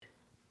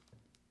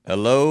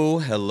Hello,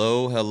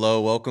 hello,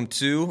 hello. Welcome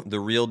to the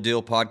Real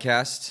Deal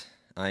Podcast.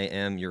 I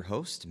am your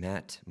host,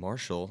 Matt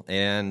Marshall,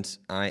 and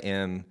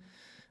I'm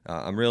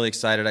really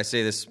excited. I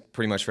say this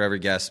pretty much for every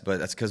guest, but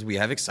that's because we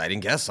have exciting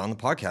guests on the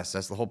podcast.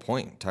 That's the whole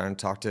point, trying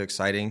to talk to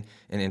exciting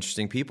and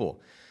interesting people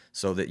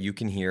so that you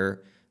can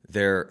hear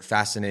their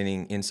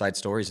fascinating inside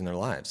stories in their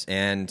lives.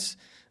 And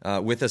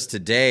with us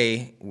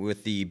today,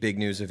 with the big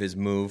news of his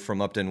move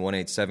from Upton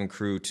 187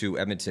 crew to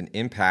Edmonton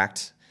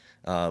Impact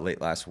late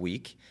last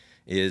week,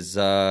 is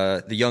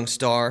the young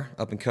star,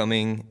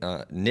 up-and-coming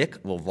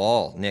Nick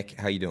Leival. Nick,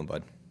 how you doing,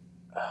 bud?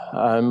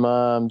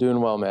 I'm doing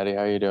well, Maddie.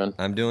 How are you doing?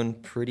 I'm doing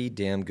pretty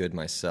damn good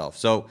myself.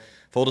 So,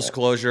 full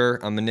disclosure,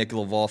 I'm a Nick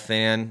Leival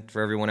fan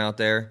for everyone out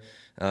there.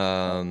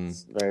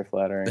 It's very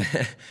flattering.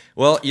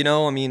 Well,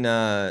 I'm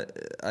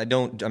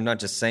not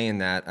just saying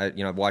that.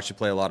 I've watched you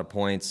play a lot of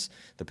points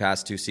the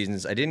past 2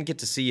 seasons. I didn't get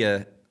to see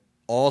you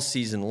all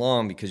season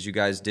long because you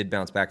guys did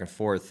bounce back and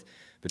forth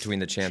between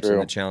the champs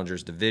and the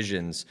challengers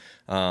divisions.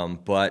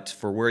 But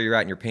for where you're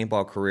at in your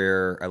paintball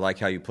career, I like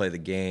how you play the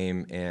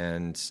game,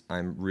 and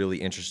I'm really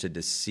interested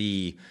to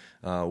see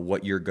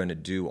what you're going to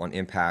do on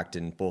Impact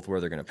and both where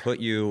they're going to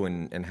put you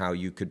and how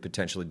you could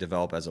potentially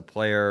develop as a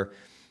player.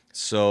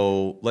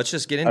 So let's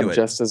just get into it. I'm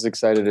just as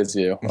excited as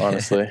you,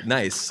 honestly.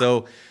 Nice.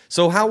 So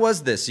how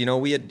was this?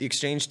 We had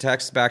exchanged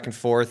texts back and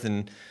forth,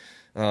 and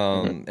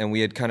we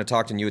had kind of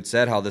talked, and you had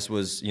said how this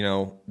was,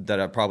 that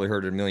I've probably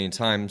heard it a million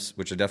times,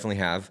 which I definitely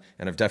have,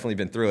 and I've definitely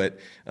been through it,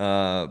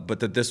 but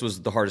that this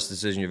was the hardest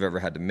decision you've ever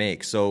had to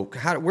make. So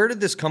where did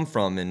this come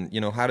from, and,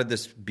 how did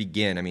this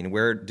begin? I mean,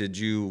 were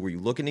you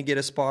looking to get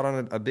a spot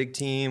on a big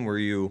team? Were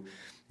you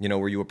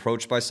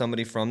approached by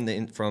somebody from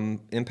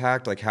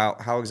Impact? Like,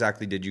 how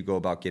exactly did you go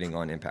about getting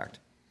on Impact?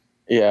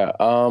 Yeah,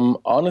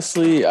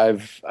 honestly,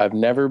 I've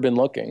never been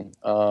looking.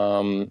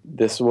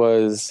 This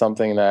was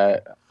something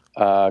that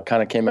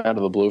kind of came out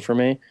of the blue for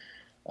me.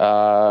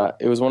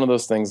 It was one of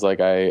those things, like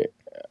I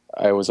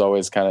was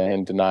always kind of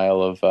in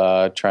denial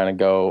of trying to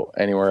go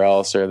anywhere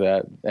else, or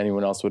that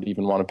anyone else would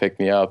even want to pick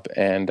me up.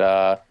 And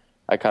I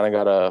kind of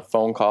got a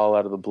phone call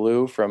out of the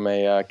blue from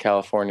a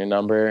California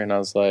number, and I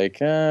was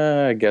like,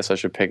 I guess I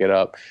should pick it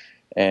up.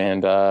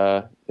 And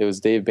it was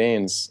Dave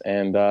Baines,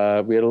 and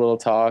we had a little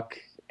talk,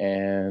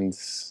 and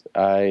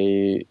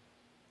I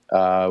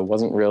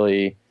wasn't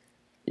really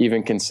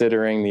even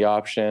considering the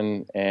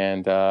option.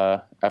 And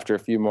after a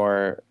few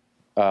more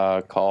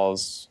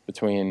calls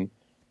between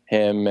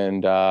him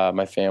and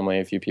my family,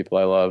 a few people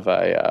I love,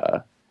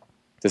 I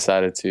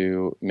decided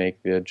to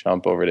make the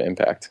jump over to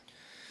Impact.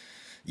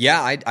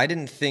 Yeah, I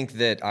didn't think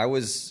that I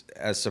was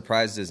as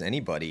surprised as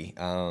anybody.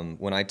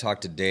 When I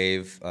talked to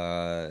Dave,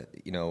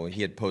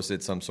 he had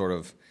posted some sort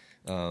of...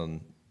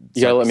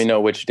 you gotta let me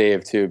know which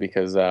Dave too,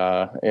 because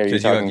are you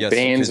talking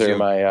Baines or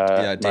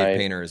my Dave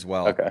Painter as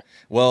well. Okay.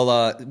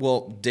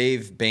 Well,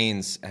 Dave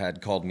Baines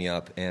had called me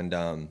up, and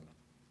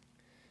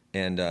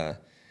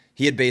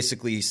he had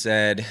basically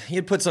said, he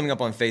had put something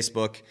up on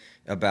Facebook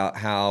about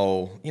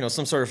how,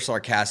 some sort of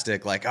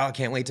sarcastic, like, I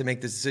can't wait to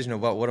make this decision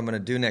about what I'm going to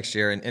do next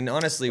year. And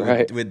honestly,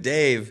 with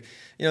Dave,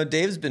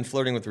 Dave's been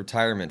flirting with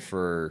retirement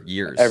for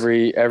years.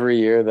 Every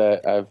year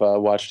that I've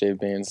watched Dave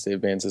Baines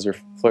has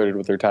flirted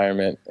with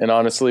retirement. And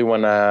honestly,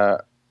 when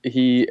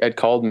he had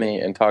called me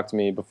and talked to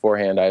me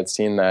beforehand, I had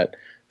seen that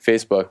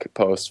Facebook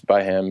post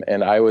by him,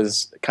 and I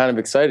was kind of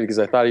excited because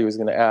I thought he was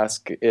going to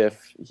ask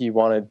if he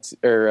wanted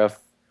or if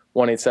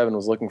 187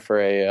 was looking for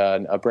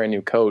a brand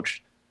new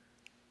coach.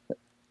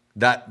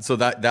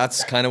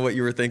 That's kind of what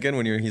you were thinking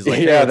when he's like,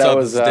 hey, yeah, what's that up?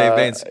 was It's Dave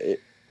Baines.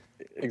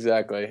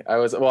 Exactly. I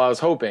was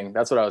hoping.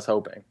 That's what I was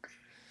hoping.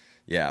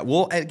 Yeah.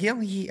 Well,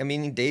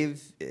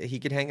 Dave, he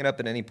could hang it up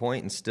at any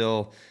point, and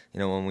still,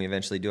 when we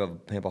eventually do have a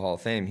Paintball Hall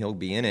of Fame, he'll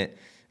be in it.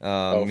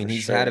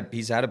 He's had a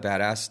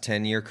badass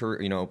 10-year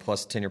career,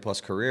 plus 10-year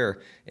plus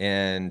career,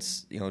 and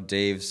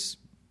Dave's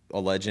a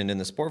legend in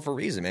the sport for a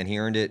reason, man. He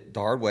earned it the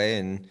hard way,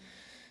 and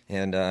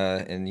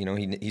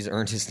he's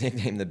earned his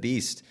nickname, the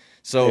Beast.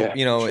 So,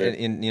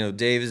 sure.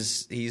 Dave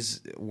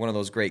he's one of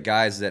those great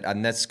guys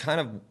and that's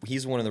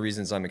he's one of the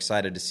reasons I'm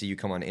excited to see you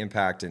come on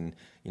Impact, and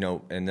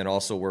then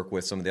also work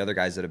with some of the other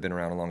guys that have been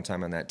around a long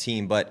time on that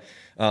team. But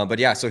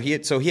yeah, so he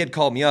had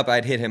called me up.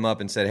 I'd hit him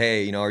up and said,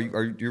 hey, are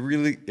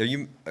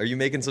you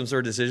making some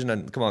sort of decision?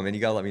 And come on, man, you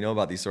gotta let me know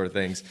about these sort of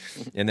things.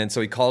 And then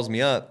so he calls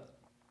me up,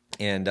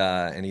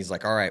 and he's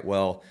like, all right,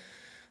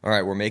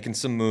 we're making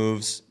some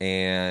moves,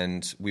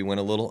 and we went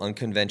a little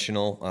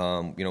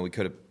unconventional. We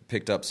could have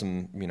picked up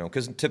some,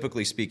 because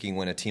typically speaking,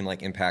 when a team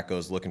like Impact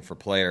goes looking for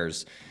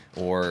players,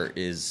 or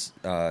is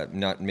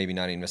not even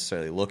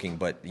necessarily looking,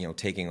 but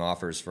taking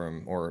offers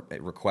from or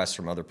requests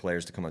from other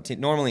players to come on the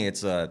team, normally it's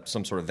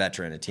some sort of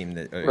veteran, a team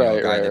that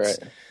a guy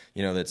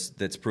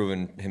that's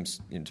proven him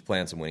to play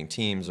on some winning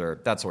teams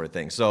or that sort of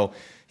thing. So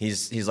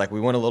he's like,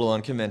 we went a little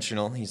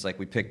unconventional. He's like,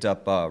 we picked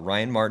up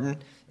Ryan Martin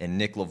and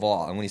Nick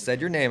Leival, and when he said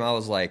your name, I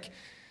was like,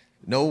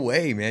 no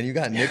way, man! You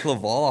got Nick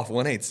Leival off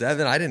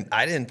 187. I didn't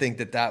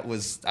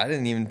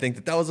even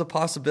think that was a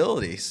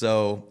possibility.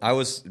 So I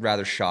was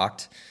rather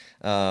shocked.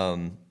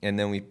 And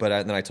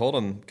then I told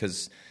him,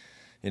 because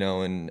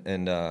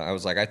and I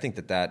was like, I think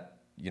that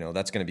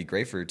that's going to be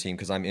great for your team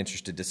because I'm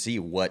interested to see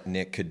what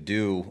Nick could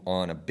do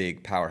on a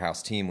big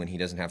powerhouse team when he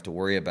doesn't have to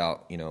worry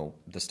about,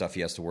 the stuff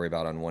he has to worry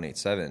about on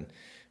 187.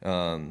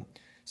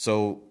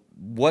 So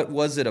what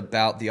was it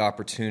about the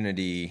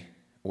opportunity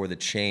or the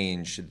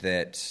change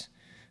that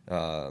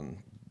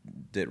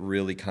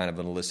really kind of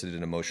elicited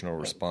an emotional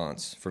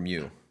response from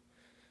you?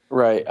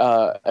 Right.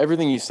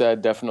 Everything you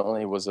said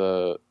definitely was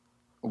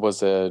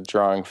a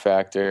drawing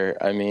factor.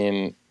 I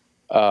mean,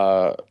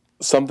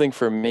 something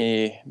for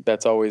me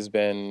that's always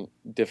been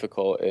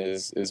difficult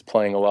is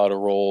playing a lot of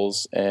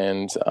roles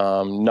and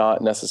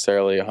not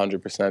necessarily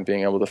 100%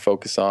 being able to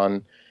focus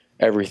on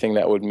everything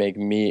that would make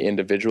me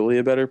individually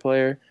a better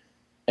player.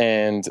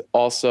 And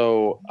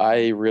also,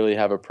 I really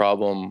have a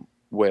problem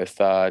with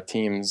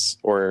teams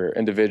or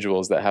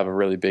individuals that have a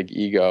really big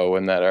ego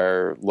and that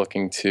are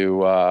looking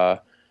to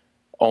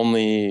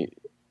only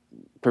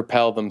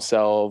propel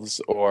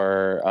themselves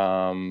or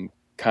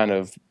kind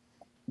of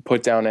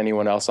put down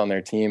anyone else on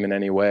their team in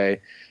any way.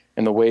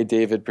 And the way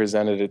David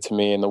presented it to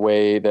me and the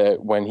way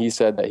that when he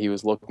said that he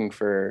was looking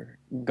for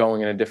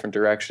going in a different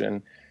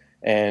direction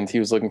and he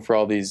was looking for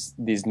all these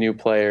new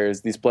players,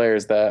 these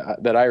players that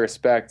I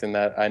respect and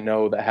that I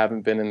know that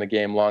haven't been in the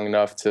game long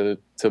enough to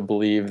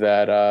believe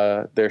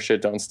that their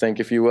shit don't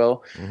stink, if you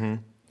will,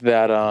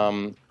 that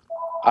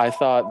I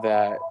thought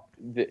that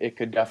it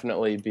could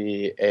definitely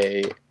be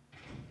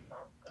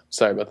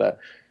sorry about that.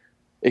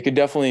 It could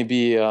definitely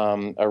be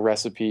a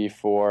recipe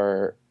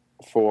for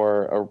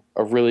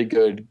a really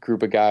good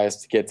group of guys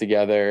to get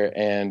together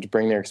and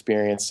bring their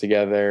experience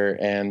together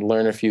and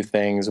learn a few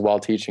things while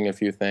teaching a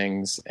few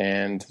things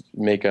and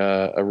make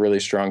a really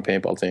strong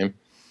paintball team.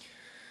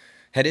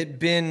 Had it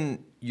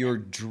been your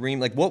dream?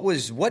 Like, what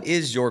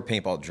is your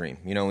paintball dream?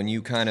 When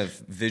you kind of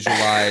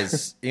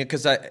visualize,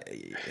 because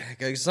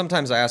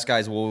sometimes I ask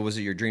guys, well, was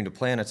it your dream to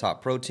play on a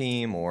top pro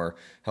team or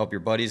help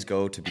your buddies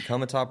go to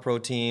become a top pro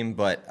team?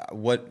 But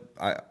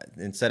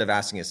instead of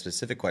asking a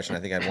specific question, I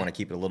think I'd want to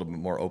keep it a little bit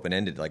more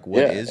open-ended. Like,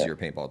 what is your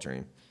paintball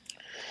dream?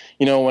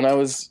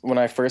 When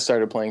I first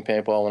started playing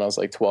paintball when I was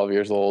like 12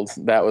 years old,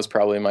 that was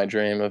probably my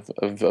dream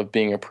of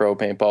being a pro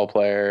paintball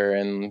player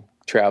and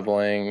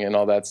traveling and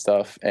all that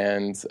stuff.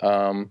 And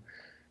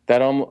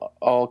that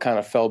all kind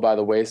of fell by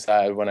the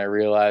wayside when I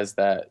realized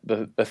that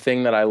the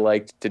thing that I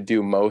liked to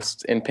do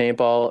most in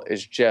paintball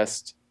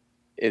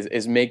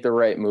is make the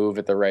right move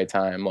at the right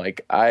time.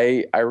 Like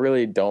I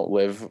really don't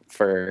live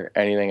for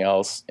anything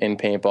else in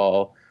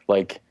paintball,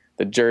 like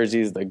the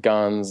jerseys, the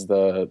guns,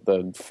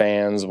 the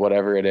fans,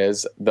 whatever it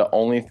is. The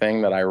only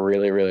thing that I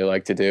really, really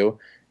like to do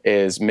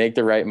is make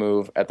the right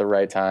move at the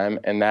right time.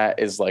 And that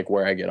is like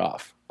where I get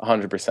off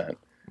 100%.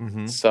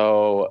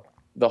 So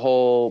the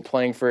whole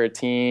playing for a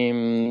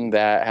team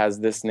that has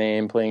this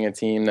name, playing for a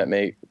team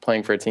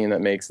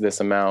that makes this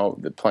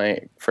amount,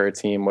 playing for a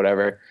team,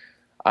 whatever.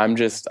 I'm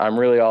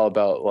really all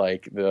about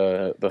like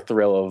the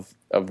thrill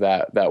of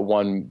that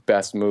one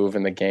best move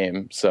in the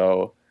game.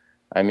 So,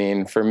 I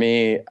mean, for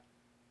me,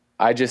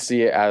 I just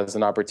see it as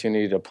an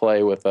opportunity to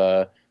play with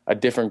a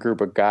different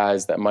group of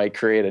guys that might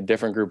create a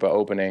different group of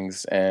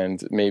openings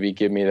and maybe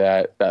give me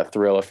that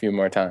thrill a few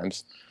more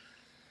times.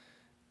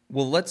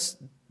 Well,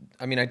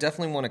 I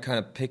definitely want to kind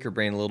of pick your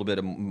brain a little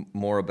bit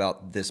more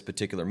about this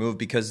particular move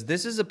because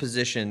this is a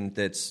position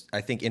that's,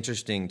 I think,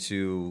 interesting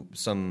to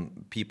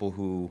some people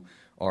who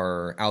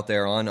are out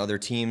there on other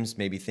teams,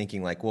 maybe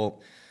thinking like,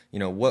 well,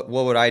 what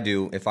would I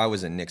do if I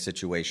was in Nick's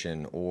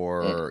situation,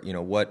 or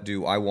what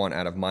do I want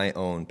out of my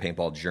own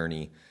paintball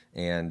journey,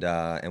 and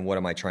what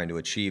am I trying to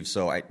achieve?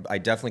 So I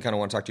definitely kind of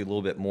want to talk to you a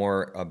little bit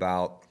more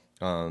about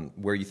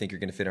where you think you're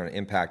going to fit on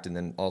Impact, and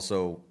then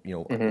also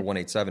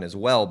 187 as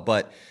well,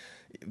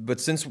 But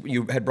since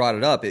you had brought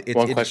it up,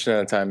 one question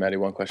at a time, Maddie.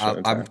 One question at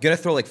a time. I'm going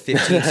to throw like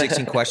 15,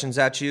 16 questions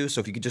at you.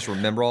 So if you could just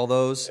remember all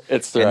those.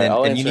 It's right.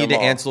 And you need to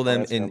answer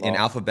them in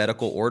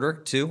alphabetical order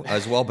too,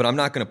 as well. But I'm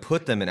not going to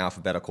put them in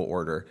alphabetical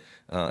order.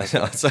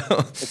 So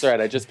it's all right.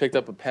 I just picked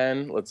up a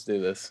pen. Let's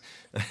do this.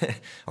 All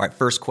right.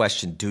 First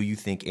question. Do you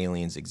think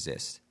aliens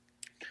exist?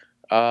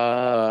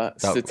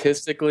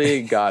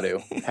 Statistically, got to.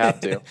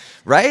 Have to.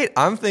 Right?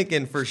 I'm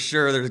thinking for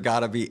sure there's got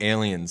to be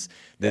aliens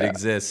that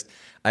exist.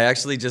 I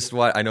actually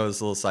I know this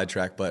is a little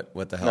sidetrack, but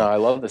what the hell? No, I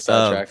love the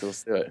sidetrack.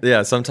 Let's do it.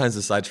 Yeah, sometimes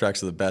the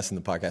sidetracks are the best in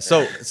the podcast.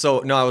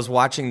 So I was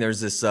watching,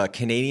 there's this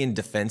Canadian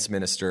defense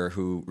minister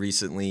who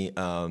recently...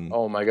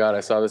 oh my God,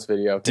 I saw this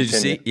video. Did you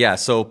see? Yeah,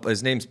 so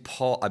his name's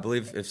Paul. I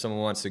believe if someone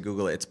wants to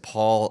Google it, it's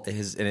Paul. And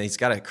he's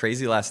got a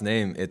crazy last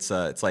name. It's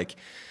like...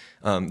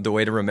 the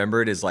way to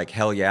remember it is like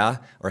Hell Yeah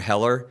or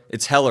Heller.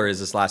 It's Heller is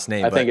his last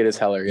name. I think it is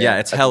Heller. Yeah,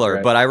 it's Heller.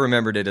 Right. But I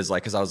remembered it as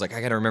like, because I was like,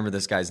 I got to remember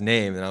this guy's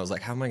name. And I was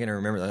like, how am I going to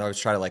remember that? I always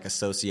try to like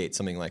associate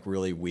something like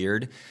really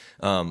weird.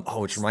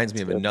 Which reminds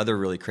me of another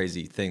really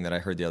crazy thing that I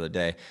heard the other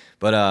day.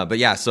 But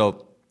yeah,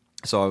 so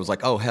So I was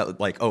like, oh hell,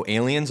 like, oh,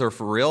 aliens are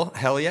for real?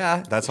 Hell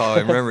yeah! That's how I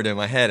remembered it in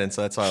my head, and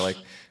so that's how I Yeah,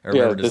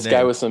 remembered his this guy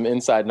name. with some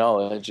inside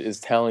knowledge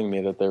is telling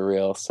me that they're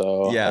real.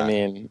 So, I Yeah,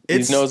 mean, he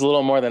it's knows a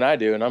little more than I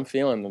do, and I'm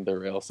feeling that they're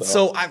real. So,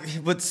 so.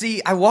 But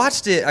see, I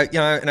watched it,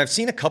 and I've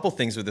seen a couple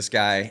things with this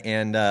guy,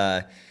 and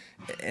I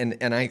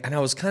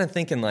was kind of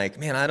thinking like,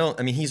 man,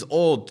 I mean, he's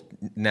old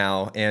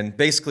now, and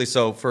basically,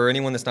 so for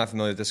anyone that's not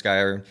familiar with this guy,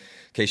 or in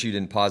case you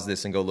didn't pause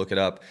this and go look it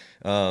up.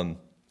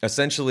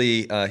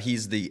 Essentially,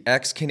 he's the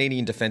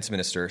ex-Canadian defense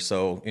minister.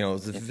 So,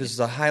 this is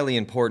a highly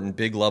important,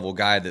 big-level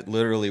guy that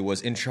literally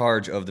was in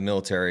charge of the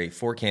military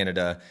for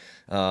Canada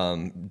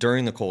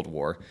during the Cold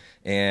War.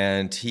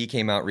 And he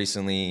came out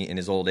recently in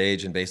his old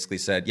age and basically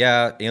said,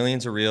 yeah,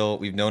 aliens are real.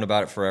 We've known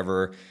about it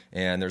forever.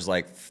 And there's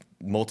like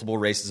multiple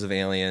races of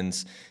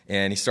aliens,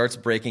 and he starts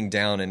breaking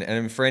down.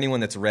 And for anyone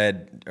that's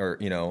read, or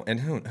and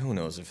who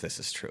knows if this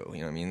is true?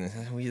 I mean,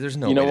 there's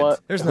no way what?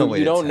 there's no way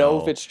You to don't know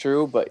tell. if it's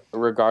true, but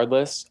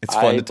regardless, It's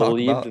fun I to talk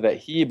believed about. that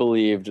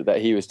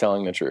he was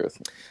telling the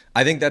truth.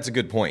 I think that's a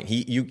good point.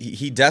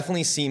 He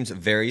definitely seems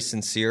very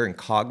sincere and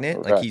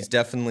cognate. Like Right. he's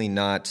definitely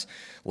not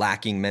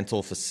lacking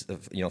mental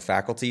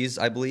faculties,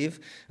 I believe.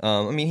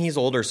 I mean, he's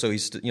older, so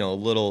he's a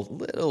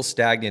little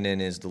stagnant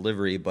in his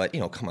delivery. But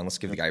come on, let's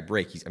give the guy a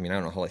break. I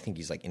don't know how. I think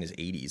he's like in his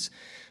 80s.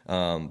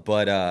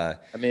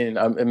 I mean,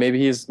 maybe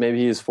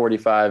he's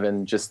 45,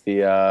 and just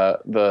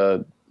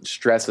the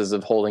stresses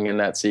of holding in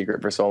that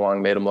secret for so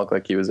long made him look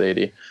like he was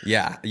 80.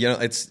 Yeah,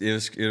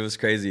 it was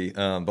crazy.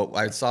 But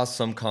I saw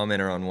some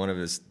commenter on one of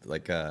his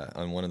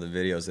on one of the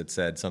videos that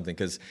said something,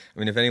 because I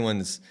mean, if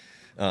anyone's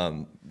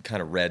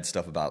kind of read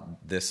stuff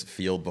about this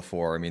field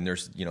before, I mean,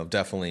 there's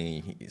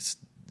definitely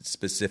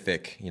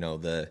specific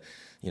the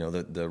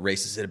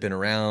races that have been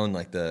around,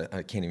 like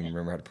I can't even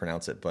remember how to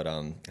pronounce it, but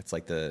it's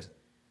like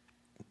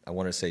I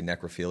wanted to say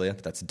necrophilia,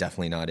 but that's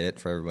definitely not it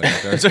for everybody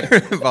out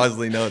there.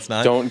 Obviously, no, it's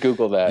not. Don't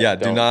Google that. Yeah,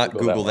 Don't do not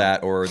Google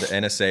that, that, or the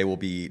NSA will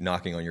be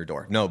knocking on your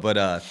door. No, but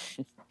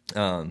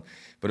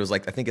it was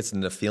like, I think it's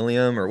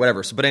nephilium or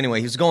whatever. So, but anyway,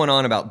 he was going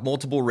on about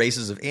multiple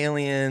races of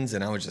aliens,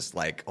 and I was just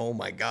like, oh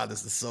my god,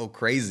 this is so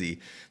crazy.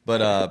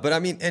 But I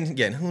mean, and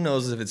again, who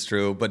knows if it's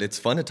true? But it's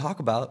fun to talk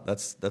about.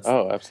 That's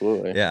Oh,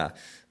 absolutely. yeah.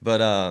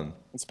 But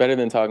It's better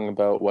than talking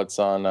about what's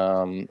on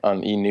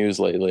E News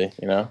lately.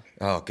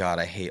 oh god,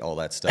 I hate all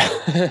that stuff.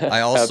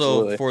 I also,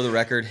 Absolutely. for the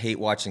record, hate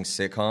watching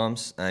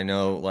sitcoms. I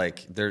know,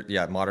 like,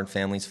 Modern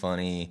Family's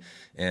funny,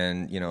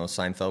 and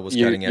Seinfeld was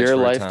cutting edge Your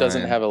for a life time.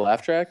 doesn't have a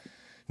laugh track.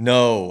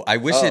 No, I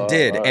wish it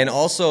did. all right. And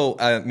also,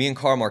 me and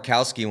Carl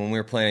Markowski, when we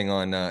were playing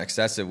on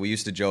Excessive, we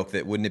used to joke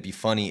that wouldn't it be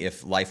funny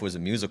if life was a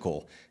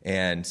musical?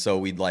 And so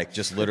we'd like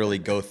just literally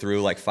go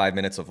through like 5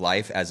 minutes of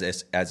life as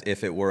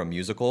if it were a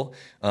musical.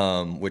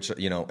 Which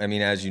I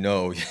mean, as you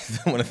know,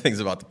 one of the things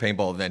about the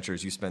paintball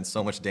adventures, you spend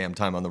so much damn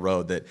time on the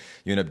road that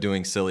you end up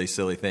doing silly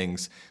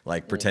things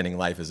like pretending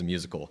life is a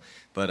musical.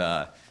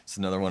 But it's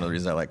another one of the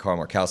reasons I like Carl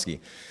Markowski.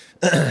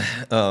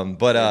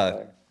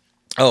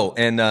 Oh,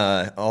 and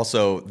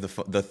also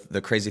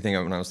the crazy thing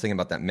when I was thinking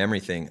about that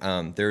memory thing,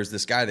 there's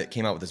this guy that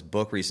came out with this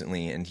book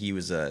recently, and I think he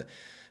was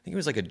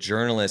like a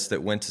journalist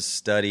that went to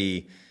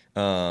study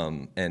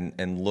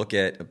and look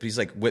at. But he's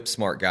like whip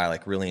smart guy,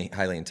 like really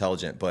highly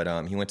intelligent.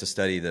 But he went to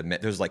study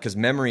there's like, because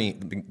memory,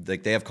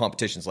 like they have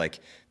competitions. Like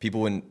people,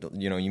 when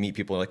you meet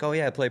people like, oh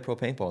yeah, I play pro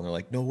paintball, and they're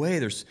like, no way,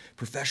 there's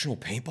professional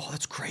paintball.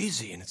 That's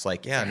crazy. And it's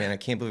like, yeah, man, I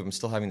can't believe I'm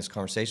still having this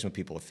conversation with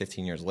people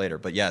 15 years later.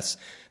 But yes,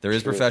 there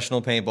is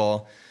professional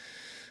paintball.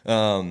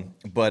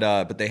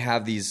 But they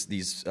have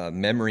these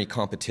memory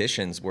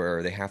competitions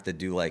where they have to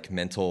do like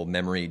mental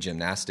memory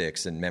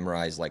gymnastics and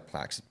memorize like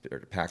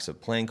packs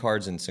of playing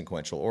cards in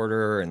sequential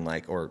order, and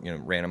like, or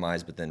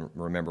randomized, but then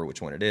remember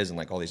which one it is, and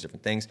like all these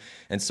different things.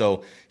 And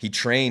so he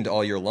trained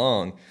all year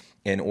long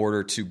in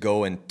order to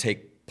go and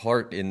take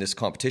part in this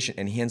competition,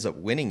 and he ends up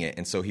winning it.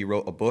 And so he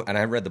wrote a book, and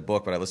I read the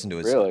book, but I listened to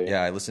his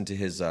I listened to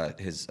his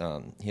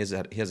he has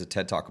a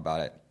TED Talk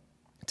about it.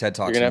 TED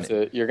Talks.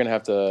 You're gonna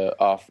have to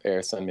off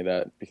air send me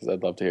that, because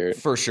I'd love to hear it.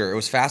 For sure, it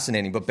was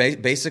fascinating. But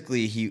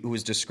basically, he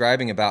was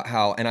describing about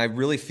how, and I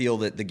really feel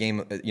that the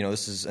game,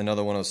 this is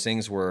another one of those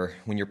things where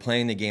when you're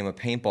playing the game of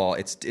paintball,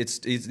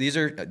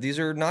 these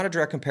are not a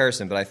direct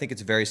comparison, but I think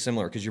it's very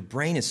similar, because your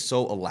brain is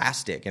so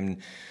elastic, and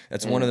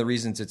that's one of the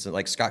reasons it's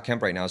like Scott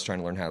Kemp right now is trying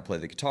to learn how to play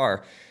the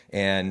guitar,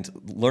 and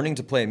learning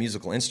to play a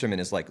musical instrument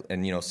is like,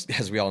 and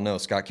as we all know,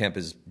 Scott Kemp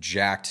is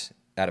jacked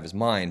out of his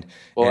mind.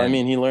 Well, I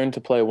mean, he learned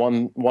to play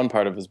one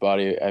part of his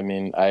body. I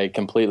mean, I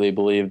completely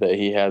believe that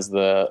he has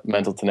the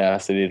mental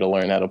tenacity to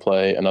learn how to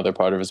play another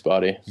part of his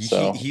body.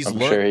 So I'm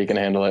sure he can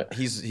handle it.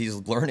 He's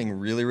learning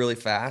really, really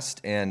fast,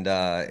 and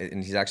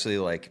he's actually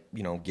like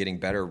getting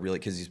better really,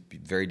 because he's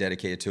very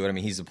dedicated to it. I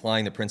mean, he's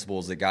applying the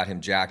principles that got him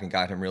jacked and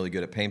got him really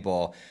good at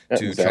paintball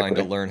to trying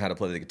to learn how to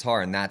play the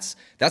guitar, and that's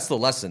the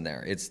lesson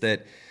there. It's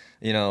that.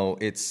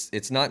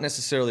 It's not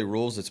necessarily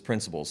rules, it's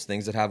principles,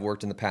 things that have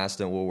worked in the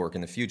past and will work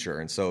in the future.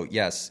 And so,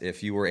 yes,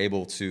 if you were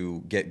able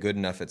to get good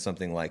enough at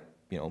something like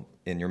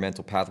in your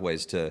mental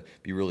pathways to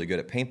be really good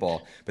at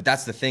paintball. But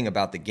that's the thing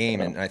about the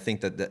game, and I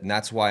think and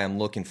that's why I'm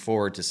looking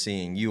forward to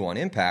seeing you on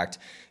Impact.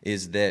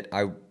 Is that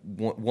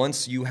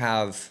once you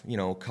have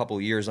a couple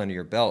years under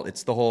your belt,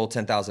 it's the whole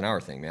 10,000 hour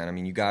thing, man. I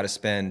mean, you got to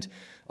spend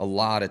a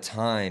lot of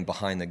time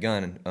behind the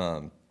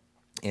gun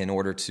in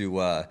order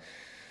to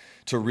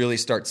really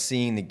start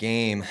seeing the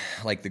game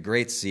like the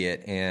greats see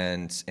it,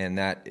 and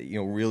that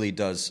really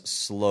does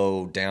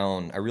slow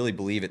down. I really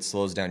believe it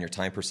slows down your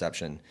time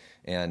perception,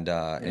 and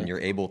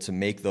you're able to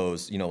make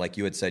those. Like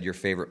you had said, your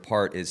favorite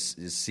part is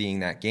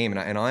seeing that game,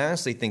 and I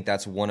honestly think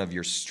that's one of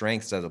your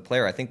strengths as a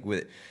player. I think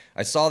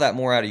I saw that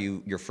more out of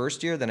your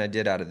first year than I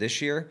did out of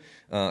this year.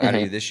 Out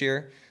of you this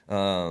year.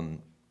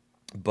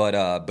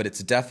 But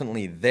it's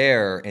definitely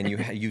there, and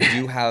you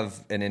do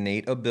have an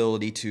innate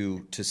ability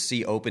to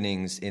see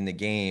openings in the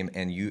game,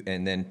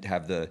 and then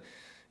have the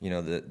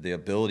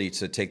ability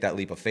to take that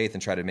leap of faith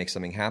and try to make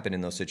something happen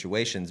in those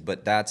situations.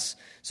 But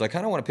so I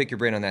kind of want to pick your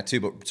brain on that too.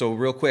 But so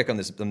real quick on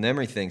the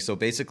memory thing. So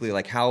basically,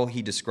 like how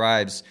he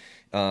describes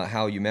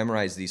how you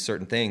memorize these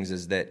certain things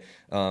is that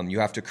you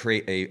have to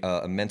create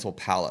a mental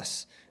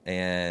palace,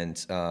 and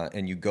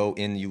you go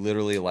in, you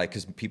literally, like,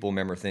 because people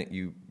remember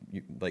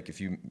like if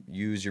you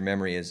use your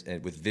memory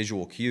with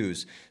visual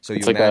cues, so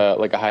it's like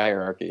a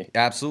hierarchy.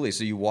 Absolutely.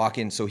 So you walk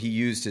in. So he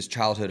used his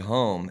childhood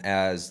home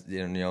as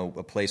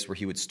a place where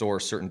he would store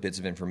certain bits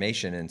of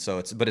information, and so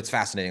it's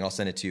fascinating. I'll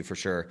send it to you for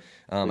sure.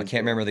 I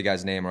can't remember the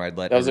guy's name, or I'd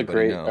let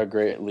everybody know. That was a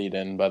great lead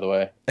in, by the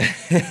way.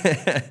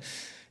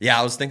 Yeah,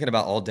 I was thinking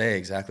about all day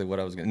exactly what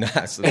I was going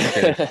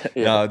to.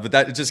 No, but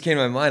that just came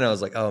to my mind. I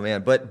was like, oh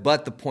man. But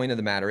the point of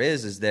the matter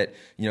is that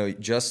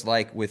just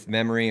like with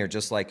memory, or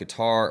just like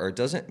guitar, or it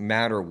doesn't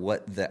matter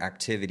what the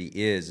activity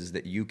is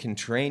that you can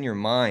train your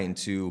mind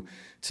to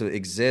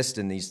exist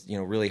in these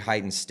really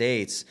heightened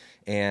states.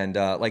 And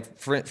like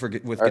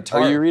with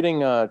guitar, are you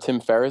reading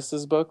Tim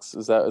Ferriss's books?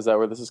 Is that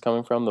where this is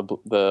coming from?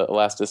 The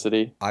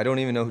elasticity. I don't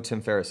even know who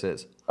Tim Ferriss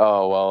is.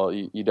 Oh well,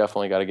 you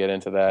definitely got to get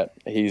into that.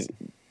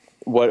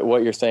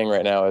 What you're saying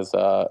right now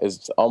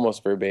is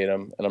almost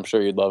verbatim, and I'm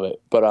sure you'd love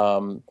it.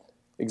 But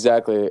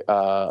exactly,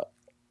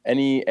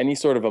 any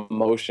sort of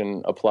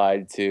emotion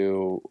applied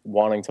to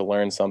wanting to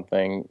learn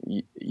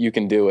something, you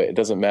can do it. It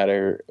doesn't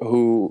matter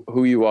who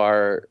you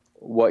are,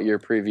 what your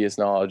previous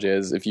knowledge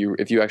is. If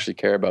you actually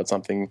care about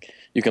something,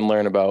 you can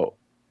learn about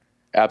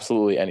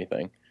absolutely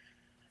anything.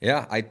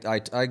 Yeah, I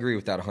agree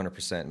with that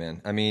 100%,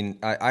 man. I mean,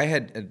 I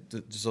had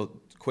just a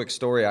quick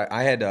story.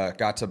 I had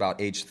got to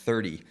about age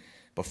 30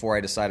 before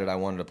I decided I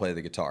wanted to play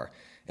the guitar.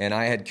 And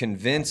I had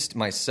convinced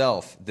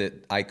myself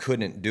that I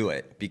couldn't do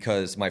it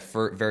because my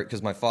father,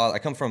 I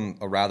come from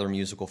a rather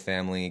musical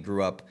family,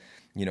 grew up,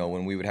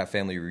 when we would have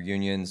family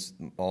reunions,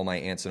 all my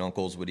aunts and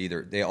uncles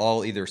they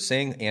all either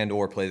sing and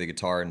or play the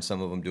guitar, and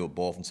some of them do it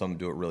both, and some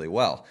do it really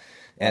well.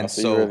 And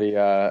so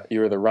you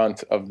were the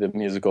runt of the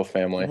musical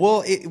family.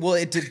 Well,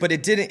 it did, but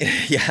it didn't.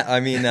 Yeah, I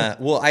mean,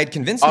 I had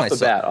convinced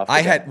myself.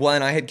 I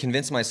had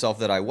convinced myself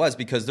that I was,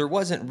 because there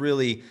wasn't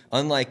really,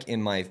 unlike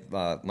in my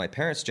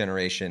parents'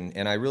 generation,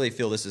 and I really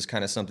feel this is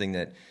kind of something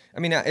that, I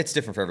mean, it's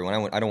different for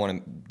everyone. I don't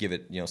want to give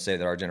it, say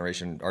that our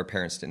generation, our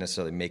parents didn't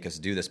necessarily make us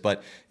do this,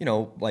 but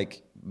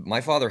like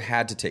my father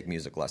had to take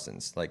music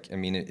lessons. Like, I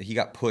mean, he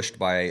got pushed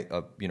by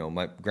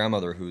my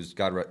grandmother, who's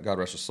God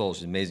rest her soul.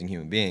 She's an amazing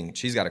human being.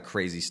 She's got a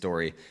crazy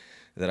story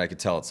that I could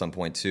tell at some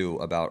point too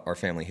about our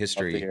family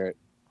history. Love to hear it.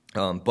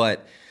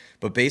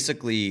 But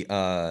basically,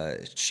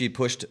 she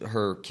pushed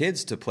her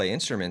kids to play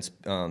instruments,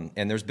 and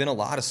there's been a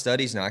lot of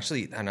studies now.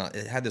 Actually,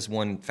 it had this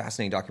one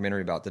fascinating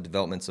documentary about the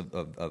developments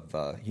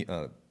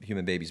of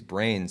human babies'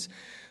 brains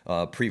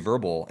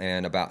pre-verbal,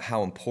 and about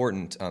how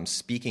important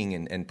speaking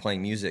and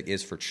playing music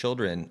is for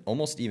children,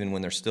 almost even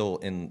when they're still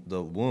in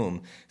the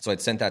womb. So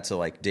I'd sent that to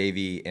like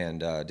Davey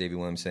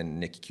Williamson and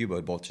Nikki Cuba,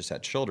 who both just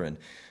had children.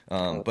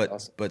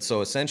 But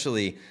so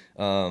essentially,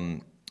 so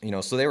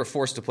they were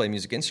forced to play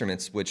music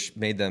instruments, which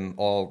made them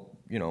all,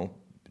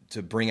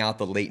 to bring out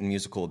the latent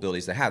musical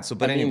abilities they had. So,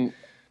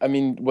 I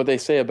mean, what they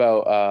say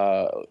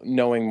about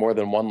knowing more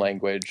than one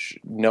language,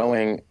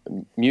 knowing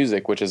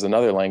music, which is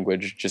another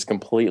language, just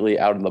completely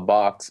out of the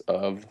box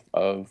of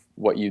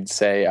what you'd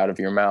say out of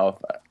your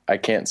mouth. I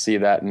can't see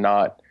that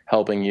not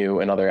helping you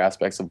in other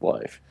aspects of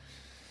life.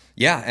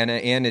 Yeah, and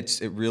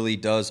it really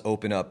does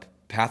open up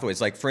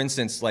pathways. Like, for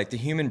instance, like the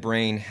human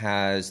brain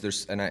has,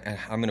 I'm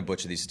going to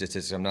butcher these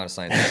statistics. I'm not a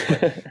scientist,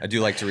 but I do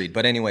like to read.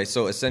 But anyway,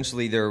 so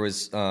essentially there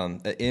was,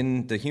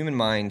 in the human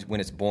mind, when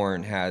it's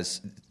born,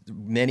 has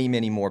many,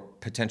 many more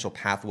potential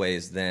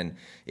pathways than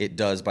it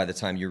does by the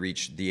time you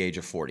reach the age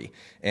of 40.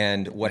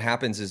 And what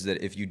happens is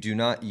that if you do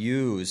not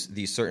use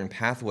these certain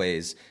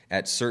pathways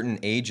at certain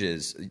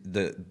ages,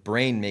 the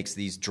brain makes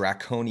these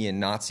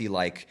draconian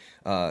Nazi-like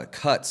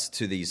cuts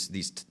to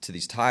these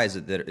ties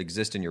that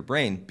exist in your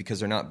brain because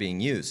they're not being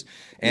used.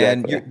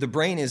 And the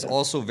brain is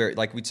also very,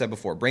 like we said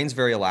before, brain's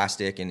very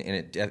elastic, and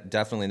it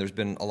definitely, there's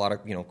been a lot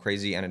of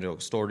crazy anecdotal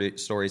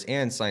stories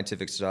and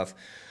scientific stuff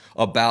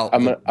about.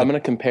 I'm going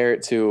to compare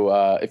it to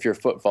if your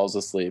foot falls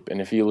asleep,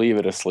 and if you leave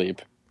it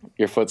asleep,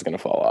 your foot's going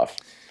to fall off.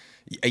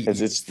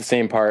 because it's the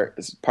same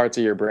parts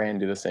of your brain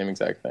do the same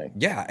exact thing.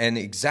 Yeah, and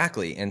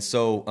exactly. And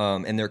so,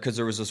 because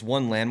there was this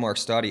one landmark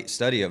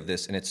study of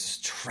this, and it's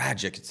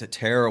tragic. It's a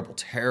terrible,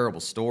 terrible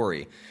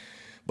story,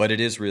 but it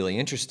is really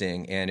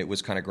interesting, and it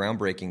was kind of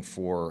groundbreaking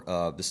for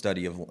the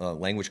study of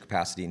language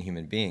capacity in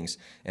human beings.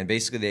 And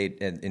basically,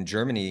 in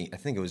Germany, I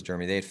think it was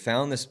Germany, they had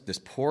found this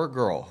poor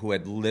girl who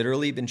had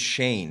literally been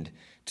chained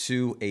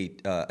to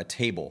a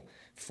table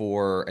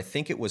for, I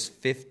think it was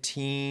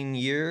 15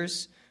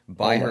 years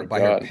by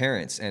her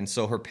parents. And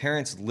so her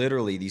parents,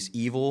 literally these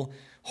evil,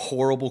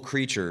 horrible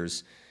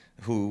creatures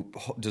who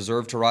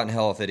deserve to rot in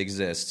hell if it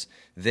exists,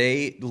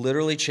 they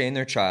literally chained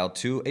their child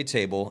to a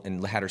table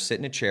and had her sit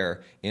in a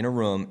chair in a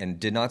room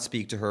and did not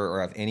speak to her or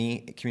have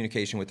any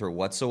communication with her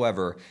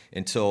whatsoever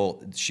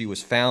until she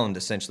was found,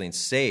 essentially, and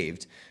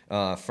saved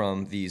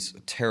from these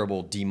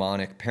terrible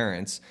demonic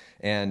parents.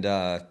 And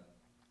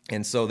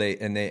so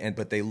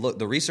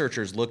the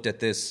researchers looked at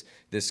this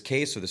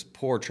case of this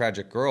poor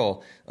tragic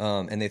girl,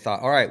 and they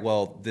thought, all right,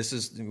 well,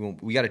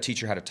 we got to teach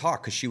her how to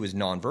talk, because she was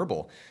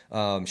nonverbal.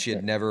 She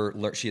had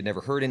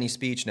never heard any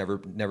speech,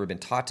 never been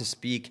taught to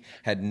speak.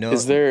 Had no.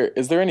 Is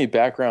there any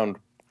background?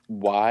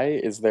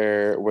 Why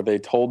were they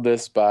told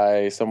this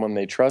by someone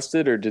they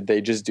trusted, or did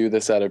they just do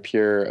this out of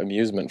pure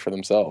amusement for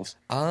themselves?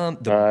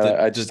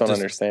 I just don't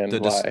understand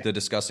why. The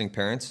discussing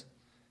parents?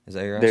 Is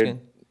that what you're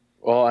asking?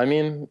 Well, I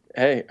mean,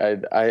 hey,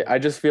 I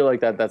just feel like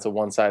that's a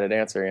one-sided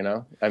answer, you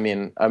know? I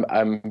mean,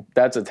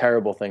 that's a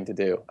terrible thing to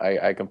do.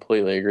 I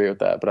completely agree with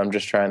that, but I'm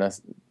just trying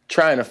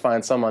to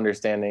find some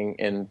understanding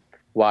in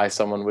why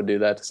someone would do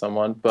that to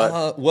someone.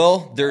 But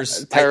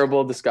there's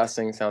terrible,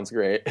 disgusting sounds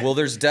great. Well,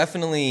 there's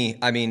definitely,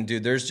 I mean,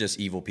 dude, there's just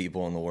evil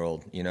people in the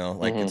world, you know?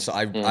 Like,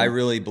 I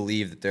really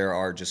believe that there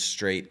are just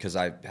straight, because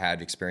I've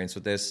had experience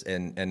with this,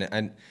 and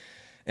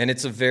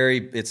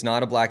it's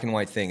not a black and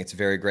white thing. It's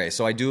very gray.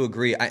 So I do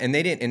agree. And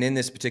in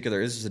this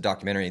is a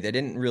documentary, they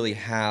didn't really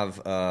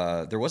have,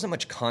 there wasn't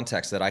much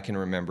context that I can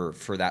remember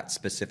for that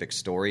specific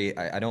story.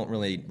 I don't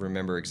really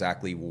remember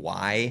exactly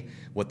why,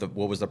 what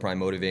was the prime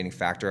motivating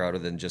factor other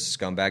than just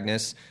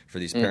scumbagness for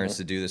these parents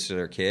to do this to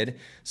their kid.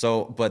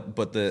 So,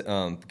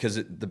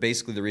 because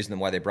basically the reason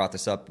why they brought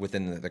this up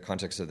within the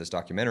context of this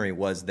documentary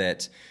was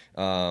that,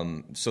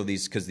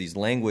 because these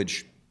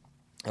language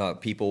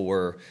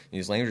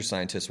these language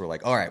scientists were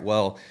like, all right,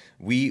 well,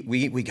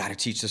 we got to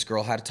teach this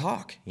girl how to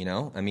talk. You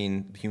know, I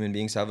mean, human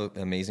beings have an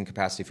amazing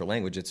capacity for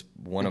language. It's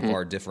one of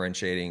our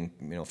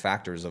differentiating,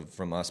 factors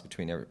from us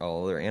between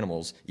all other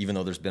animals. Even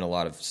though there's been a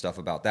lot of stuff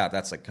about that,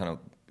 that's like kind of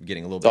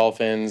getting a little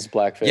dolphins,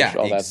 blackfish,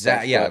 all that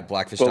stuff. Yeah,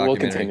 blackfish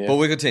documentary. But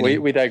we'll continue.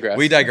 We digress.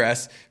 We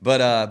digress.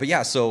 But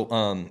yeah,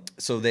 so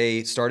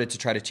they started to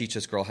try to teach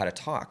this girl how to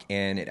talk,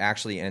 and it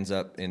actually ends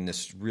up in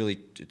this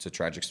it's a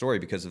tragic story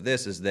because of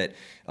this, is that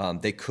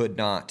they could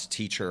not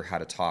teach her how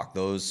to talk.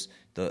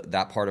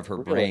 That part of her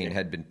brain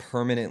had been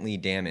permanently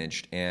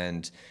damaged,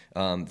 and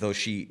though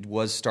she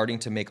was starting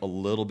to make a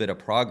little bit of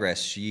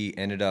progress, she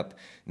ended up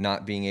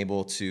not being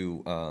able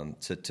to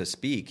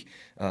speak.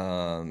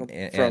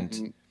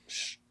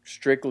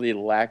 Strictly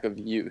lack of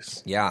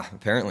use. Yeah,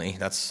 apparently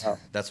that's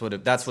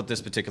what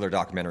this particular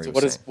documentary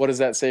was saying. What does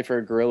that say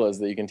for gorillas,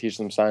 that you can teach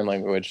them sign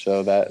language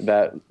so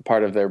that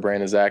part of their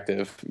brain is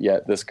active,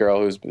 yet this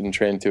girl who's been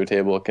trained to a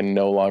table can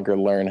no longer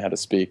learn how to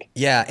speak?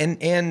 Yeah,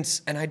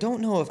 and I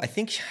don't know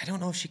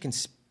if she can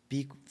speak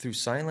through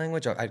sign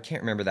language. I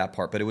can't remember that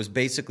part, but it was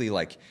basically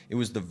like it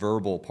was the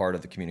verbal part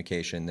of the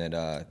communication that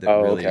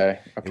really okay.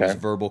 It was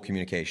verbal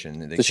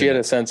communication. So she had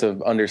a sense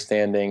of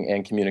understanding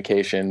and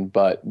communication,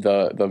 but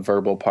the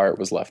verbal part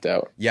was left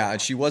out. Yeah,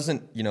 and she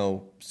wasn't,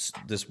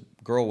 this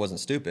girl wasn't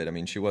stupid. I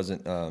mean, she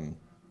wasn't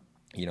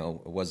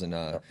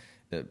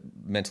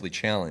mentally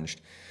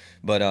challenged.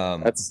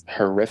 But that's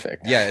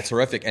horrific. Yeah, it's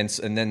horrific, and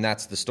then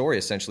that's the story.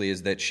 Essentially,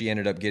 is that she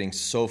ended up getting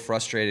so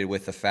frustrated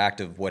with the fact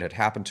of what had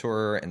happened to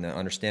her and the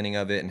understanding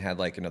of it, and had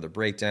like another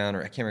breakdown, or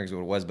I can't remember exactly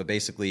what it was, but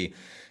basically,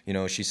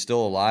 she's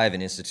still alive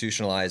and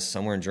institutionalized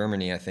somewhere in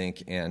Germany, I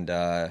think, and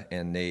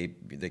they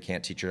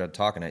can't teach her how to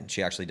talk, and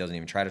she actually doesn't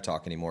even try to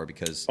talk anymore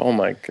because oh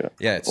my god,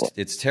 yeah,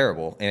 it's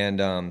terrible, and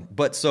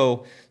with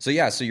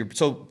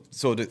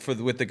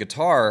the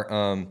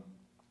guitar.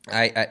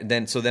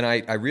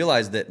 I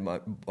realized that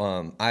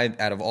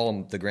out of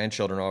all the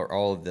grandchildren, or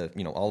all of the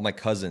all of my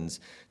cousins,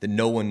 that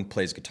no one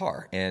plays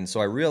guitar, and so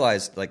I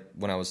realized, like,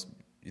 when I was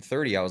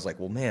 30, I was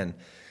like, well, man,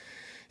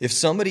 if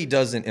somebody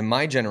in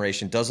my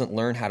generation doesn't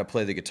learn how to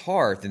play the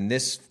guitar, then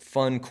this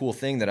fun, cool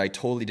thing that I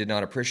totally did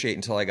not appreciate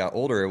until I got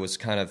older, it was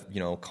kind of,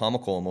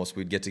 comical almost.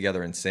 We'd get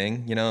together and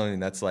sing, and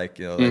that's like,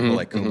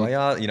 like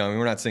Kumbaya,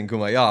 we're not singing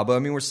Kumbaya, but I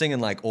mean, we're singing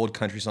like old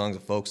country songs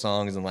and folk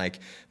songs, and like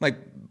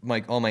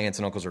all my aunts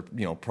and uncles are,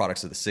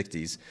 products of the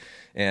 60s.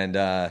 And,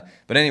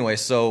 but anyway,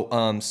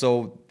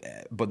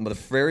 but the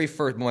very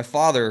first, my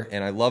father,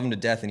 and I love him to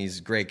death, and he's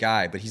a great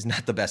guy, but he's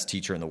not the best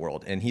teacher in the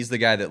world. And he's the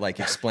guy that like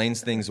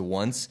explains things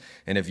once,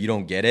 and if you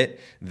don't get it,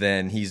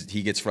 then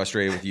he gets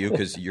frustrated with you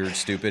because you're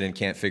stupid and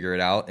can't figure it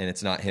out, and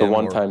it's not him. The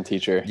one-time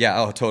teacher.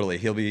 Yeah, oh, totally.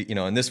 He'll be,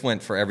 and this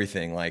went for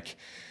everything, like,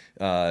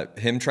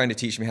 him trying to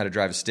teach me how to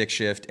drive a stick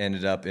shift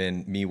ended up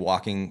in me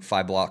walking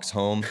 5 blocks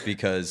home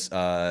because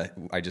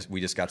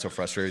we just got so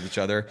frustrated with each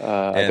other.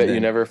 I bet you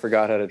never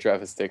forgot how to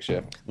drive a stick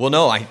shift. Well,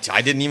 no,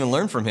 I didn't even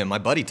learn from him. My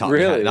buddy taught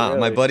me.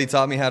 My buddy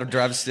taught me how to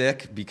drive a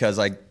stick because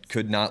I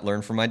could not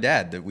learn from my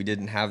dad. That we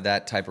didn't have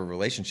that type of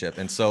relationship,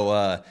 and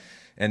so.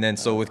 And then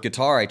so with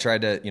guitar, I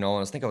tried to,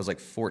 I think I was like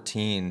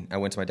 14. I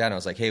went to my dad and I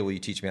was like, hey, will you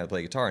teach me how to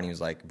play guitar? And he was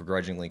like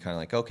begrudgingly kind of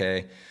like,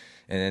 okay.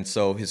 And then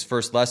so his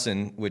first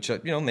lesson, which,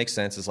 makes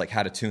sense, is like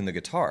how to tune the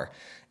guitar.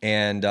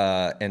 And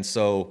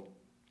so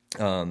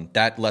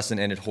that lesson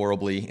ended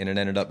horribly, and it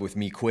ended up with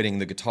me quitting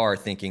the guitar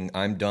thinking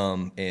I'm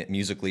dumb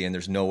musically and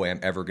there's no way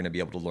I'm ever going to be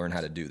able to learn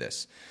how to do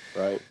this.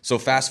 Right. So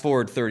fast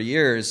forward 30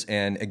 years,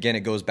 and again,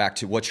 it goes back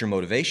to what's your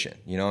motivation?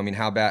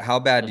 How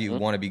bad do you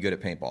want to be good at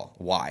paintball?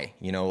 Why?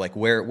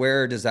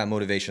 Where does that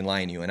motivation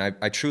lie in you? And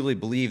I truly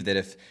believe that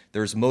if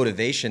there's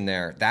motivation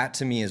there, that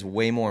to me is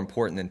way more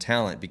important than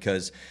talent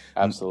because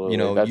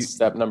absolutely, that's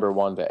step number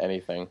one to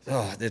anything.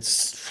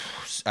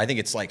 I think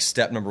it's like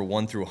step number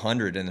 1 through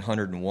 100, and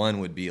 101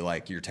 would be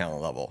like your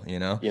talent level. You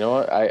know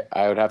what?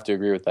 I would have to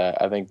agree with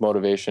that. I think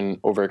motivation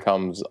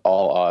overcomes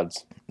all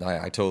odds.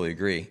 I totally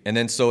agree. And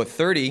then so at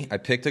 30, I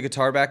picked the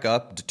guitar back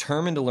up,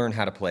 determined to learn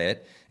how to play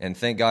it. And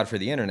thank God for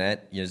the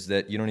internet is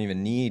that you don't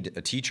even need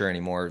a teacher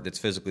anymore that's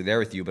physically there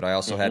with you. But I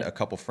also had a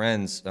couple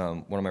friends.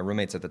 One of my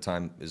roommates at the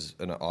time is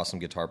an awesome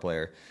guitar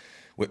player.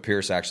 Whit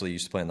Pierce actually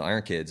used to play in the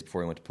Iron Kids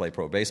before he went to play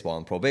pro baseball.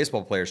 And pro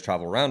baseball players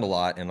travel around a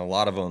lot, and a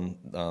lot of them,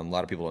 a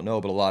lot of people don't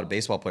know, but a lot of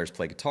baseball players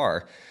play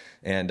guitar.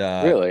 And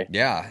really?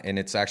 Yeah, and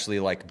it's actually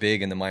like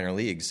big in the minor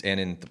leagues and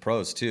in the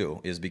pros too,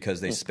 is because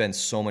they spend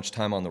so much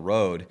time on the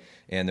road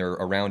and they're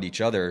around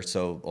each other.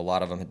 So a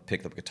lot of them had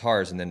picked up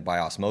guitars, and then by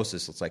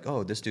osmosis, it's like,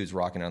 oh, this dude's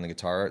rocking on the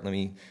guitar.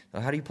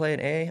 How do you play an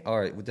A? All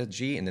right, with the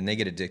G, and then they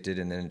get addicted,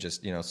 and then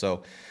just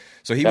So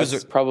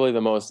That's probably the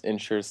most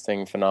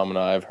interesting phenomena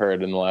I've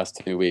heard in the last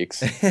 2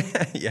 weeks.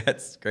 Yeah,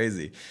 it's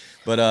crazy.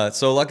 But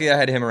so luckily I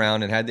had him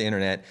around and had the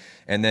internet,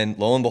 and then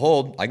lo and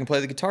behold, I can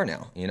play the guitar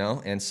now,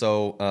 And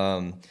so,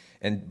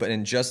 but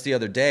in just the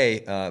other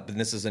day, but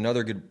this is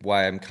another good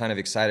why I'm kind of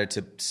excited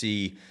to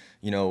see,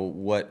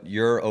 what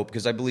you're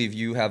because I believe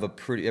you have a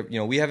pretty,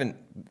 we haven't,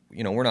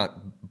 we're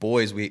not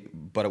boys,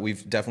 but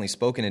we've definitely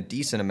spoken a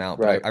decent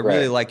amount. But I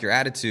really like your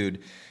attitude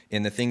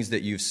in the things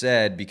that you've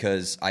said,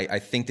 because I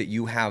think that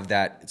you have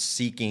that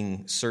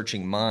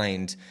searching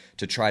mind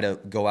to try to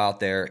go out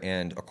there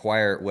and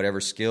acquire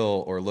whatever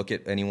skill or look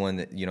at anyone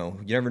that, you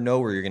never know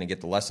where you're going to get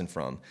the lesson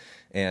from.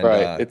 And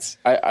right.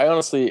 I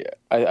honestly,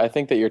 I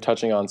think that you're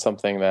touching on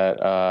something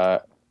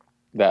that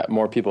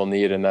more people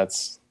need, and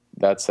that's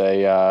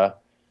a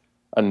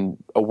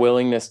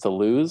willingness to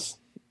lose,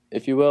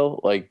 if you will,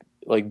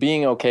 like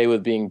being okay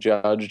with being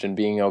judged and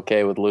being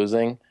okay with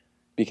losing,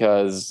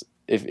 because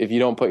if you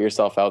don't put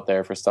yourself out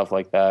there for stuff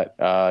like that,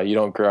 you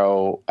don't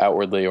grow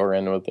outwardly or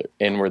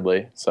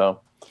inwardly.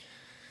 So,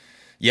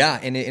 yeah,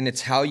 and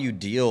it's how you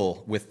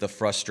deal with the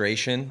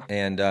frustration,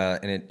 and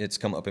it's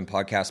come up in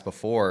podcasts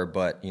before,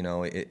 but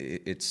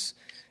it's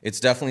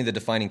definitely the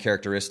defining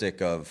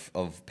characteristic of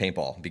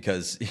paintball,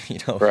 because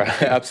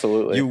right,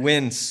 absolutely, you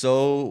win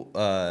so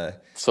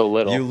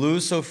little, you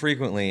lose so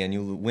frequently, and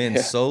you win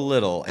so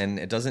little, and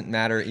it doesn't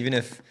matter even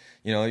if.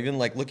 Even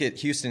like look at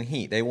Houston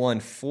Heat. They won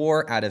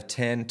 4 out of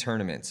 10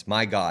 tournaments.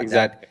 My God,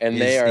 exactly, and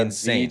they are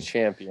insane. The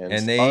champions,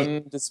 and they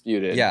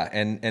undisputed. Yeah,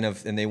 and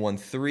they won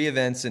 3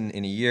 events in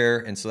a year,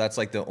 and so that's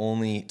like the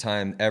only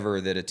time ever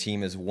that a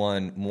team has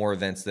won more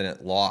events than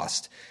it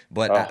lost.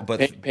 But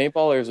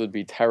paintballers would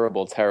be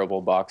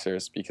terrible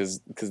boxers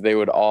because they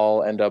would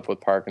all end up with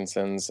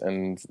Parkinson's,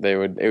 and it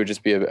would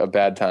just be a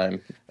bad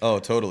time. Oh,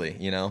 totally.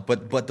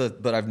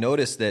 But I've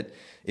noticed that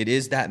it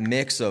is that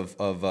mix of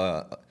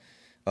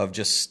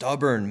just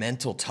stubborn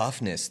mental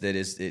toughness that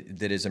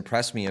has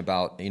impressed me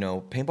about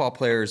paintball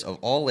players of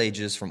all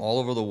ages from all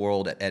over the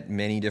world at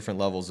many different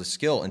levels of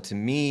skill. And to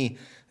me,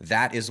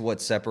 that is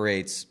what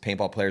separates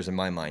paintball players in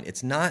my mind.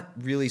 It's not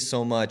really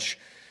so much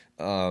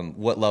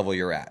what level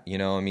you're at.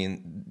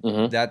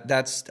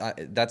 That's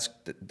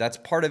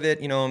part of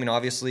it.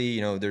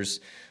 Obviously,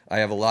 I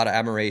have a lot of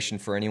admiration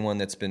for anyone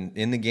that's been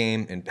in the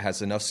game and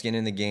has enough skin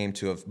in the game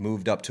to have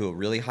moved up to a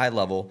really high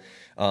level.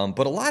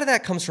 But a lot of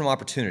that comes from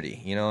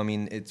opportunity.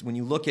 It's when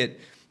you look at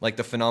like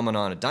the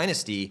phenomenon of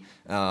Dynasty,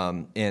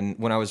 and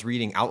when I was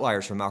reading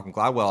Outliers from Malcolm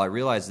Gladwell, I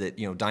realized that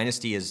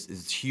Dynasty is a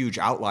huge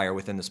outlier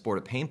within the sport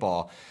of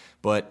paintball.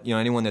 But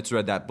anyone that's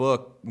read that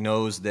book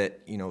knows that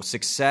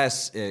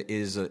success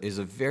is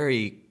a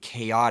very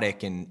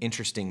chaotic and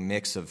interesting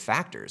mix of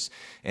factors,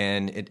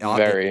 and it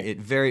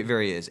very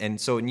very is. And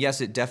so, and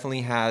yes, it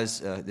definitely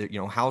has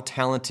how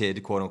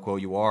talented, quote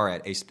unquote, you are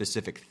at a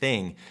specific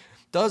thing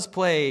does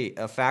play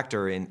a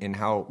factor in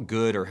how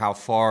good or how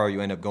far you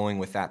end up going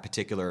with that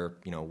particular,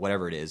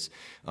 whatever it is.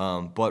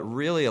 But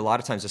really, a lot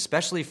of times,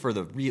 especially for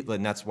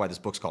and that's why this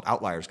book's called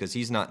Outliers, because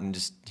he's not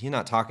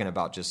talking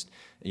about just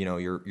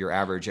your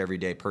average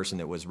everyday person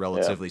that was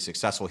relatively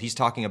successful. He's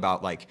talking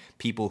about like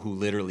people who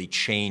literally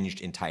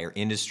changed entire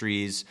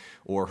industries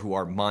or who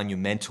are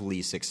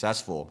monumentally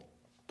successful.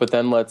 but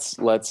then let's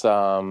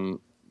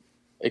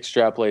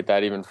extrapolate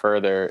that even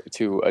further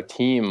to a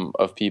team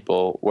of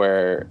people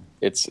where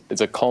it's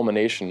a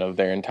culmination of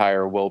their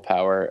entire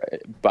willpower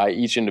by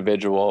each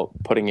individual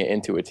putting it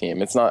into a team.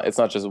 It's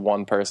not just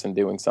one person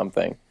doing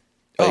something.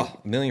 Like, Oh,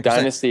 1,000,000%.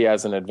 Dynasty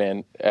as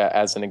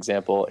an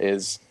example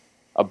is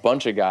a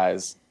bunch of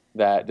guys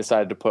that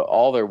decided to put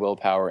all their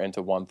willpower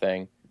into one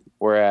thing.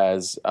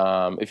 Whereas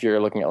if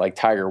you're looking at like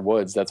Tiger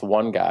Woods, that's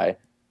one guy.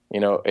 You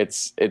know,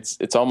 it's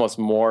almost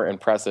more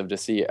impressive to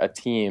see a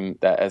team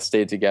that has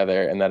stayed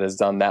together and that has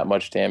done that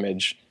much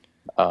damage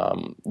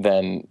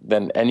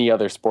than any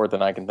other sport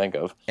that I can think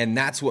of. And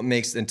that's what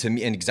makes, and to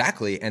me, and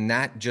exactly, and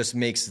that just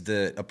makes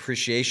the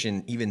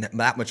appreciation even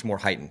that much more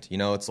heightened. You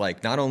know, it's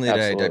like not only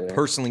did I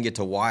personally get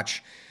to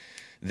watch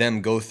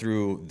them go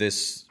through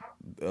this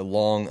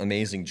long,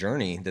 amazing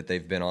journey that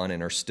they've been on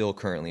and are still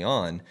currently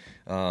on,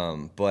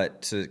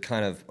 but to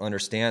kind of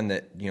understand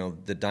that, you know,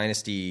 the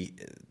dynasty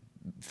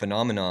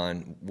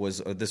phenomenon was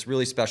this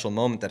really special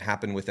moment that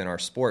happened within our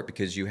sport,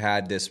 because you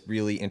had this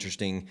really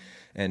interesting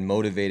and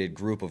motivated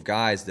group of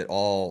guys that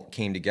all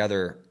came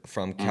together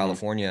from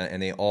California,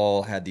 and they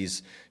all had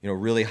these, you know,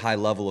 really high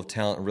level of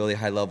talent, really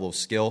high level of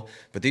skill.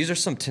 But these are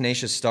some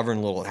tenacious,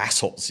 stubborn little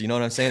assholes. You know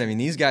what I'm saying? I mean,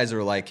 these guys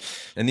are like,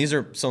 and these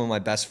are some of my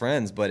best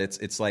friends. But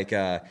it's like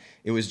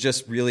it was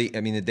just really,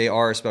 I mean, they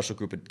are a special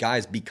group of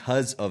guys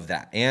because of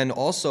that, and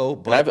also.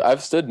 But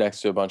I've stood next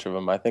to a bunch of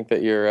them. I think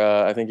that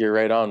you're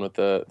right on with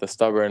the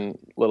stubborn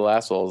little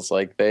assholes.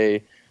 Like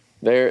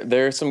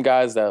they're some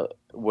guys that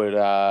would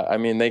I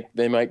mean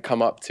they might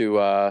come up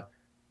to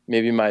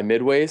maybe my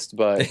mid waist,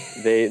 but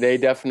they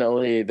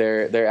definitely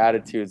their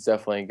attitudes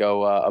definitely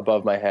go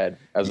above my head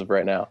as of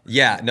right now.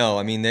 Yeah, no,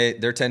 I mean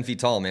they're 10 feet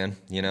tall, man.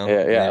 You know,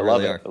 yeah, I really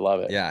love it. I love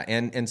it. Yeah,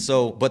 and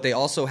so, but they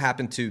also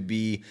happen to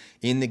be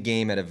in the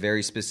game at a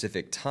very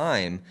specific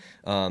time.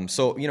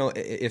 So you know,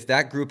 if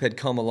that group had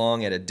come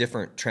along at a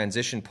different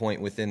transition point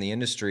within the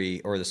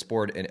industry or the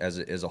sport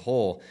as a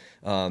whole,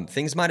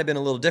 things might have been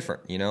a little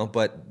different. You know,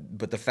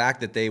 but the fact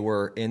that they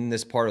were in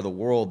this part of the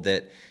world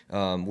that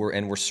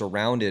were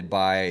surrounded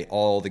by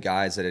all the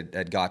guys that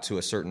had got to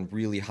a certain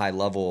really high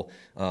level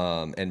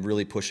and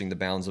really pushing the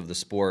bounds of the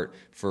sport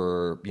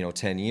for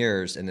 10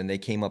 years, and then they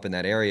came up in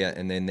that area,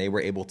 and then they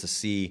were able to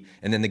see,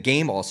 and then the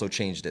game also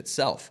changed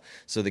itself.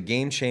 So the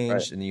game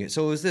changed, right.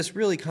 So it was this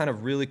really kind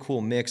of really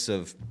cool mix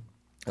of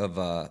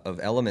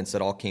elements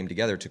that all came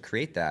together to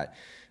create that.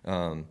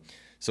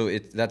 So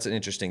that's an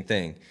interesting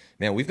thing.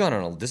 Man, we've gone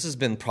on this has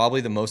been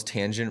probably the most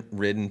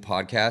tangent-ridden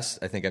podcast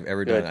I think I've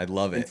ever done. I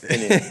love it.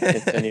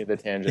 Continue the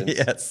tangents.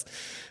 Yes.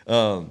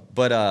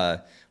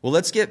 Well,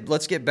 let's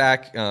get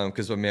back,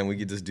 because, man, we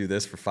could just do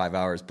this for 5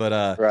 hours.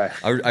 But right.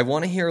 I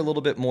want to hear a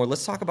little bit more.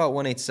 Let's talk about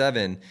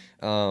 187.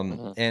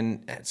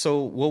 And so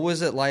what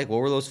was it like? What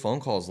were those phone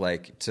calls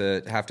like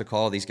to have to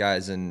call these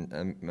guys?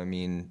 And, I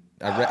mean,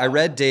 I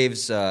read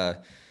Dave's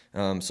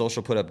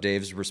Social put up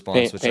Dave's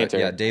response,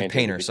 Dave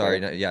Painter.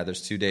 Sorry,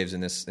 there's two Daves in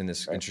this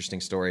right.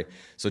 Interesting story.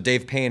 So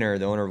Dave Painter,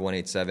 the owner of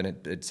 187,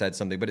 had said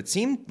something, but it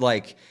seemed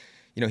like,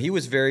 you know, he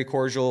was very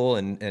cordial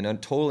and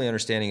totally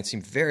understanding. It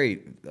seemed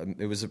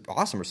it was an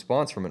awesome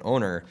response from an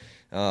owner.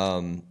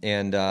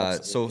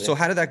 So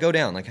how did that go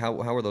down? Like how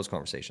were those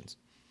conversations?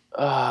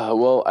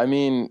 Well, I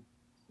mean,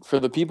 for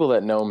the people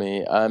that know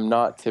me, I'm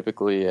not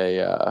typically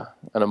an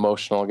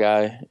emotional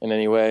guy in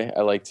any way.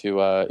 I like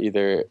to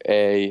either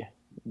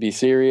be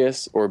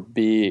serious or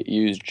B,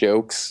 use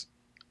jokes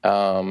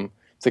to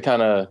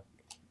kind of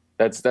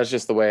that's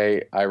just the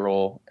way I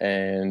roll.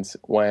 And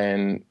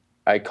when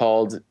I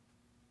called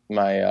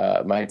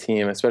my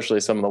team,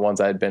 especially some of the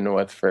ones I had been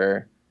with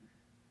for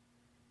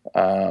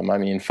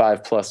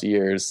 5+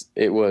 years,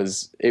 it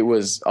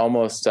was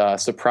almost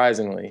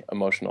surprisingly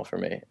emotional for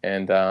me.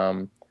 And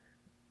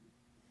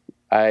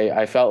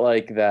I felt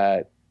like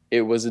that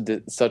it was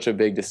such a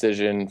big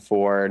decision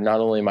for not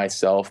only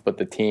myself, but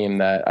the team,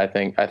 that I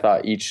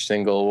thought each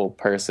single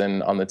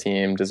person on the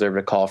team deserved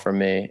a call from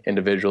me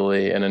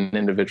individually and an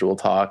individual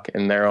talk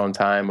in their own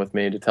time with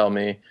me to tell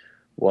me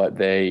what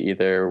they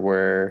either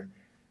were,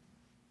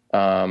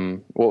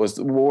 what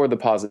were the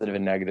positive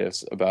and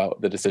negatives about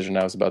the decision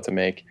I was about to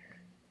make.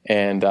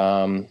 And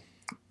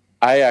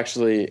I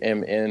actually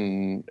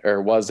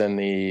was in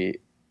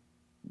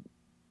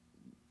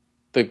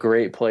the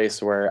great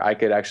place where I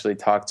could actually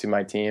talk to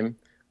my team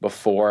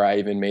before I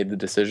even made the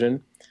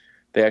decision.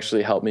 They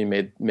actually helped me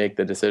make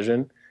the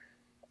decision.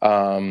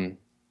 I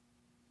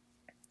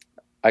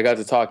got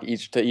to talk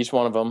to each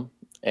one of them,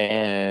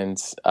 and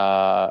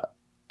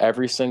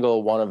every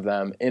single one of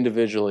them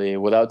individually,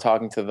 without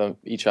talking to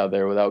each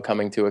other, without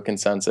coming to a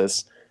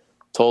consensus,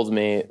 told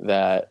me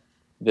that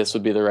this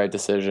would be the right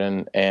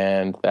decision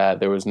and that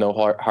there was no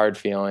hard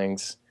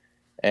feelings.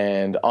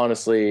 And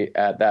honestly,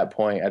 at that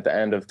point, at the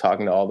end of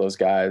talking to all those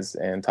guys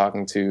and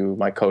talking to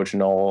my coach,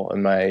 Noel,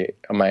 and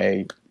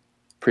my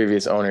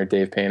previous owner,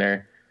 Dave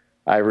Painter,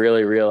 I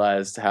really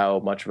realized how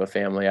much of a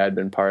family I'd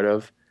been part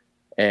of.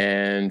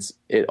 And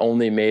it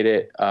only made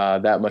it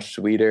that much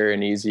sweeter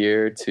and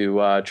easier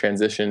to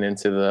transition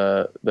into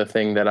the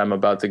thing that I'm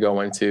about to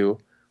go into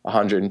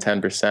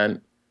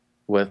 110%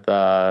 with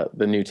the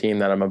new team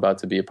that I'm about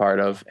to be a part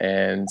of.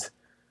 And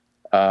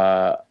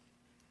uh,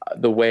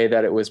 the way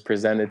that it was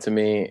presented to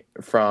me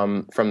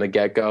from the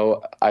get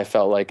go, I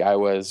felt like I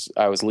was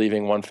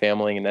leaving one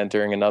family and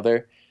entering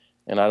another,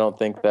 and I don't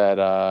think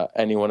that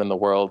anyone in the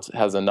world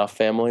has enough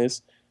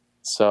families.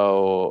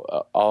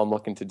 So all I'm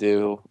looking to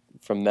do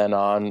from then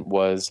on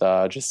was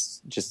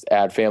just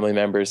add family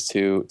members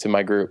to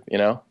my group.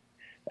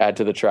 Add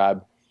to the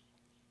tribe.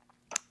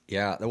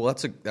 Yeah, well,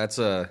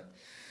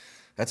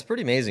 that's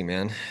pretty amazing,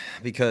 man.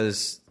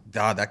 Because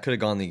God, that could have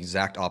gone the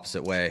exact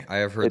opposite way. I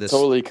have heard It this,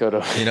 totally could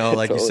have.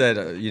 like you Totally.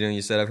 said,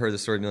 you said I've heard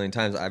this story a million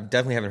times. I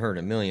definitely haven't heard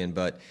it a million,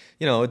 but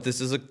this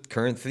is a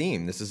current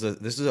theme.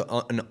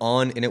 An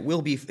on, and it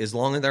will be as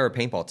long as there are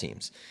paintball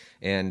teams,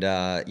 and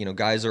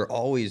guys are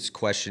always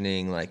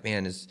questioning, like,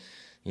 man,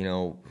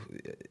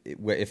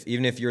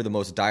 even if you're the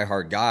most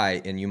diehard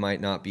guy and you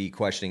might not be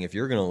questioning if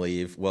you're going to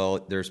leave, well,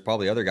 there's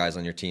probably other guys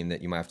on your team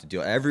that you might have to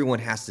deal. Everyone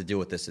has to deal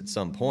with this at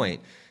some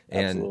point.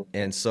 Absolutely.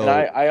 And so And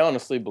I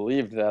honestly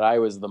believed that I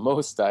was the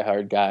most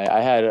diehard guy. I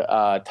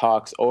had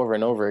talks over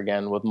and over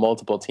again with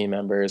multiple team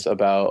members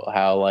about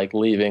how like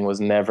leaving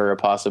was never a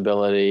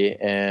possibility,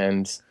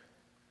 and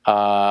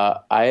I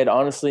had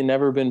honestly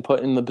never been put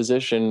in the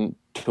position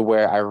to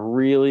where I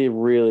really,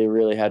 really,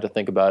 really had to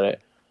think about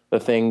it. The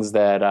things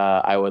that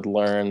I would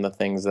learn, the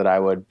things that I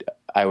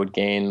would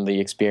gain, the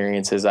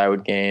experiences I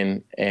would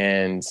gain,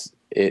 and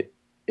it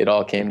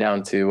all came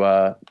down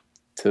to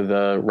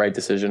the right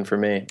decision for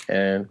me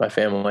and my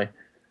family.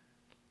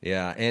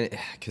 yeah, and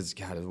because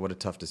God, what a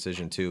tough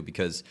decision too.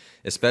 Because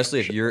especially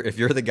if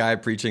you're the guy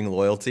preaching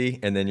loyalty,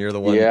 and then you're the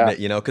one Yeah.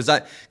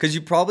 that because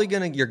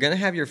you're gonna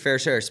have your fair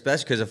share.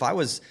 Especially because if I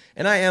was,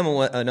 and I am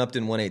an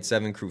Upton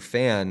 187 crew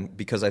fan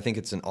because I think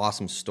it's an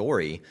awesome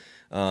story.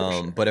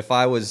 Sure. But if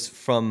I was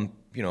from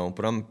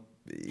but I'm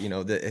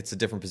it's a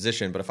different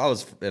position. But if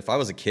I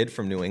was a kid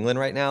from New England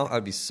right now,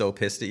 I'd be so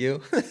pissed at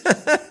you.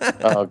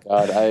 Oh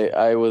God,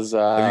 I was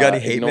Have you got any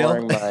hate mail?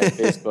 ignoring my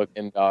Facebook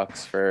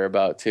inbox for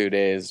about 2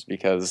 days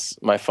because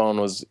my phone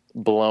was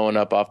blowing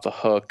up off the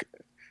hook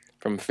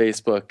from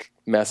Facebook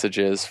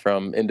messages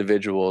from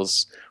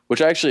individuals,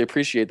 which I actually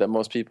appreciate that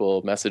most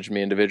people message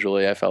me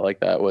individually. I felt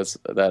like that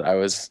I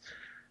was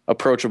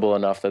approachable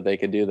enough that they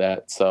could do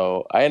that.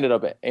 So I ended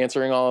up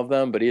answering all of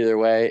them, but either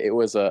way, it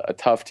was a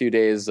tough 2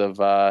 days of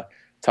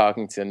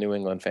talking to New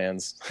England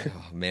fans.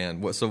 Oh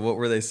man, what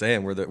were they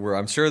saying?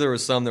 I'm sure there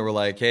was some that were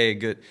like, "Hey,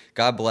 good,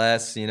 God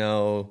bless," and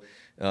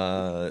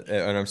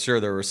I'm sure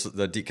there was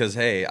because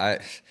hey, I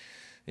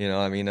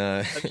mean,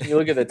 You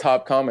look at the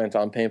top comment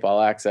on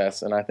Paintball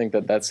Access, and I think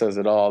that says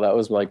it all. That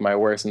was like my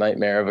worst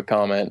nightmare of a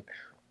comment.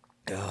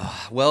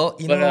 well,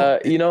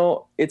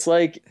 It's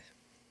like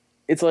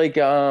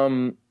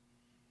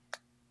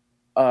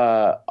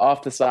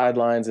off the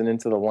sidelines and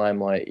into the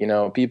limelight.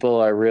 People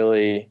are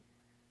really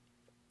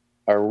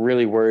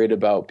worried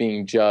about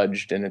being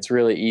judged, and it's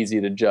really easy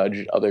to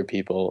judge other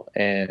people.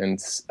 And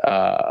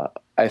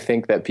I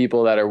think that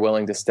people that are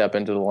willing to step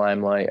into the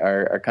limelight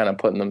are kind of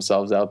putting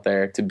themselves out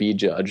there to be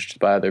judged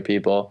by other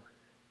people.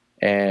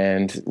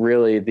 And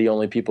really, the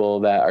only people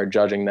that are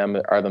judging them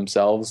are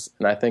themselves.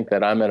 And I think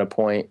that I'm at a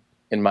point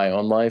in my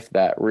own life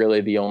that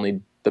really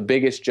the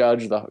biggest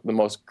judge, the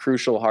most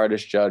crucial,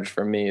 hardest judge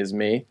for me is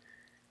me.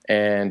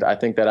 And I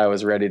think that I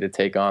was ready to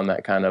take on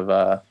that kind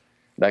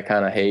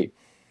of hate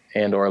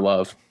and or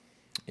love.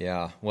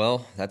 yeah.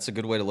 Well, that's a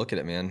good way to look at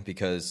it, man.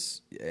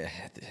 Because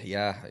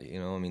yeah,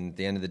 I mean, at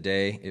the end of the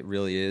day, it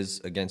really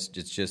is it's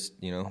just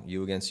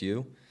you against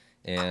you,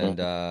 and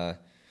I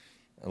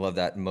love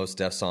that Mos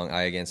Def song,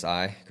 "I Against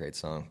I," great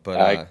song.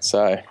 But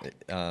Sigh.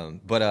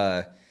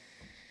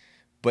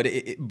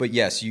 But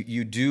yes,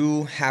 you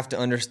do have to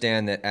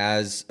understand that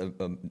as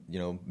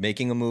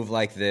making a move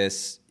like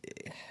this,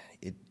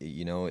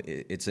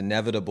 it's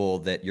inevitable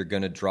that you're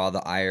going to draw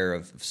the ire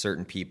of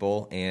certain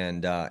people,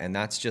 and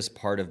that's just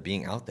part of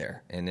being out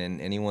there. And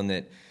then anyone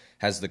that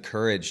has the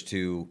courage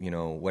to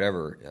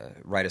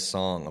write a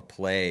song, a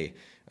play,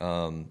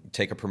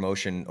 take a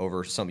promotion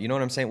over some, you know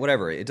what I'm saying?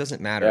 Whatever, it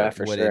doesn't matter. Yeah,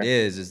 for What sure. it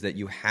is that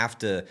you have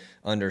to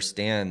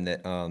understand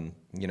that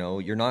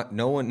you're not,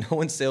 no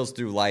one sails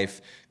through life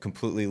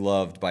completely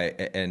loved by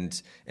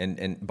and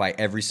by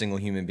every single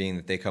human being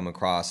that they come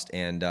across.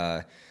 And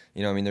I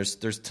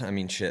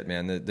mean, shit,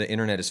 man. The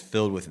internet is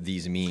filled with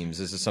these memes.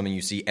 This is something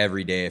you see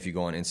every day if you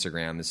go on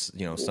Instagram. It's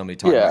somebody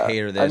talking about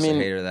hater this or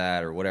hater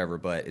that or whatever.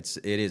 But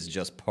it is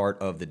just part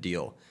of the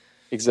deal.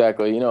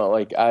 Exactly.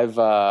 Like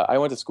I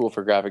went to school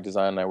for graphic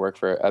design, and I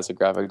work as a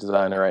graphic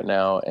designer right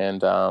now.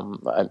 And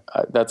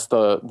that's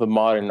the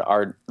modern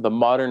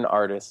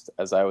artist,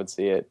 as I would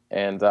see it.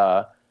 And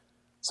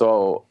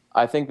so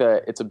I think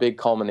that it's a big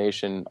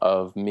culmination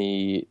of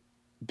me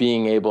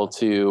being able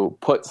to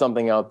put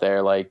something out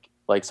there, like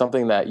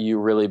something that you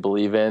really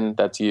believe in,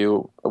 that's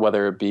you,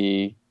 whether it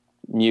be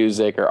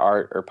music or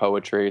art or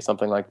poetry,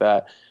 something like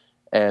that.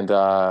 And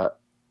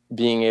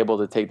being able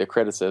to take the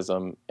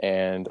criticism.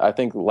 And I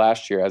think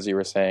last year, as you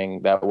were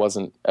saying, that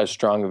wasn't as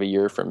strong of a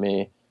year for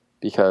me.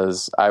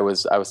 because I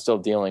was still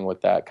dealing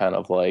with that kind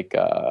of like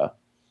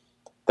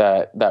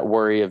that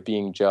worry of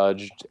being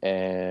judged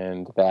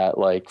and that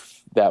like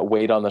that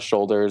weight on the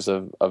shoulders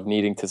of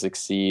needing to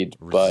succeed.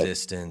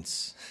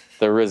 Resistance.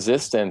 But the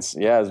resistance,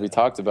 yeah, as we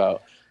talked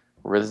about,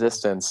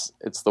 resistance,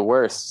 it's the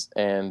worst,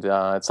 and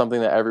it's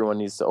something that everyone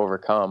needs to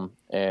overcome.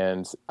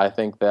 And I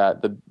think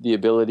that the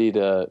ability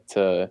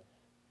to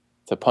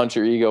punch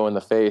your ego in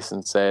the face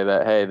and say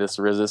that, hey, this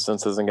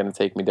resistance isn't going to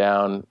take me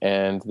down,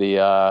 and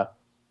the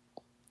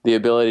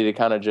ability to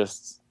kind of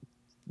just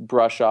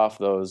brush off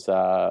those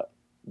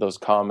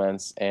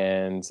comments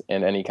and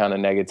any kind of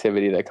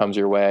negativity that comes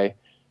your way,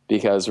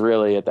 because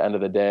really at the end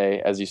of the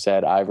day, as you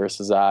said, I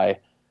versus I,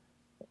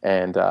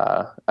 and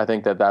I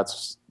think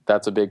that's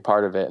a big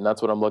part of it, and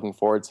that's what I'm looking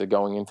forward to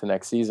going into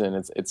next season.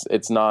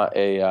 It's not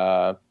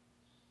a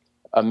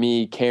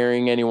me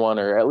carrying anyone,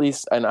 or at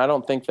least, and I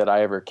don't think that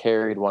I ever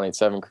carried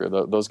 187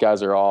 crew. Those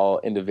guys are all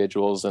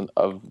individuals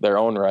of their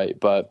own right,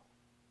 but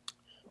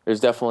there's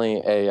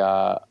definitely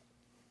a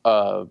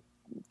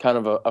kind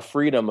of a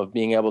freedom of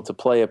being able to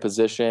play a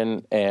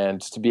position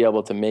and to be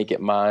able to make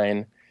it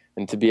mine,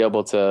 and to be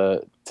able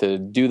to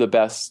do the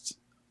best,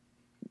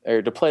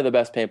 or to play the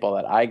best paintball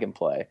that I can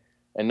play,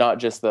 and not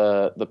just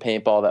the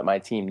paintball that my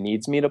team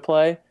needs me to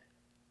play,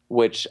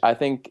 which I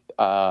think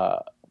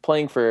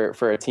playing for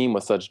a team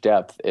with such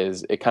depth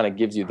it kind of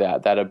gives you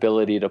that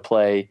ability to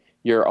play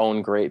your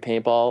own great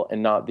paintball,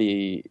 and not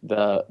the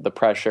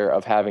pressure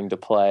of having to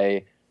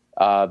play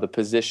the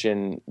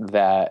position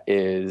that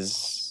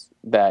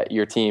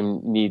your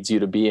team needs you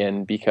to be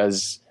in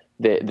because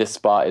this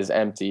spot is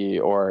empty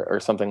or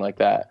something like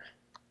that.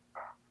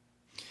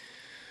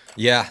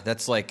 Yeah,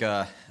 that's like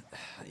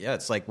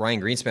it's like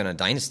Ryan Greenspan on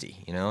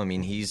Dynasty. You know, I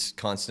mean, he's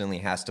constantly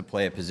has to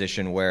play a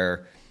position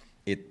where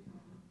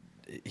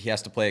he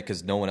has to play it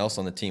because no one else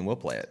on the team will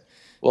play it.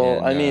 Well,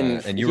 and, I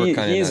mean, and you were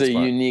kind he's of a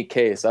unique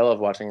case. I love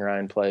watching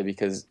Ryan play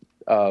because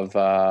of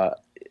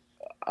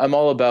I'm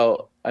all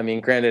about. I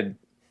mean, granted,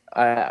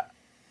 I'm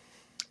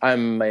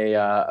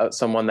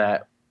someone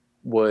that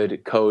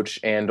would coach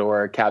and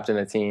or captain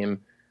a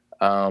team,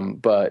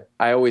 but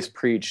I always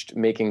preached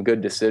making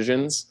good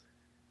decisions.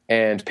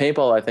 And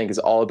paintball, I think, is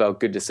all about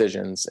good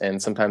decisions. And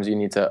sometimes you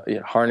need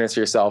to harness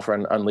yourself or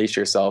unleash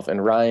yourself.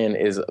 And Ryan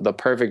is the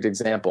perfect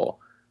example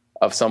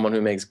of someone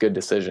who makes good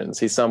decisions.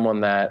 He's someone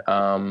that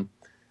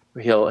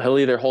he'll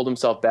either hold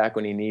himself back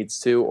when he needs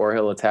to, or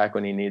he'll attack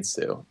when he needs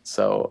to.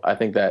 So I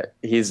think that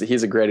he's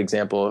a great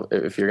example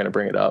if you're going to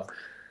bring it up.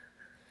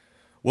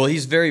 Well,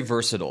 he's very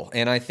versatile,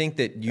 and I think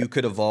that you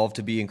could evolve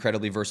to be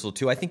incredibly versatile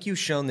too. I think you've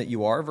shown that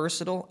you are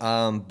versatile,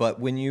 but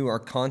when you are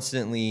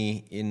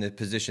constantly in the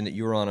position that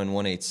you were on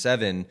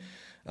 187,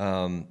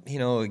 you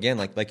know, again,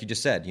 like you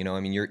just said, you know, I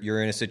mean,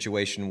 you're in a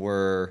situation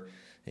where,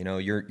 you know,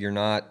 you're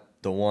not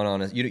the one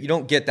on you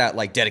don't get that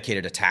like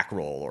dedicated attack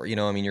role, or, you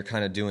know, I mean, you're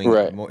kind of doing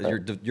more,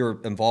 you're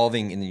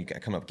involving, and then you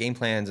come up game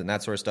plans and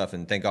that sort of stuff.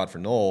 And thank God for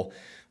Noel.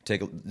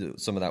 Take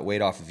some of that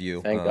weight off of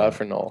you. Thank God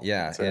for Noel.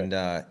 Yeah,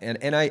 right.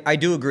 and I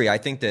do agree. I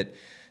think that,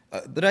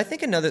 but I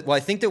think I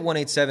think that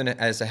 187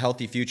 has a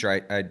healthy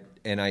future.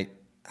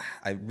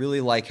 I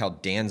really like how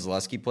Dan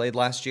Zaleski played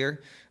last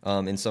year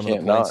in some of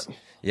the points.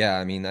 Yeah,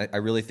 I mean, I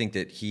really think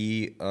that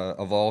he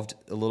evolved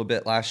a little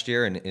bit last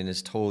year and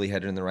is totally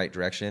headed in the right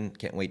direction.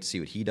 Can't wait to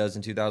see what he does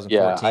in 2014.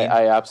 Yeah,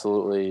 I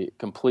absolutely,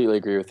 completely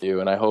agree with you.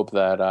 And I hope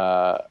that,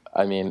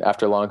 I mean,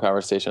 after long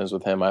conversations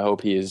with him, I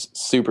hope he is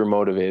super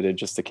motivated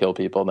just to kill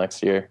people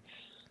next year.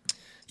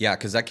 Yeah,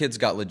 because that kid's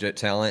got legit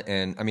talent.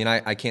 And, I mean,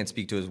 I can't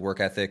speak to his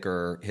work ethic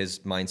or his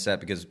mindset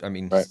because, I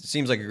mean, He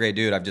seems like a great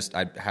dude.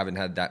 I haven't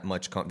had that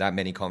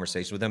many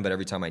conversations with him, but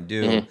every time I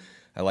do,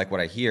 I like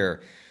what I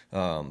hear.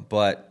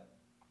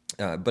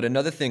 But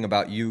another thing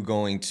about you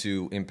going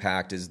to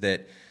Impact is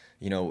that,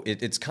 you know,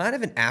 it's kind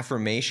of an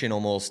affirmation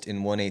almost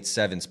in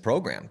 187's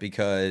program,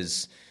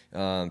 because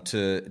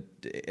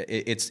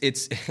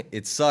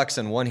it sucks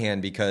on one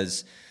hand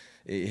because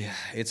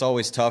it's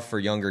always tough for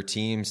younger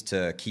teams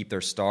to keep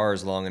their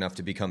stars long enough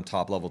to become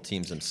top level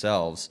teams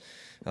themselves.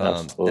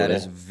 That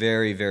is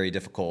very, very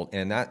difficult,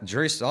 and that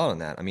jury's still out on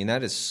that. I mean,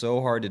 that is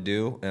so hard to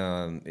do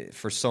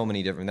for so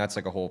many different. That's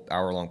like a whole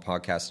hour-long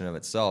podcast in and of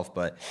itself,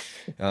 but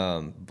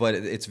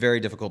it's very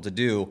difficult to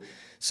do.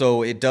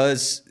 So it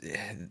does.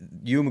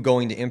 You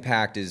going to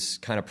Impact is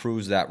kind of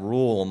proves that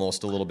rule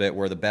almost a little bit,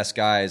 where the best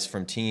guys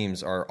from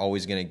teams are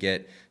always going to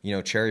get, you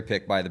know, cherry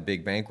picked by the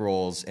big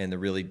bankrolls and the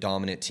really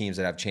dominant teams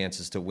that have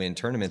chances to win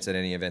tournaments at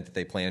any event that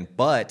they play in.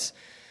 But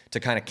to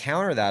kind of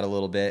counter that a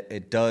little bit,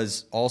 it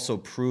does also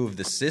prove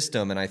the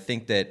system. And I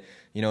think that,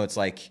 you know, it's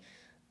like,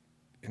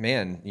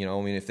 man, you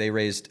know, I mean, if they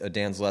raised a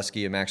Dan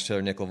Zaleski, a Max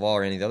Taylor, Nick Leival,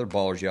 or any of the other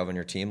ballers you have on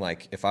your team,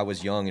 like if I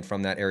was young and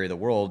from that area of the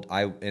world,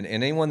 and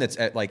anyone that's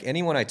like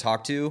anyone I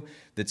talk to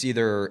that's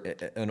either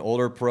an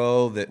older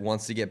pro that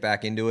wants to get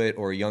back into it,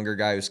 or a younger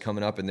guy who's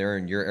coming up and they're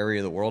in your area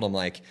of the world, I'm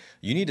like,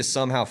 you need to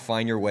somehow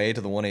find your way to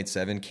the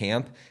 187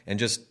 camp and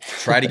just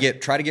try to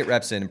get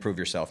reps in and prove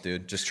yourself,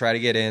 dude. Just try to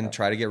get in,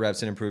 try to get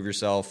reps in and prove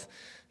yourself.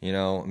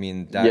 I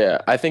mean, Yeah,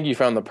 I think you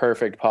found the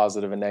perfect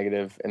positive and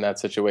negative in that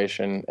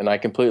situation, and I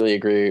completely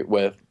agree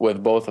with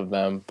both of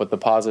them. But the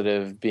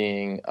positive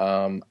being,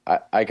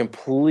 I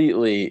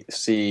completely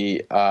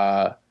see,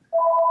 as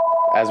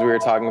we were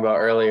talking about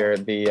earlier,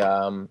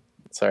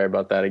 sorry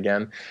about that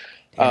again.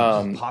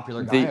 damn,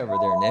 popular guy The over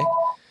there, Nick.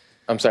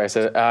 I'm sorry,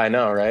 I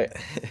know, right?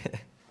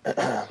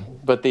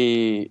 But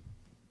the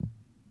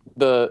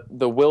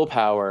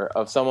willpower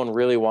of someone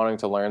really wanting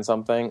to learn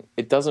something,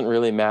 it doesn't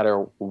really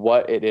matter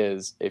what it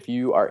is. If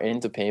you are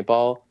into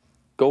paintball,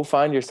 go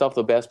find yourself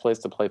the best place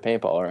to play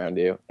paintball around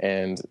you.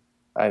 And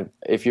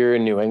if you're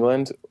in New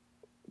England,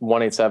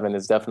 187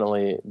 is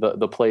definitely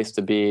the place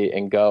to be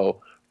and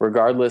go,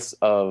 regardless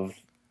of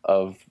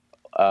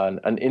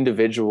an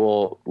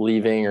individual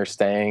leaving or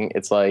staying.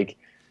 It's like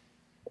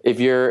if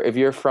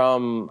you're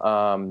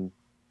from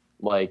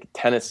like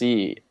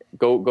Tennessee,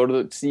 go to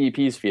the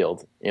CEP's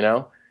field,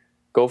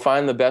 go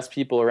find the best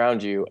people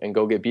around you and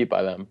go get beat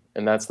by them.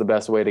 And that's the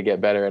best way to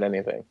get better at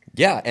anything.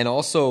 Yeah, and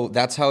also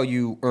that's how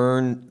you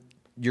earn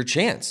your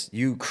chance.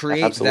 You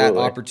create Absolutely. that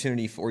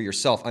opportunity for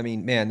yourself. I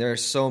mean, man, there are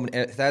so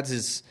many.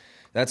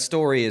 That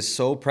story is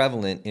so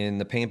prevalent in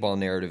the paintball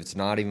narrative. It's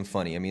not even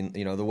funny. I mean,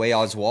 the way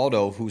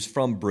Oswaldo, who's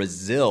from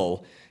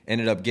Brazil,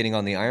 ended up getting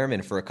on the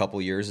Ironman for a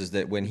couple years is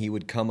that when he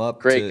would come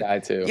up, great guy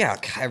too. Yeah,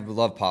 I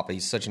love Papa.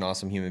 He's such an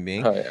awesome human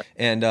being. Oh, yeah.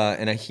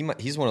 And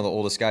he's one of the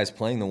oldest guys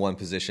playing the one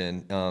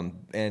position.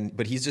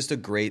 But he's just a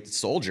great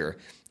soldier.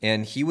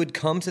 And he would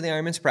come to the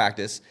Ironman's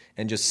practice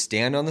and just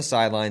stand on the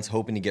sidelines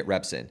hoping to get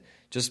reps in.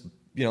 Just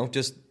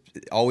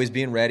always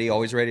being ready,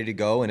 always ready to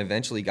go, and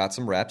eventually got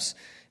some reps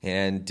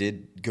and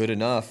did good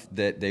enough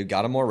that they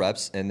got him more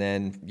reps, and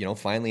then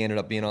finally ended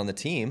up being on the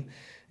team.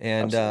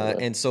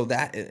 And so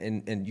that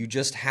and you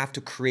just have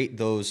to create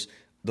those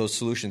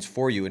solutions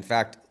for you. In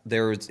fact,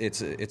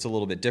 it's a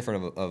little bit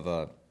different of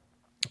a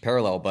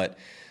parallel, but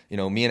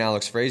me and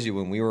Alex Frazee,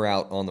 when we were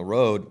out on the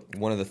road,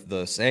 one of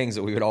the sayings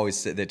that we would always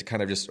say that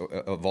kind of just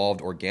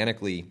evolved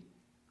organically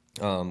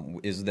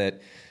is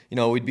that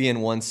we'd be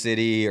in one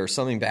city or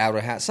something bad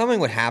would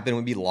happen.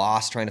 We'd be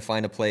lost trying to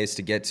find a place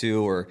to get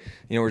to, or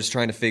we're just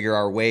trying to figure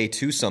our way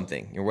to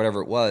something or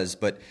whatever it was.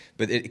 But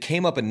it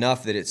came up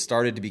enough that it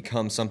started to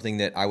become something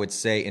that I would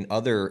say in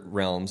other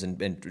realms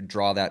and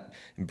draw that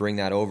and bring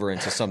that over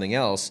into something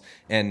else.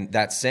 And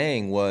that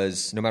saying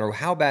was, no matter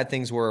how bad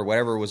things were or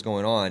whatever was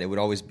going on, it would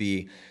always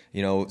be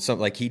something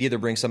like he'd either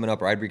bring something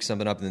up or I'd bring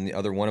something up, and then the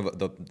other one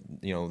of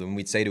then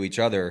we'd say to each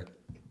other,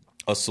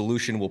 a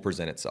solution will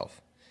present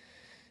itself.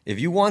 If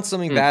you want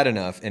something bad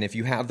enough, and if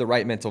you have the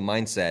right mental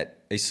mindset,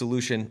 a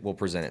solution will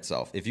present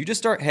itself. If you just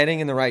start heading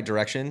in the right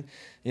direction,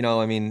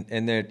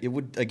 it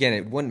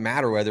wouldn't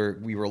matter whether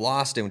we were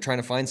lost and trying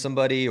to find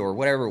somebody or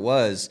whatever it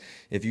was.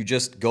 If you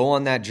just go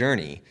on that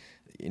journey,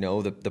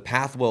 the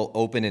path will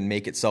open and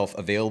make itself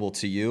available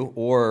to you,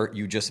 or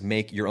you just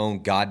make your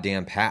own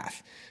goddamn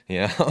path.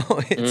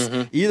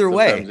 It's either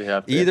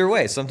way. Either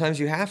way, sometimes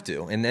you have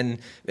to,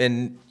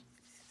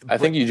 I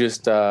think you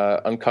just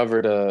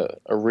uncovered a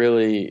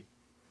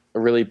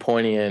really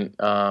poignant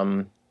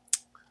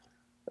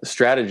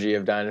strategy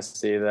of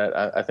Dynasty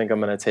that I think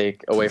I'm going to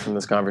take away from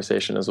this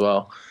conversation as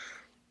well.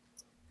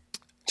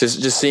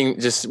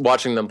 Just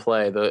watching them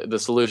play, the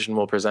solution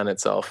will present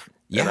itself.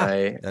 Yeah,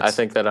 and I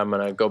think that I'm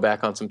going to go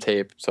back on some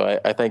tape. So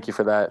I thank you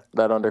for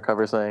that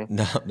undercover saying.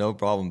 No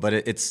problem. But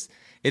it's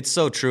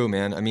so true,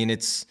 man. I mean,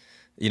 it's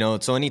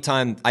so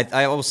anytime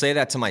I will say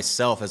that to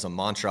myself as a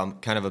mantra. I'm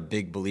kind of a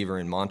big believer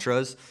in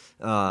mantras,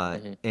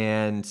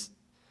 and.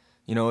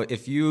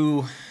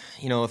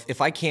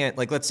 If I can't,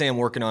 like, let's say I'm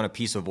working on a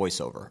piece of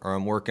voiceover, or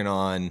I'm working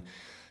on,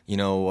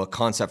 a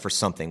concept for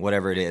something,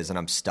 whatever it is, and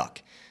I'm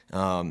stuck,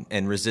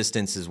 and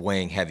resistance is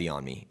weighing heavy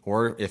on me,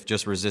 or if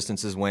just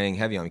resistance is weighing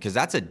heavy on me, because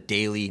that's a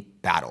daily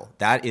battle.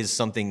 That is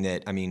something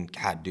that,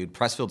 God, dude,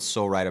 Pressfield's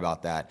so right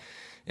about that.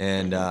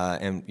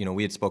 And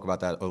we had spoke about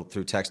that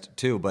through text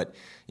too, but,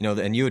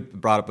 and you had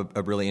brought up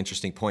a really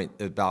interesting point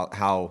about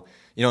how,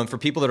 and for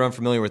people that are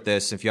unfamiliar with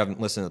this, if you haven't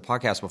listened to the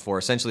podcast before,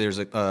 essentially there's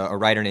a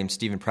writer named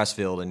Stephen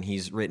Pressfield, and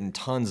he's written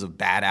tons of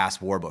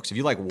badass war books. If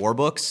you like war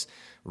books,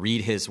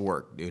 read his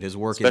work, dude. His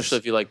work especially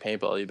if you like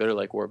paintball, you better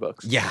like war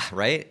books. Yeah,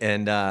 right?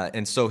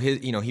 And so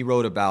he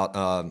wrote about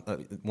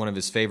one of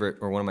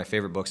my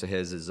favorite books of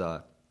his is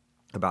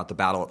about the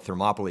battle at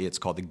Thermopylae. It's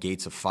called The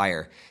Gates of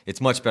Fire. It's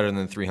much better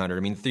than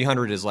 300.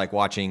 300 is like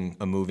watching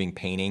a moving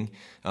painting.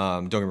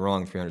 Don't get me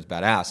wrong, 300 is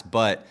badass,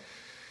 but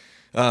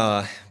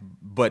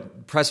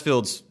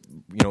Pressfield's,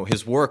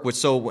 his work was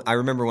so. I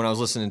remember when I was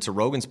listening to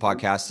Rogan's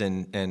podcast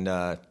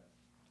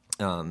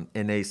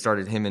and they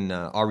started, him and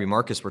Ari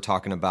Marcus were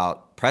talking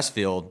about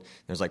Pressfield.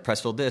 There's like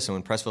Pressfield this, and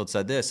when Pressfield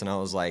said this, and I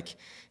was like,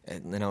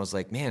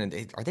 man,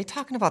 are they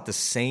talking about the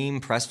same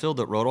Pressfield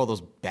that wrote all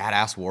those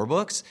badass war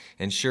books?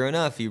 And sure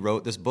enough, he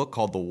wrote this book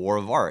called The War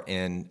of Art,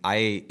 and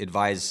I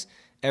advise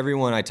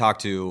everyone I talk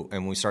to,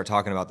 and when we start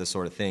talking about this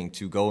sort of thing,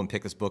 to go and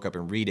pick this book up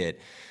and read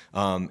it.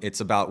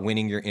 It's about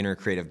winning your inner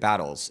creative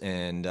battles,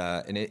 and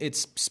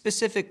it's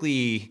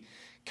specifically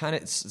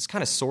it's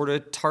kind of sort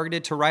of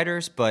targeted to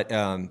writers, but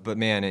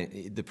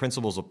man, the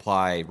principles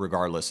apply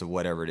regardless of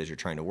whatever it is you're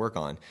trying to work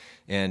on.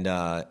 And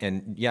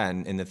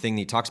the thing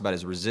he talks about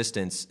is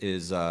resistance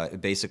is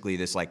basically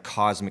this like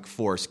cosmic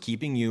force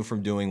keeping you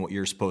from doing what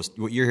you're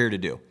here to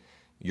do,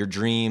 your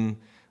dream.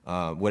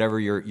 Whatever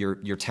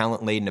your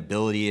talent laden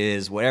ability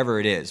is, whatever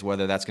it is,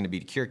 whether that's going to be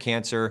to cure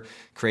cancer,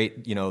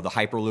 create the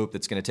hyperloop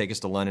that's going to take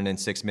us to London in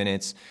 6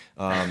 minutes,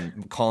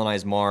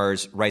 colonize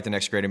Mars, write the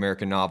next great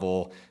American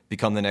novel,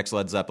 become the next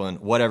Led Zeppelin,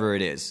 whatever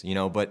it is,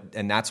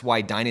 and that's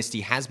why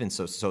Dynasty has been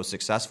so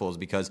successful, is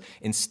because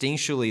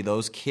instinctually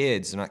those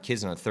kids, they're not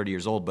kids, they're not 30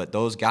 years old, but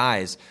those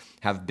guys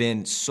have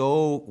been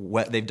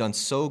they've done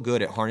so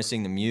good at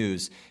harnessing the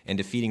muse and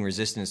defeating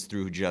resistance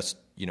through just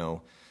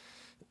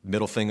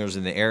middle fingers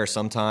in the air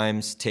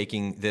sometimes,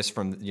 taking this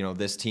from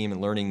this team and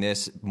learning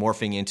this,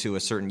 morphing into a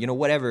certain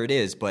whatever it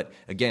is. But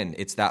again,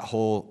 it's that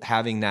whole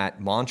having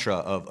that mantra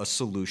of a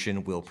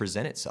solution will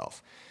present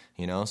itself.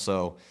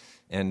 So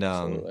and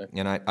I don't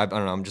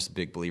know, I'm just a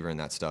big believer in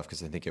that stuff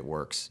because I think it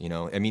works.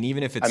 I mean,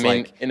 even if it's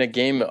in a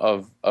game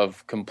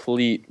of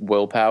complete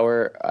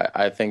willpower,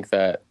 I think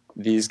that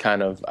these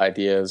kind of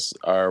ideas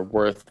are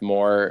worth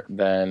more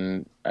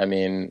than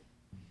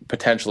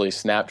potentially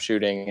snap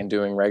shooting and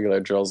doing regular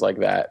drills like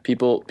that.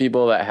 People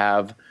that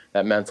have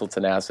that mental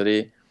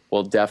tenacity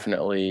will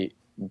definitely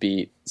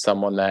beat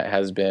someone that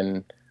has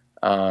been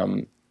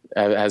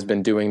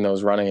doing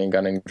those running and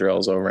gunning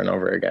drills over and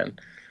over again.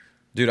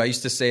 Dude, I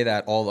used to say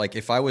that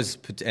if I was,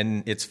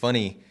 and it's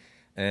funny,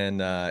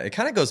 and it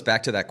kind of goes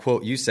back to that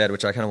quote you said,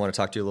 which I kind of want to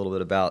talk to you a little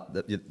bit about.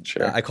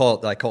 Sure. I call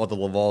it the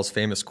Leival's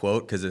famous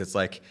quote because it's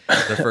like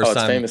the first it's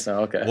time. Famous now.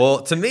 Okay.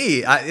 Well, to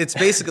me, it's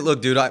basically,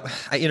 look, dude, I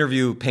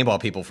interview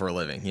paintball people for a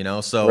living,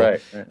 so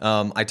right.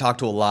 I talk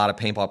to a lot of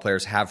paintball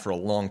players, have for a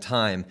long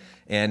time,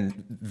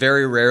 and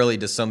very rarely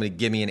does somebody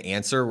give me an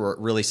answer where it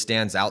really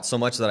stands out so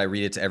much that I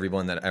read it to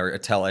everyone or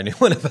tell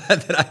anyone about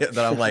that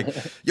I'm like,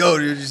 yo,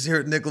 dude, did you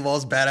hear Nick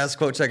Leival's badass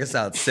quote? Check us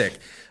out, it's sick.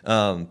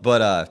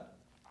 But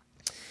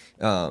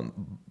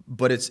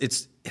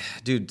it's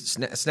dude,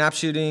 snap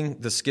shooting,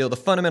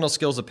 the fundamental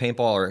skills of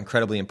paintball are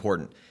incredibly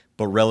important,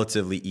 but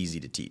relatively easy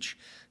to teach.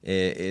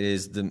 It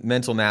is the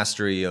mental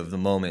mastery of the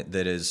moment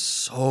that is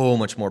so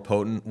much more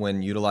potent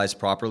when utilized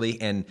properly.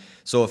 And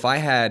so if I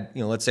had,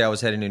 let's say I was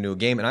heading into a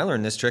game, and I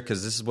learned this trick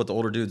because this is what the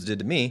older dudes did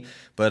to me,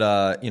 but,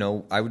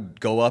 I would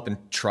go up and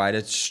try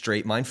to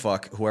straight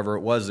mindfuck whoever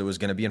it was that was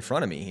going to be in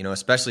front of me,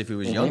 especially if he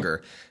was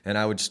younger. And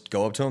I would just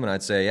go up to him and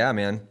I'd say, yeah,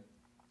 man,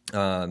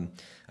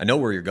 I know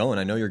where you're going.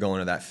 I know you're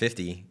going to that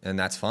 50, and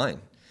that's fine.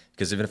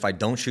 Because even if I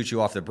don't shoot you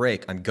off the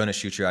break, I'm gonna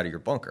shoot you out of your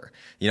bunker.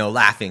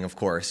 Laughing, of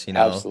course.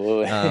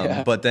 Absolutely.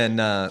 Yeah. But then,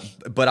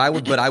 but I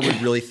would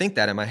really think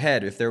that in my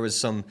head if there was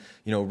some,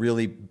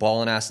 really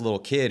ballin' ass little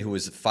kid who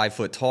was 5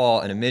 foot tall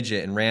and a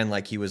midget and ran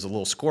like he was a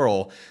little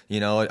squirrel.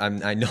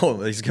 I know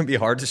he's gonna be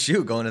hard to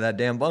shoot going to that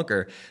damn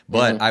bunker.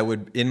 But I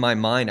would, in my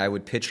mind, I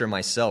would picture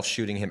myself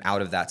shooting him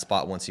out of that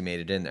spot once he made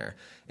it in there,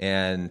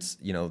 and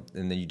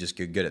then you just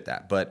get good at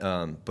that.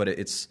 But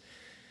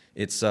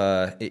it's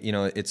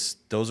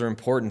those are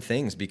important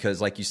things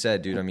because, like you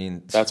said, dude, I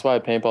mean, that's why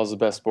paintball is the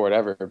best sport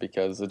ever,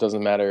 because it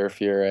doesn't matter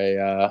if you're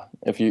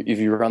if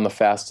you run the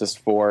fastest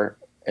 4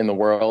 in the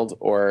world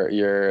or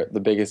you're the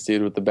biggest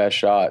dude with the best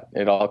shot.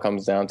 It all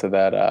comes down to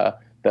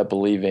that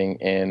believing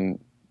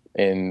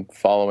in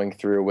following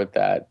through with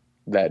that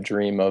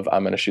dream of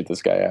I'm going to shoot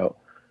this guy out.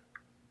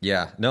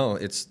 Yeah, no,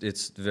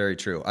 it's very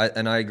true.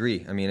 I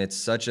agree. I mean,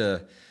 it's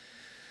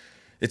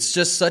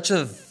just such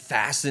a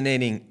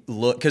fascinating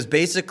look because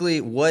basically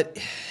what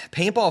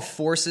paintball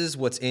forces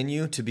what's in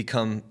you to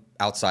become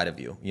outside of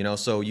you,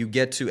 so you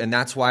get to, and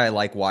that's why I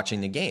like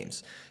watching the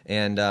games.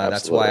 And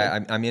that's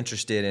why I'm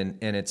interested in,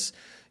 and it's,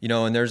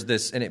 and there's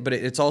this, but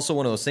it's also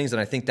one of those things, and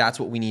I think that's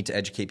what we need to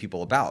educate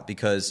people about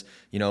because,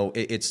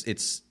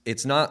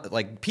 it's not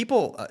like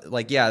people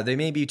yeah, they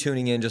may be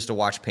tuning in just to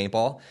watch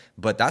paintball,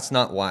 but that's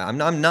not why.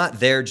 I'm not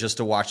there just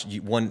to watch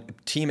one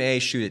team A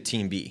shoot at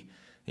team B.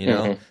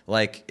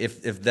 Like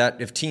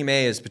if team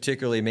A is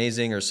particularly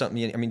amazing or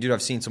something, I mean, dude,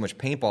 I've seen so much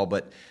paintball,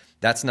 but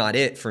that's not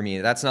it for me.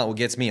 That's not what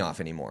gets me off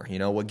anymore.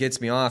 What gets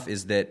me off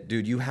is that,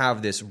 dude, you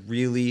have this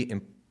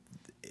really,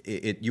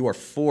 you are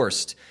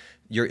forced.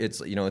 It's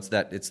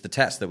the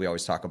test that we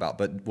always talk about.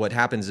 But what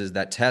happens is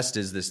that test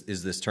is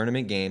this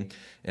tournament game,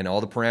 and all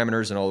the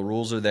parameters and all the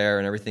rules are there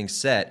and everything's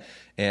set.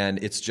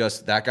 And it's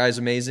just that guy's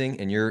amazing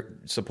and you're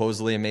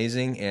supposedly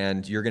amazing,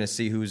 and you're going to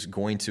see who's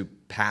going to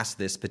pass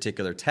this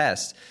particular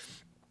test.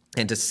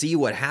 And to see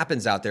what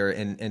happens out there,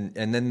 and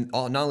then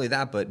not only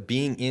that, but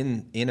being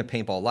in a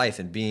paintball life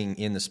and being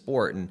in the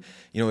sport, and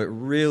it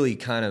really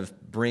kind of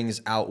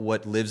brings out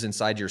what lives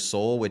inside your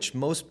soul,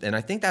 and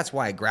I think that's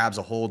why it grabs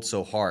a hold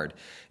so hard,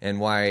 and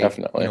why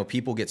Definitely.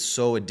 People get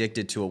so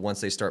addicted to it once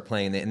they start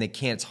playing, and they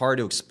can't. It's hard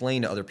to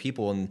explain to other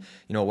people, and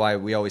why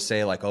we always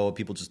say like, oh,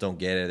 people just don't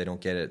get it, they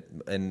don't get it,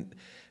 and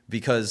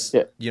because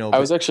I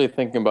was actually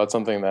thinking about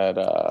something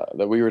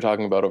that we were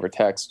talking about over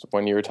text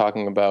when you were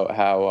talking about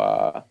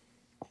how.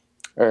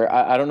 or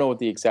I don't know what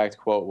the exact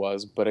quote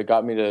was, but it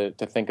got me to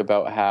think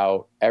about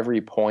how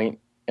every point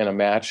in a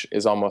match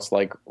is almost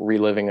like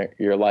reliving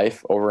your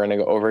life over and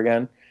over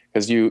again,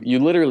 because you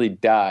literally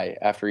die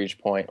after each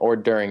point or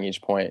during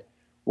each point,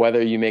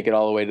 whether you make it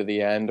all the way to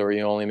the end or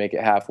you only make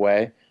it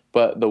halfway.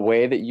 But the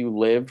way that you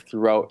live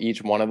throughout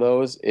each one of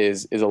those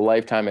is a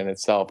lifetime in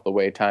itself. The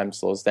way time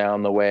slows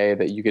down, the way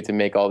that you get to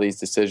make all these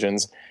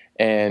decisions,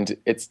 and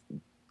it's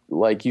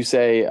like you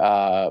say,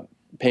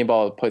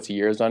 paintball puts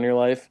years on your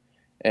life.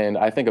 And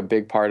I think a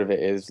big part of it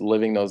is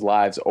living those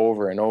lives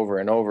over and over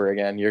and over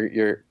again.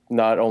 You're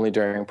not only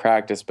during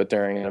practice, but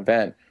during an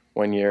event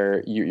when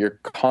you're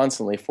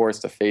constantly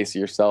forced to face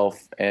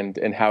yourself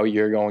and how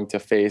you're going to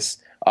face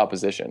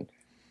opposition.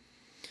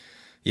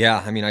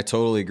 Yeah, I mean, I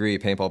totally agree.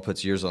 Paintball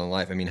puts years on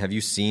life. I mean, have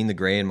you seen the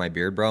gray in my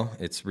beard, bro?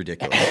 It's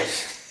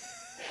ridiculous.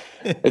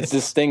 It's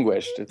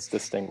distinguished. It's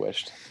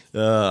distinguished.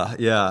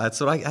 Yeah, it's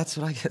funny. That's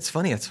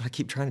what I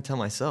keep trying to tell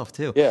myself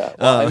too. Yeah.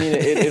 Well, I mean,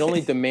 it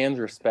only demands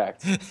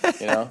respect,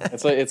 you know?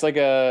 It's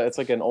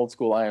like an old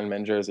school Iron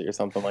Man jersey or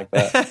something like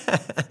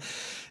that.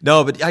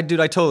 No, but I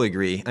totally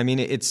agree. I mean,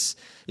 it's,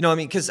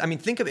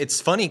 think of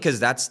it's funny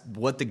because that's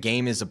what the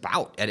game is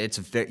about. And it's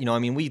very,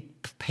 we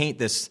paint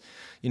this,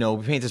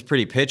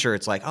 pretty picture.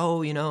 It's like,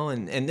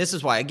 and this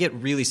is why I get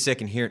really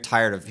sick and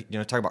tired of,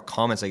 talk about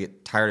comments I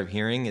get tired of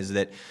hearing is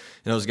that,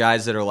 those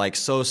guys that are like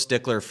so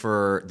stickler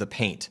for the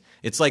paint.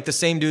 It's like the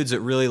same dudes that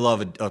really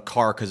love a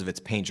car because of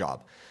its paint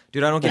job.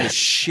 Dude, I don't give a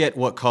shit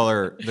what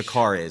color the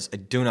car is. I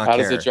do not care. How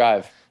does it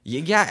drive?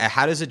 Yeah,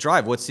 how does it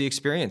drive? What's the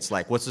experience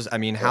like? What's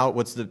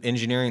the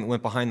engineering that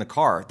went behind the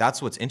car?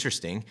 That's what's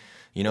interesting,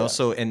 Yeah.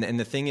 So and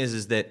the thing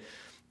is that,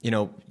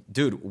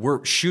 dude,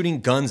 we're shooting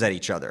guns at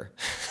each other.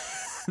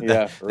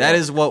 That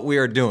is what we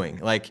are doing.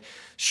 Like,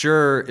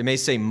 sure, it may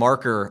say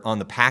marker on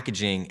the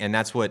packaging, and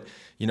that's what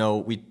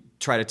we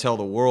try to tell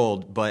the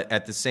world, but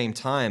at the same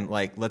time,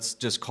 like, let's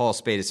just call a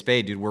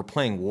spade, dude. We're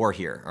playing war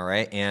here, all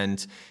right?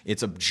 And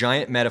it's a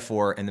giant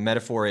metaphor, and the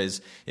metaphor is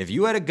if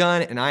you had a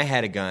gun and I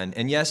had a gun,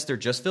 and yes, they're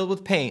just filled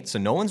with paint, so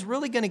no one's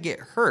really going to get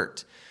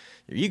hurt.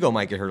 Your ego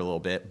might get hurt a little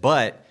bit,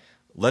 but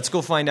let's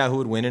go find out who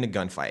would win in a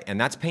gunfight,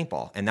 and that's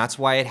paintball, and that's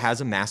why it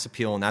has a mass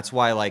appeal, and that's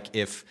why, like,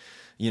 if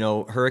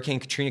Hurricane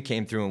Katrina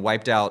came through and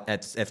wiped out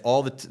if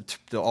all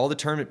the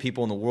tournament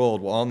people in the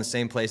world were all in the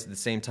same place at the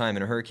same time,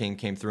 and a hurricane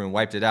came through and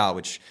wiped it out,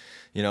 which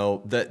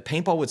the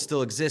paintball would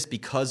still exist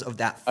because of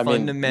that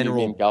fundamental.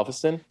 You mean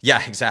Galveston?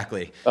 Yeah,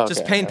 exactly. Okay,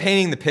 just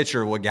painting the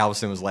picture of what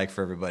Galveston was like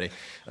for everybody,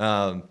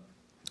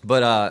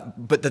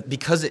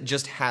 because it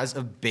just has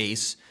a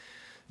base,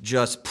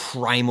 just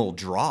primal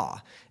draw.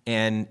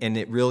 And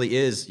it really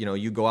is,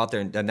 you go out there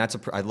and that's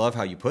I love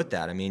how you put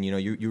that. I mean,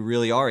 you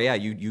really are,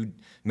 you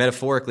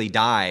metaphorically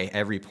die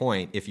every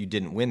point if you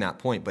didn't win that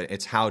point, but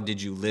it's how did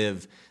you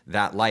live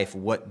that life?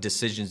 What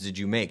decisions did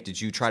you make?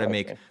 Did you try to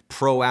make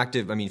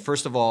proactive? I mean,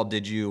 first of all,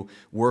 did you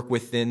work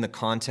within the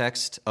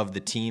context of the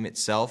team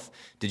itself?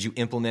 Did you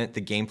implement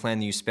the game plan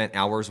that you spent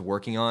hours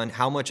working on?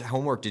 How much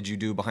homework did you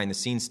do behind the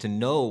scenes to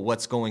know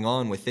what's going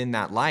on within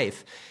that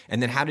life?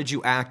 And then how did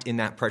you act in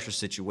that pressure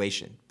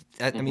situation?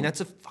 I mean, that's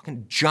a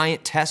fucking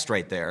giant test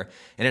right there.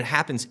 And it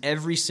happens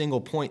every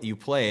single point that you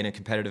play in a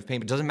competitive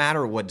paint. It doesn't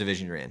matter what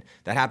division you're in.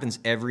 That happens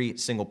every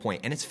single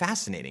point. And it's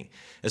fascinating,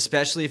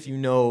 especially if you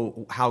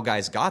know how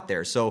guys got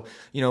there. So,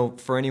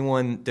 for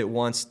anyone that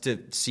wants to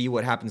see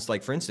what happens,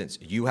 like, for instance,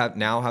 you have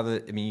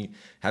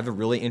a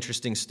really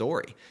interesting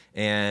story.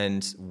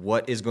 And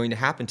what is going to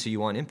happen to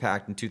you on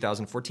Impact in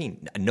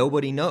 2014?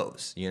 Nobody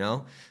knows,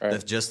 Right.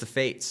 That's just the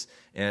fates.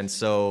 And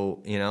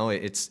so,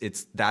 it's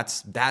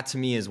that to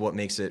me is what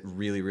makes it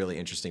really, really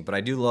interesting. But I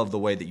do love the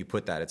way that you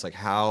put that. It's like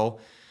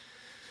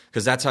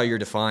because that's how you're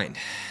defined,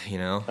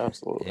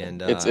 Absolutely.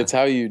 And it's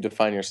how you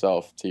define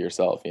yourself to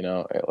yourself,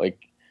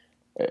 like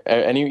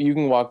you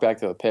can walk back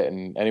to the pit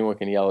and anyone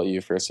can yell at you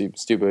for a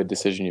stupid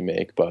decision you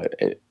make. But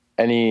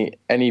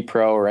any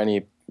pro or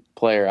any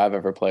player I've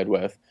ever played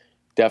with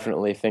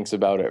definitely thinks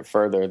about it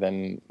further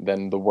than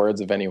the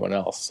words of anyone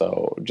else.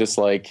 So just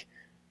like,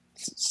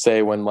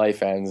 say when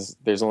life ends,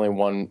 there's only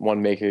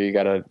one maker you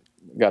gotta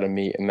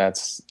meet, and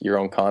that's your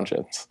own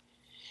conscience.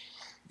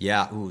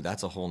 Yeah,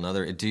 that's a whole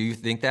nother. Do you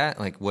think that?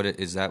 Like,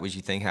 is that what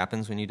you think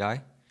happens when you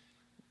die?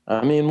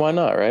 I mean, why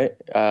not, right?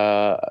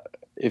 I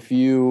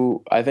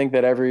think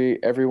that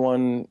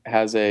everyone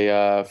has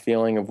a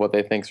feeling of what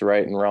they think's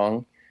right and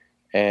wrong,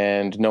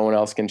 and no one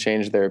else can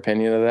change their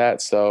opinion of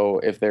that. So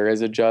if there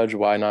is a judge,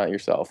 why not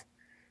yourself?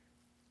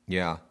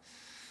 Yeah,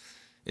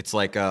 it's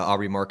like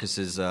Aubrey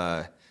Marcus's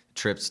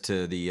trips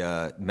to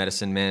the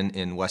medicine men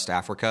in West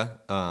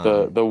Africa.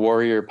 The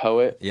warrior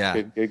poet.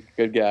 Yeah.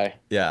 Good guy.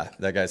 Yeah,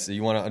 that guy. So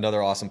you want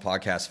another awesome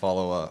podcast,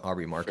 follow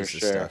Aubrey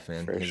Marcus's stuff,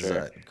 man. His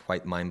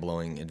quite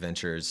mind-blowing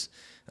adventures.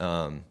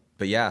 But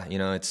yeah,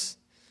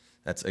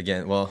 That's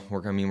again. Well,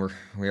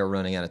 we are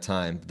running out of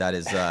time. That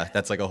is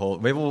that's like a whole.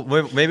 Maybe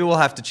we'll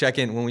have to check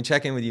in when we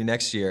check in with you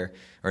next year,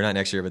 or not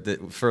next year,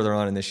 but further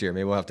on in this year.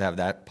 Maybe we'll have to have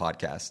that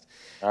podcast.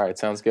 All right,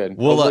 sounds good.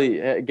 Well, hopefully,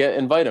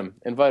 invite him.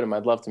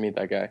 I'd love to meet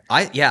that guy.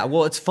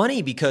 Well, it's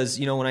funny because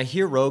when I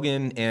hear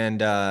Rogan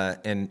and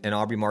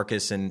Aubrey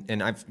Marcus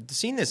and I've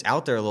seen this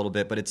out there a little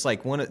bit, but it's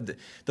like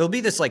there'll be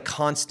this like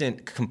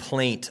constant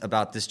complaint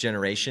about this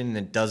generation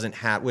that doesn't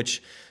have,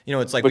 which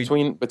it's like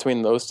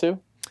between those two.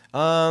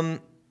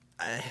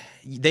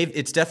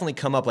 It's definitely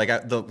come up. Like I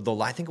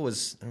think it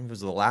was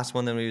the last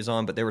one that we was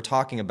on, but they were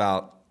talking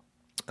about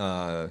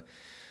how,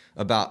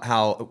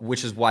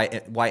 which is why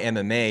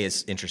MMA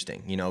is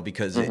interesting,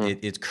 because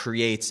it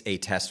creates a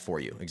test for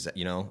you,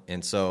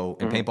 and so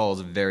paintball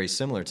is very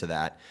similar to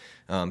that,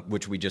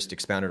 which we just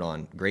expounded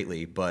on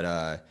greatly.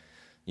 But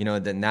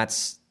then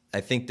that's. I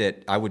think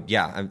that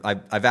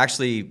I've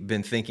actually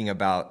been thinking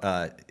about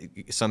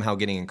somehow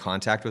getting in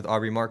contact with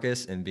Aubrey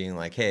Marcus and being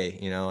like, hey,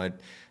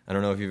 I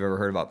don't know if you've ever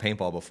heard about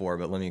paintball before,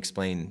 but let me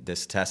explain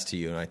this test to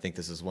you. And I think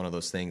this is one of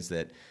those things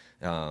that,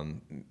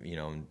 and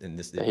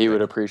this he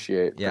would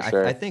appreciate. Yeah, for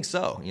sure. I think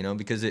so.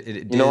 Because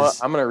it you know what?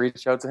 I'm going to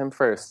reach out to him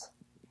first.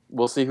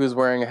 We'll see who's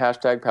wearing a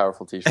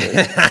 #powerful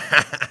t-shirt.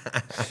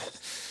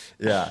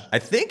 Yeah, I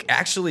think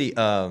actually,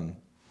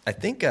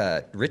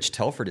 Rich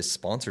Telford is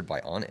sponsored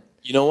by On It.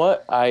 You know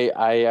what?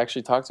 I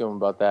actually talked to him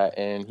about that,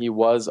 and he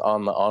was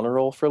on the honor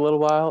roll for a little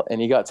while, and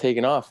he got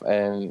taken off.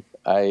 And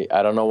I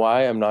don't know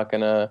why. I'm not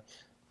gonna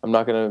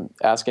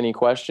ask any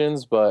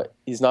questions, but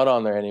he's not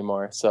on there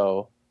anymore.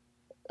 So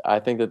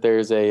I think that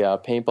there's a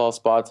paintball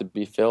spot to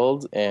be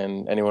filled,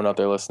 and anyone out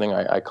there listening,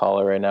 I call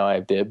it right now. I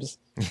have dibs.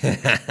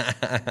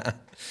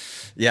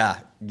 Yeah,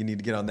 you need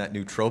to get on that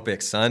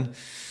nootropic, son.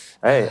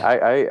 Hey,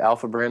 I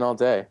alpha brain all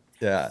day.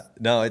 Yeah,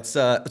 no, it's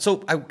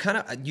so I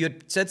you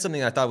had said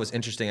something I thought was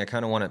interesting. I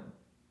kind of want to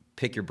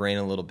pick your brain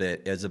a little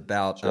bit. Is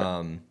about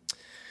Sure.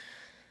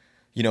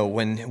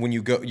 When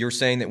you go, you're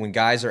saying that when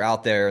guys are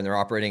out there and they're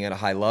operating at a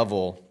high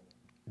level,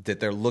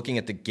 that they're looking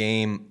at the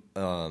game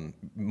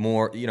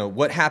more.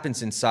 What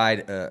happens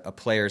inside a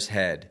player's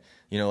head.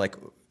 Like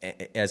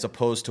as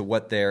opposed to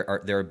what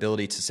their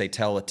ability to say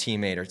tell a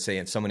teammate or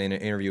say someone in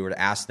an interview or to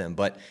ask them,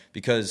 but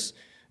because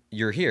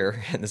you're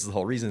here, and this is the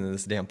whole reason of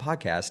this damn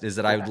podcast, is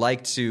that I would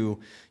like to,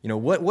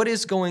 what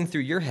is going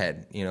through your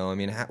head?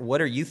 What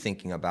are you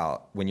thinking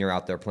about when you're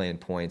out there playing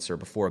points or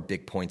before a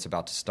big point's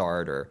about to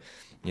start, or,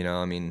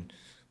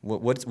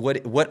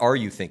 what are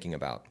you thinking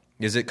about?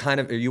 Is it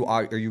kind of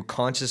are you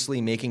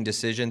consciously making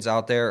decisions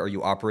out there? Are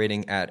you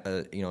operating at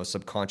a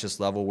subconscious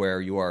level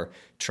where you are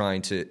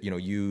trying to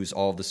use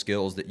all the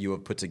skills that you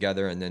have put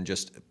together and then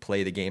just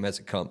play the game as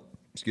it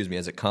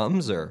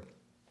comes, or?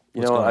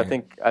 I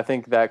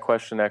think that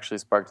question actually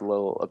sparked a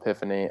little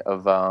epiphany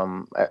of,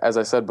 as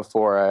I said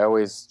before, I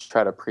always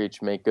try to preach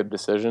make good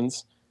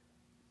decisions,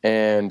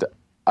 and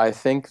I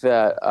think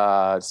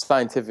that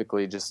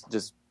scientifically,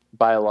 just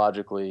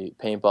biologically,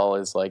 paintball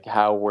is like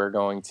how we're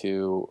going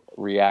to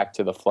react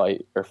to the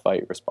flight or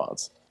fight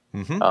response.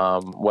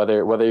 Mm-hmm.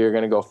 Whether you're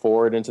going to go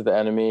forward into the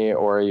enemy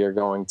or you're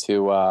going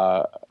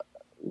to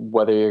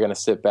whether you're going to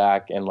sit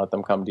back and let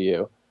them come to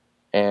you,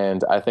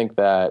 and I think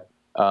that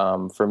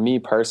for me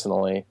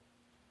personally,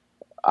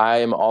 I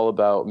am all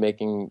about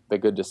making the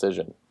good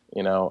decision.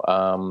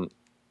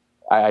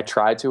 I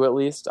try to, at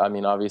least. I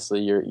mean,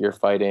 obviously, you're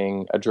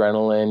fighting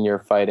adrenaline, you're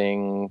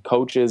fighting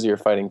coaches, you're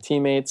fighting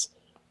teammates.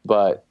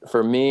 But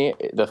for me,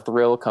 the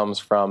thrill comes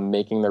from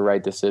making the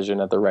right decision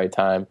at the right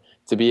time.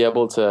 To be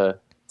able to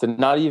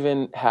not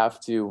even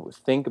have to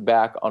think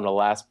back on the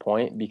last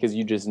point because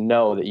you just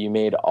know that you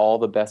made all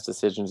the best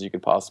decisions you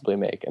could possibly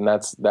make, and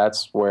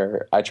that's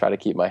where I try to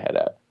keep my head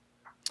at.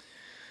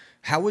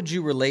 How would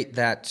you relate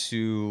that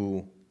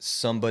to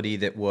somebody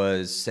that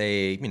was,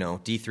 say,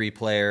 D3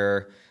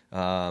 player,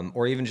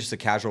 or even just a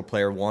casual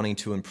player wanting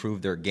to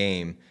improve their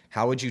game?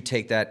 How would you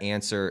take that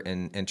answer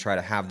and try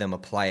to have them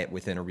apply it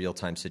within a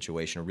real-time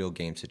situation, a real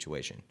game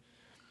situation?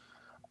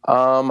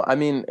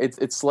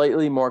 It's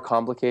slightly more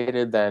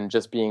complicated than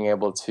just being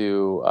able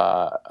to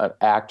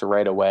act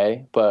right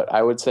away, but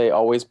I would say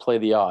always play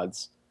the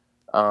odds.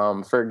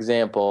 For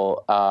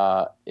example,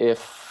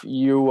 if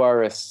you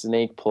are a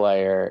snake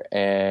player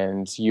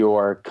and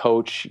your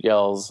coach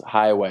yells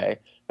highway,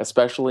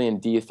 especially in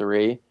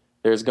D3,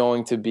 there's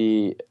going to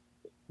be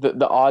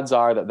the odds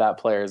are that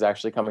player is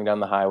actually coming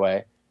down the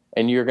highway,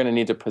 and you're going to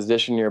need to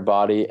position your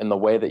body in the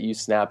way that you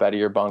snap out of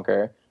your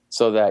bunker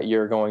so that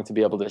you're going to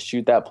be able to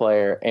shoot that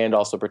player and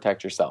also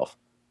protect yourself.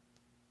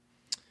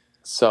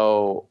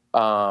 So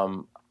I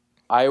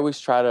always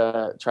try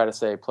to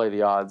say play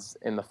the odds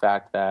in the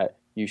fact that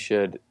you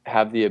should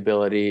have the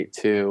ability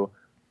to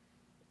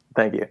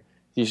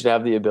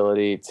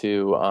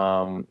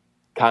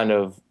kind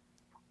of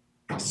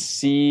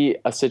see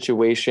a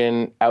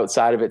situation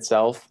outside of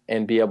itself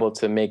and be able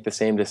to make the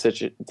same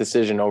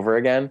decision over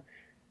again.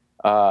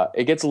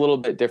 It gets a little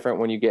bit different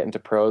when you get into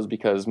pros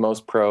because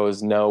most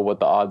pros know what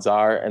the odds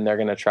are and they're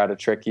going to try to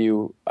trick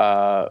you.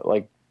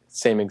 Like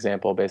same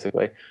example,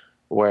 basically.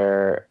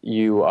 where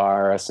you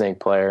are a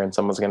snake player and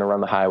someone's going to run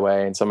the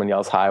highway and someone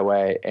yells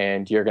highway,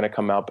 and you're going to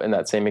come up in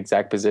that same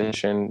exact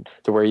position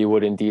to where you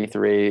would in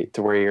D3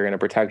 to where you're going to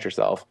protect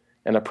yourself.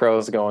 And a pro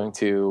is going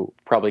to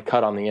probably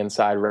cut on the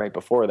inside right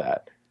before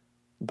that.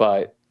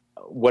 But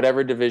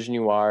whatever division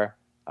you are,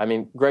 I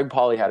mean, Greg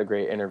Pauly had a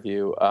great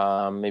interview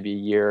maybe a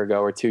year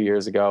ago or 2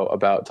 years ago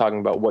about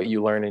talking about what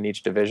you learn in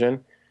each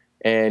division.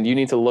 And you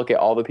need to look at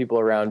all the people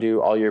around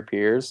you, all your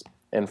peers,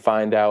 and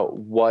find out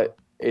what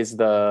is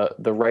the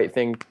right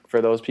thing for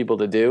those people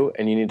to do,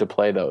 and you need to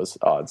play those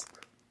odds.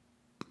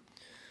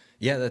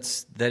 Yeah,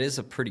 that is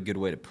a pretty good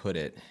way to put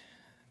it,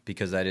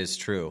 because that is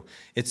true.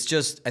 It's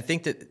just, I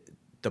think that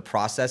the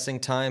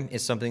processing time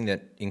is something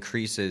that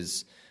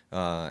increases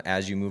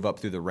as you move up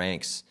through the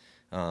ranks,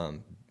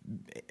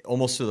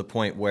 almost to the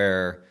point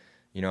where,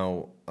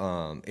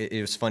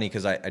 it was funny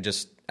because I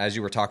just, as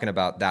you were talking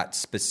about that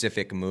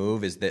specific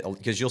move, is that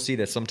because you'll see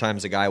that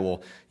sometimes a guy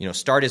will,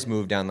 start his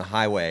move down the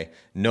highway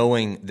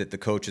knowing that the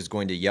coach is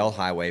going to yell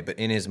highway, but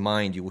in his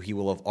mind he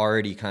will have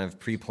already kind of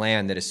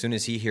pre-planned that as soon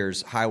as he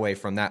hears highway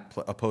from that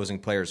opposing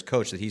player's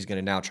coach that he's going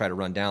to now try to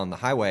run down the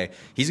highway,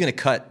 he's going to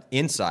cut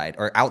inside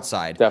or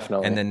outside,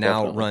 definitely, and then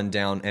now run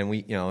down, and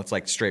it's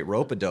like straight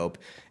rope-a-dope,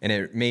 and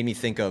it made me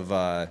think of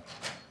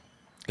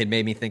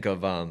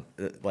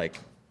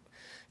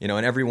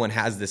and everyone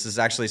has this. This is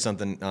actually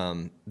something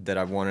that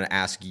I wanted to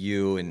ask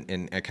you,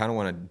 and I kind of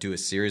want to do a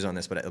series on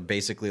this, but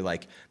basically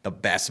like the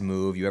best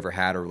move you ever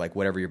had, or like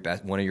whatever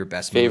one of your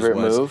best favorite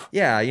moves was. Move?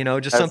 Yeah,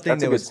 just something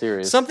that was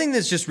series. Something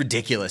that's just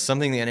ridiculous.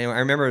 Something that I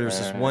remember there was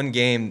this one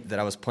game that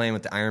I was playing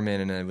with the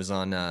Ironman, and it was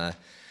on.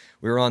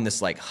 We were on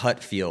this like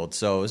hut field,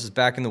 so this is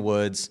back in the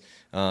woods.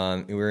 We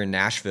were in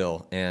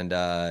Nashville, and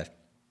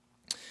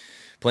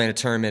playing a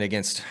tournament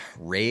against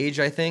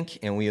Rage, I think,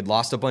 and we had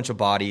lost a bunch of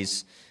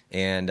bodies.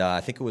 And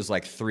I think it was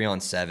like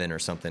 3-on-7 or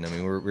something. I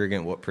mean, we were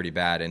getting whooped pretty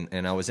bad.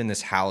 And I was in this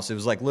house. It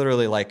was like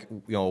literally like,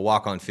 a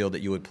walk-on field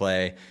that you would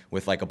play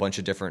with like a bunch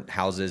of different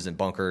houses and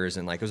bunkers.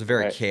 And like it was a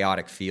very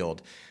chaotic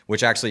field,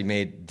 which actually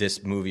made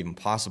this move even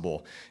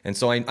possible. And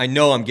so I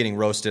know I'm getting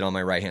roasted on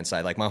my right-hand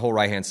side. Like my whole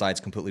right-hand side's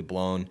completely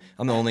blown.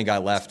 I'm the only guy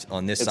left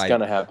on this side. It's going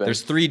to happen.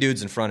 There's 3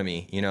 dudes in front of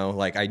me.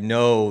 Like I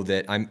know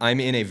that I'm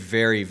in a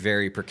very,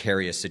 very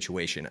precarious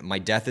situation. My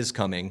death is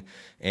coming.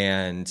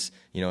 And,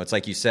 it's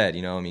like you said,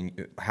 I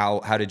mean,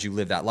 how did you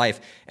live that life?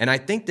 And I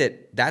think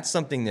that that's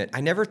something that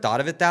I never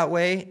thought of it that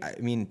way. I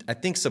mean, I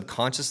think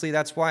subconsciously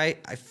that's why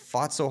I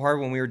fought so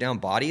hard when we were down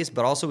bodies,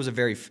 but also it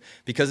was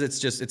because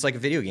it's like a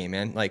video game,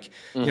 man. Like,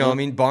 I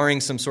mean, barring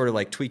some sort of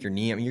like tweak your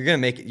knee, I mean, you're going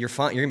to make it, you're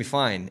fine, you're going to be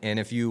fine. And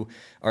if you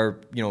are,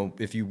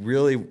 if you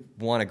really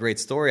want a great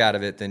story out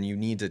of it, then you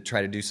need to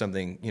try to do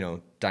something,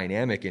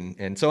 dynamic.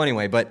 And so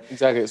anyway, but.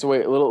 Exactly. So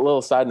wait, a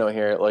little side note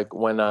here. Like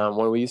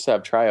when we used to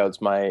have tryouts,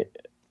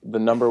 the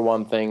number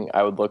one thing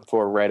I would look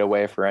for right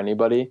away for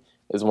anybody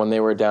is when they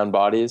were down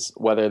bodies,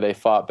 whether they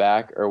fought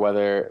back or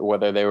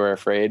whether they were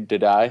afraid to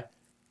die.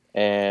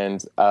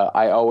 And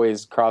I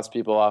always cross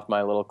people off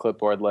my little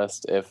clipboard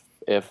list if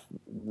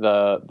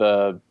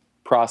the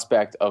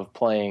prospect of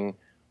playing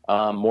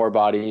more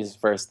bodies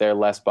versus their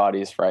less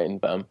bodies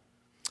frightened them.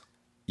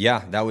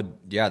 Yeah,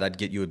 that'd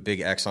get you a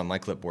big X on my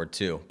clipboard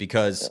too,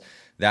 because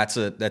that's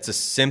a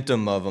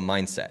symptom of a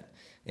mindset.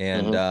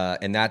 And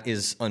and that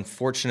is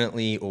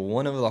unfortunately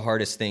one of the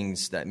hardest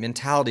things. That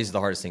mentality is the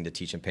hardest thing to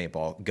teach in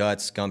paintball.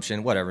 Guts,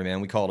 gumption, whatever, man.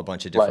 We call it a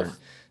bunch of different,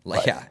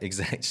 life. Yeah,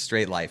 exactly,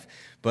 straight life.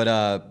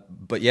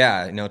 But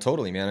yeah, no,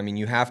 totally, man. I mean,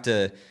 you have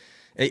to.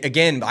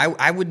 Again,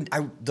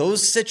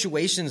 those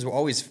situations were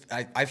always.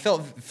 I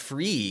felt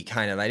free,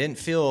 kind of. I didn't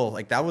feel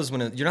like that was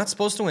when you're not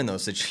supposed to win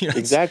those situations.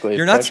 Exactly,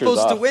 you're not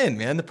supposed to win,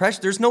 man. The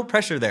pressure. There's no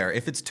pressure there.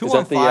 If it's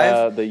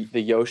 2-on-5,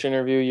 the Yosh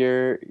interview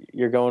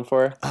you're going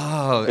for.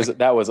 Oh,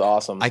 that was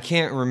awesome. I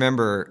can't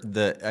remember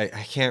I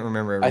can't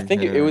remember. I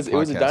think it was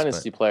a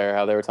Dynasty player.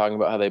 How they were talking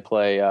about how they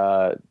play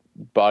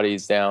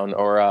bodies down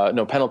or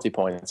penalty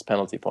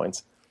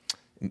points.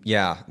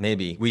 Yeah,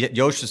 maybe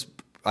Yosh is.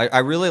 I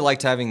really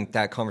liked having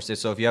that conversation.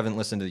 So if you haven't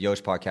listened to the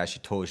Yosh podcast, you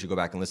totally should go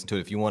back and listen to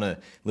it. If you want to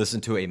listen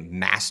to a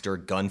master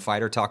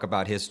gunfighter talk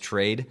about his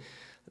trade,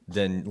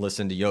 then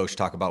listen to Yosh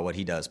talk about what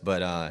he does.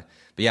 But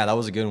yeah, that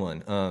was a good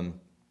one.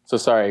 So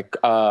sorry,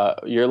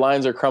 your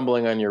lines are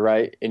crumbling on your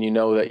right, and you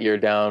know that you're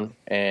down,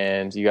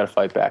 and you got to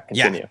fight back.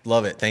 Continue. Yeah,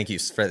 love it. Thank you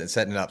for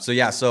setting it up. So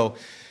yeah, so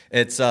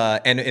it's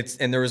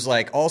and there was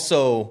like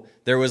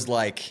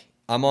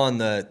I'm on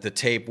the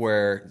tape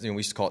where we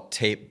used to call it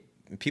tape.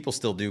 People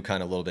still do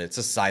kind of a little bit. It's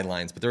just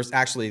sidelines, but there's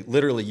actually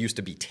literally used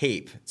to be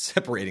tape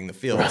separating the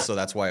field, so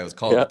that's why it was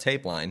called the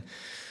tape line,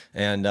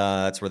 and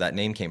that's where that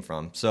name came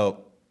from.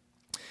 So,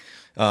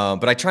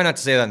 but I try not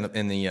to say that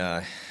in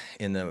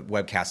the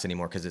webcast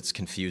anymore because it's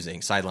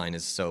confusing. Sideline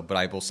is so, but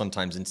I will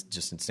sometimes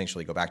just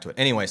instinctually go back to it.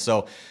 Anyway,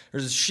 so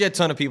there's a shit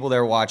ton of people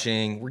there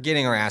watching. We're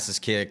getting our asses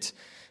kicked.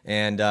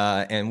 And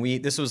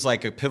this was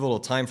like a pivotal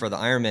time for the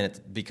Ironman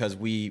because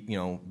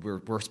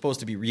we're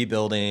supposed to be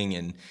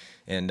rebuilding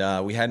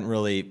and we hadn't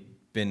really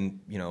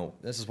been,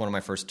 this is one of my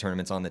first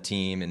tournaments on the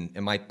team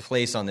and my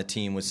place on the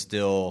team was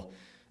still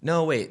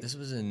No, wait, this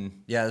was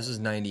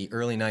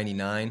early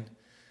 99.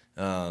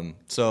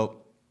 So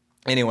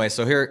anyway,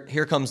 so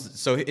here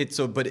comes,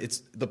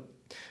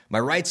 my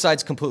right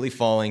side's completely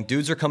falling.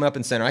 Dudes are coming up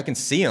in center. I can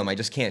see them. I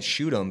just can't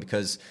shoot them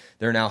because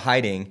they're now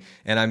hiding,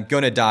 and I'm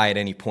going to die at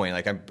any point.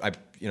 Like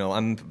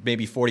I'm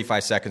maybe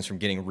 45 seconds from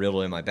getting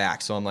riddled in my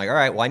back. So I'm like, all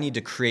right, well, I need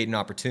to create an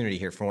opportunity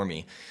here for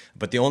me.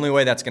 But the only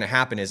way that's going to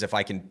happen is if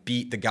I can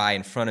beat the guy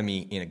in front of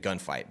me in a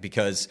gunfight,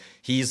 because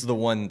he's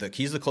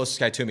the closest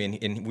guy to me,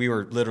 and we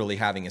were literally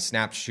having a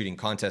snap shooting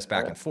contest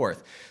back and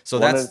forth. So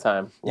one at a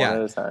time.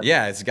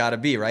 Yeah, it's got to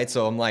be, right?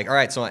 So I'm like, all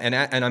right, so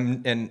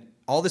and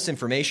all this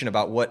information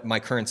about what my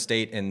current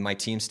state and my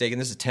team's stake, and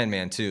this is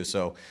 10-man too.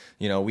 So,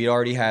 we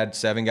already had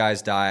 7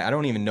 guys die. I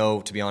don't even know,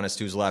 to be honest,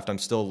 who's left. I'm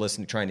still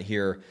listening, trying to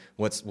hear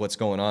what's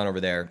going on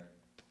over there.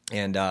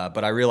 And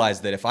but I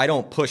realized that if I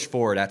don't push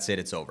forward, that's it.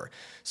 It's over.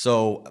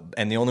 So,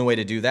 and the only way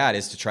to do that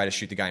is to try to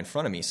shoot the guy in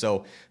front of me.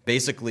 So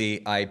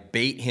basically, I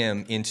bait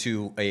him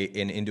into a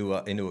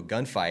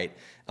gunfight,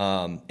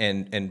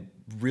 and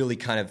really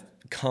kind of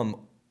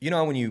come.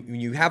 When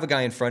you have a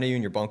guy in front of you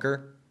in your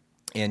bunker,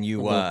 and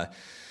you are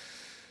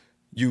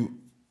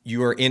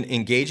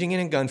engaging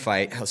in a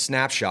gunfight, a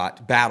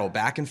snapshot battle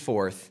back and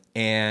forth,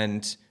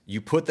 and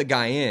you put the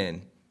guy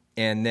in,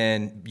 and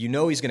then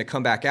he's going to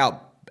come back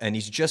out. And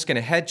he's just going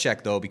to head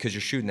check, though, because you're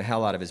shooting the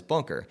hell out of his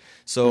bunker.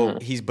 So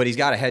he's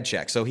got a head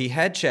check. So he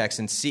head checks,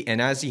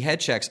 and as he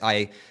head checks,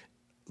 I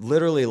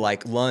literally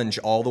lunge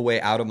all the way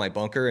out of my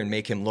bunker and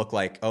make him look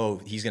like, oh,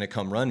 he's going to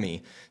come run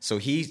me. So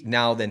he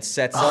now then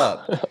sets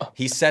up.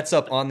 He sets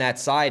up on that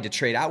side to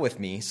trade out with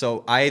me.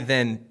 So I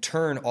then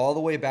turn all the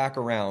way back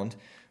around,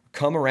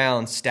 come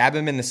around, stab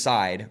him in the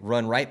side,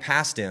 run right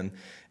past him.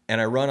 And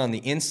I run on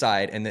the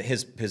inside, and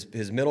his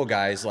middle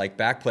guy's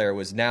back player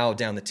was now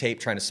down the tape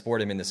trying to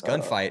sport him in this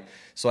gunfight.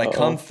 So I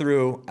come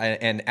through,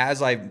 and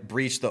as I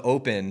breach the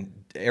open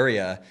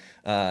area,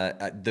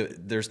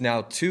 there's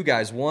now 2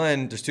 guys.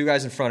 There's 2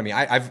 guys in front of me.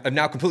 I've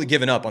now completely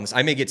given up on this.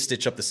 I may get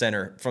stitched up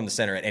from the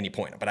center at any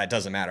point, but it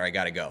doesn't matter. I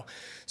got to go.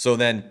 So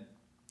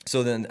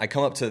then I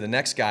come up to the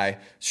next guy,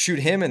 shoot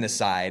him in the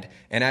side,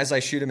 and as I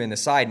shoot him in the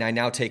side, and I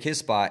now take his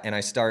spot, and I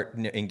start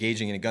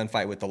engaging in a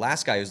gunfight with the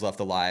last guy who's left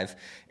alive,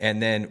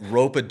 and then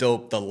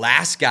rope-a-dope the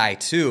last guy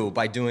too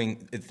by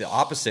doing it the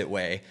opposite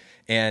way,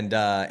 and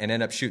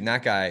end up shooting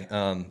that guy.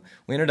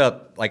 We ended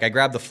up I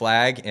grabbed the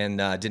flag and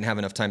didn't have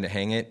enough time to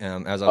hang it.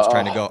 As I was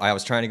trying to go, I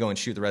was trying to go and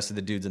shoot the rest of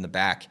the dudes in the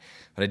back,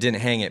 but I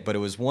didn't hang it. But it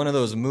was one of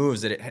those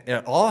moves that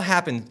it all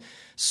happened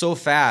so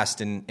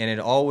fast, and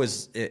it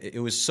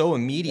was so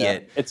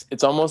immediate. Yeah.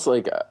 It's almost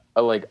like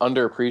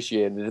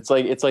underappreciated.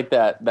 It's like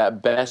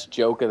that best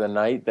joke of the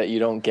night that you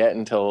don't get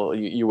until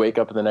you wake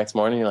up in the next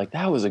morning. You're like,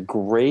 that was a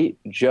great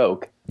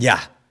joke.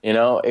 Yeah,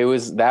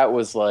 that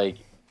was like,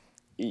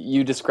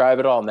 you describe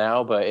it all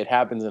now, but it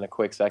happens in a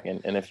quick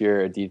second. And if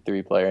you're a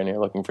D3 player and you're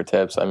looking for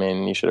tips, I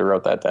mean, you should have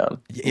wrote that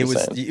down. It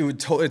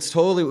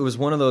was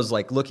one of those,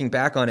 looking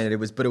back on it, it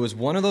was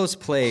one of those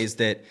plays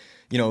that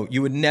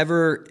you would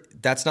never.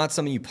 That's not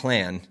something you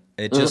plan.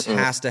 It just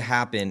has to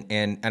happen.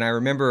 And I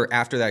remember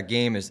after that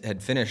game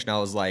had finished, and I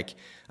was like,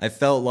 I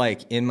felt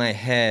like in my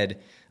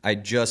head, I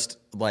just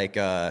when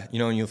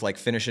you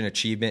finish an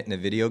achievement in a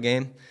video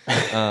game.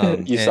 Saw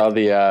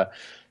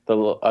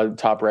the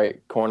top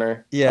right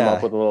corner come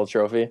up with a little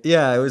trophy.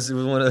 Yeah, it was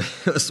one of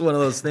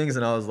those things,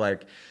 and I was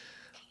like,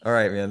 all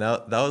right, man,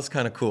 that was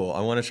kind of cool. I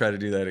want to try to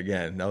do that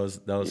again. That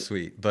was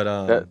sweet.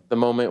 But the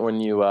moment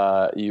when you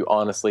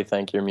honestly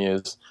thank your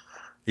muse.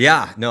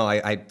 Yeah, no,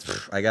 I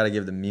got to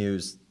give the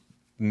muse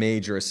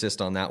major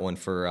assist on that one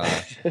for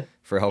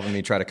helping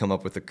me try to come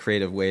up with a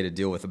creative way to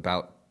deal with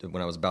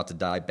when I was about to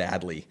die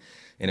badly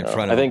in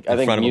front of a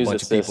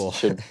bunch of people.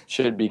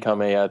 should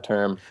become a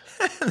term.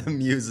 The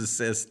muse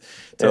assist,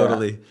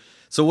 totally. Yeah.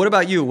 So what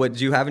about you?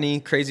 Do you have any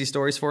crazy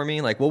stories for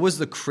me? What was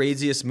the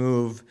craziest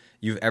move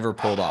you've ever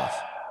pulled off?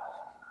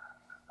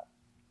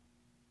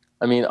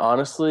 I mean,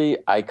 honestly,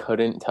 I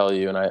couldn't tell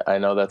you, and I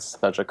know that's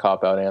such a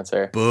cop-out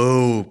answer.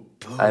 Boo.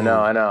 I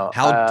know.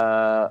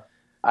 How?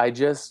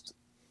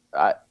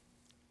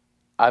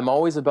 I'm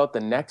always about the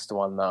next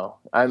one, though.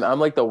 I'm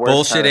like the worst.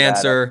 Bullshit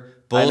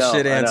answer.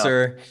 Bullshit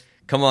answer.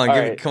 Come on,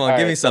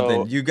 give me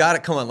something. So, you got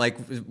it. Come on,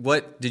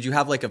 what did you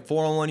have? A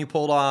 4-on-1 you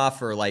pulled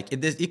off, or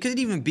it could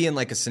even be in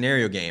a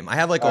scenario game. I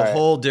have a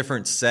whole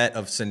different set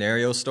of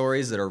scenario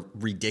stories that are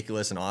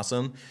ridiculous and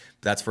awesome.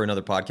 That's for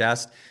another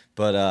podcast.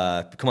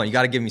 But come on, you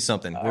got to give me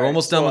something. We're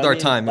almost done with our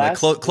time.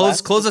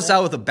 Close us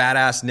out with a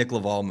badass Nick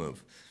Leival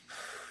move.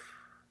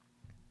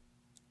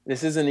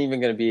 This isn't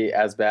even going to be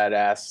as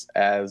badass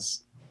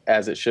as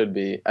it should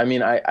be. I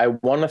mean, I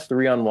won a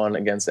 3-on-1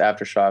 against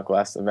Aftershock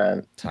last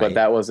event, but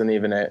that wasn't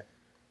even it.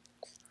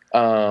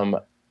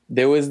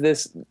 There was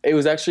this. It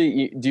was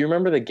actually. Do you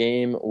remember the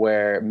game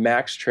where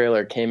Max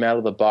Trailer came out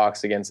of the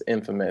box against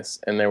Infamous,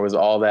 and there was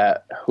all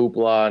that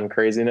hoopla and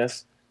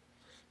craziness?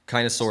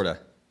 Kind of, sorta.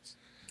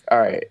 All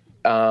right.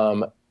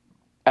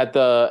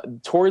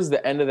 Towards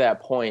the end of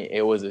that point,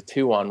 it was a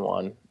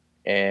 2-on-1,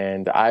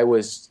 and it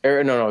was a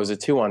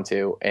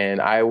 2-on-2,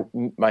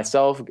 and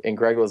myself and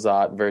Greg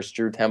Lazat versus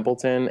Drew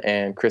Templeton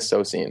and Chris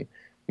Sosine.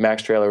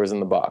 Max Trailer was in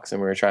the box,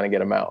 and we were trying to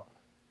get him out.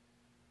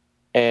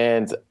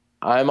 And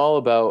I'm all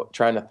about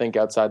trying to think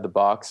outside the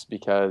box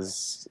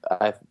because,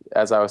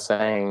 as I was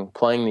saying,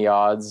 playing the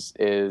odds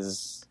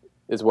is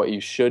what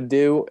you should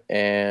do,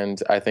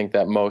 and I think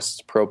that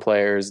most pro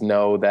players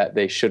know that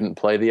they shouldn't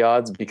play the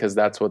odds because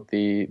that's what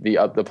the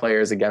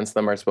players against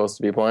them are supposed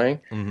to be playing,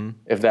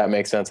 if that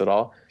makes sense at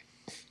all.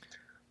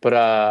 But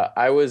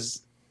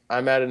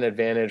I'm at an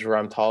advantage where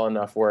I'm tall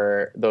enough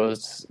where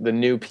the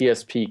new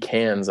PSP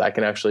cans I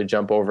can actually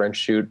jump over and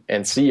shoot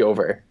and see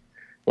over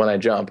when I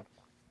jump.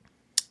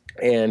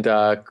 And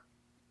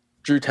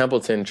Drew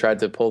Templeton tried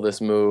to pull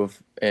this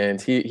move,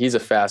 and he's a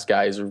fast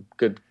guy. He's a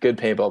good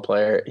paintball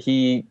player.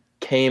 He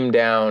came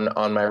down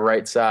on my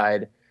right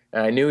side,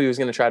 and I knew he was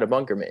going to try to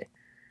bunker me.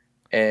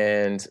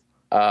 And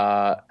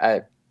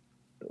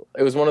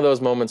it was one of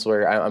those moments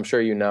where I'm sure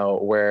you know,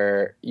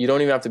 where you don't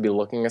even have to be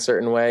looking a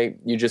certain way.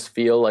 You just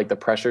feel like the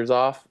pressure's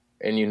off,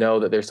 and you know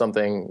that there's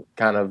something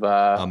kind of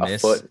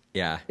afoot.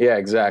 Yeah,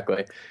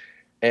 exactly.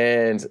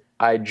 And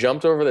I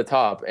jumped over the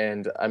top,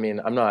 and I'm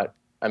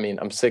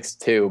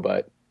 6'2",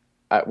 but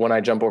when I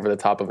jump over the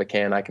top of a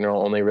can, I can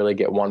only really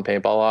get one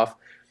paintball off.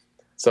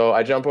 So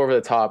I jump over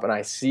the top, and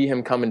I see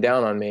him coming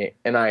down on me,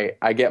 and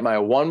I get my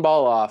one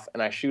ball off,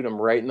 and I shoot him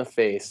right in the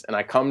face, and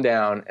I come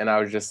down, and I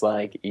was just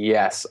like,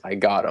 yes, I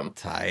got him.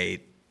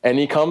 Tight. And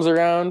he comes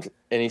around,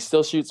 and he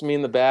still shoots me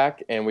in the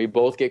back, and we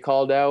both get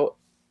called out,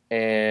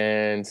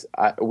 and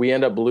we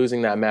end up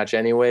losing that match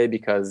anyway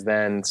because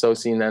then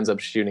Sosine ends up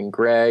shooting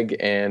Greg,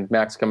 and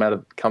Max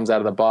comes out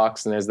of the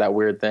box, and there's that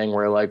weird thing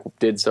where, like,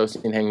 did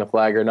Sosine hang the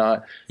flag or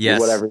not? Yes.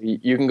 Whatever.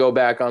 You can go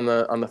back on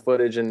the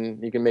footage,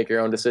 and you can make your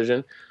own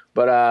decision.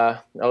 But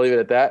I'll leave it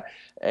at that.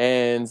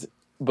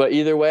 But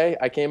either way,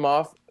 I came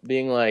off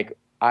being like,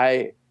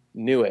 I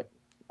knew it,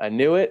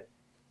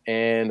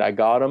 and I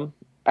got him.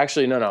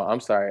 Actually, no, I'm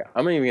sorry.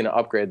 I'm even going to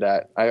upgrade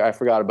that. I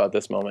forgot about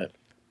this moment.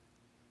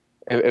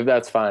 If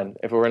that's fine,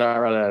 if we're not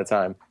running out of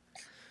time.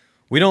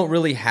 We don't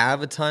really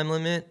have a time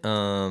limit,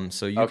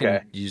 so you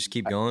just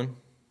keep going.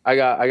 I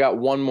got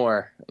one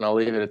more, and I'll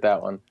leave it at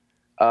that one.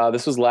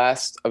 This was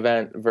last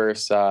event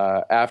versus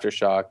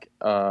Aftershock.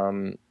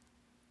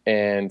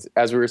 And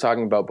as we were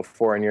talking about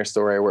before in your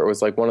story, where it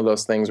was like one of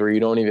those things where you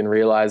don't even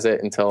realize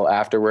it until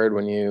afterward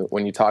when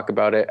you talk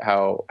about it,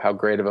 how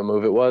great of a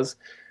move it was.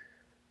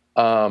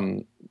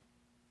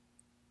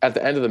 At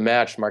the end of the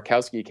match,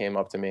 Markowski came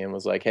up to me and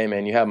was like, "Hey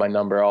man, you have my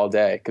number all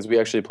day," because we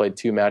actually played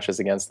 2 matches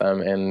against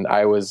them, and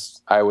I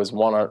was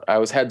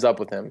heads up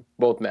with him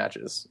both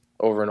matches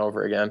over and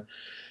over again,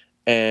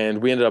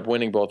 and we ended up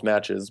winning both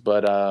matches.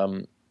 But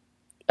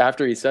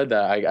after he said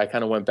that, I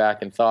kind of went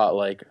back and thought,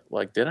 like,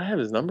 did I have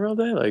his number all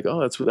day? Like,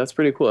 oh, that's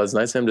pretty cool. That's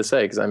nice of him to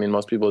say, because I mean,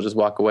 most people just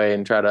walk away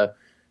and try to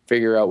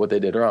figure out what they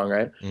did wrong,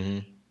 right?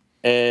 Mm-hmm.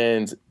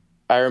 And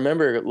I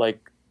remember,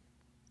 like,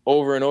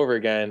 over and over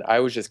again, I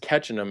was just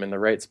catching them in the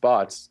right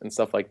spots and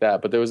stuff like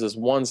that. But there was this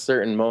one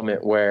certain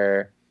moment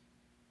where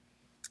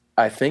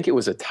I think it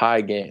was a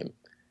tie game,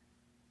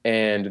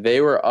 and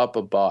they were up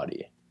a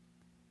body,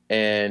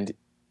 and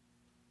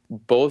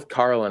both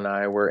Carl and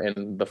I were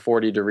in the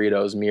 40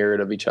 Doritos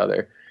mirrored of each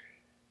other.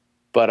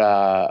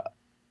 But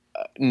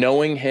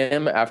knowing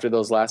him after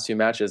those last 2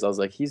 matches, I was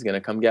like, he's going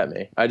to come get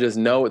me. I just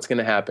know it's going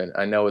to happen.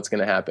 I know it's going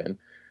to happen.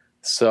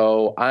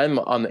 So I'm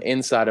on the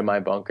inside of my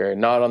bunker,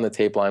 not on the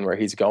tape line where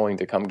he's going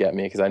to come get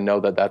me, because I know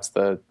that that's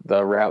the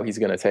route he's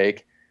going to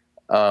take.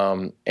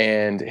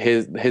 And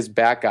his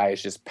back guy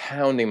is just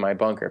pounding my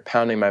bunker.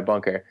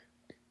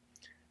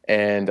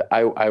 And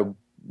I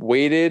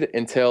waited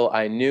until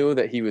I knew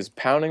that he was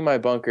pounding my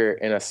bunker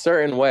in a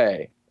certain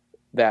way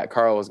that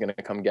Carl was going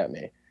to come get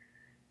me.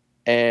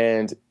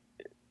 And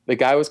the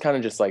guy was kind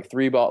of just like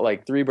three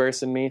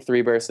bursting me,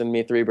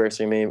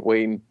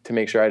 waiting to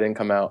make sure I didn't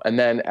come out. And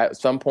then at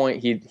some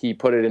point he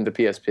put it into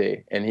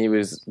PSP, and he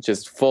was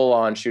just full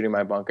on shooting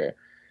my bunker.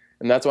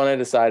 And that's when I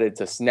decided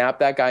to snap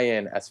that guy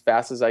in as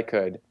fast as I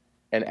could.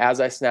 And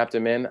as I snapped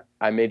him in,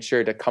 I made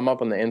sure to come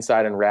up on the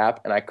inside and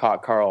wrap, and I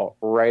caught Carl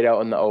right out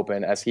in the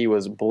open as he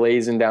was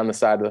blazing down the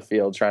side of the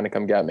field trying to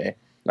come get me. And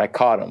I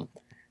caught him.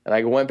 And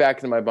I went back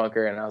into my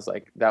bunker, and I was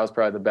like, that was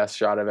probably the best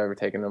shot I've ever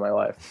taken in my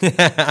life.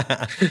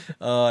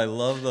 Oh, I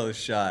love those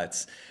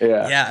shots.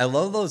 Yeah, I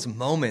love those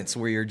moments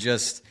where you're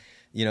just,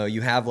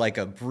 you have like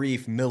a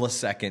brief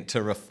millisecond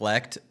to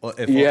reflect.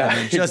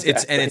 Exactly.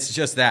 It's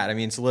just that. I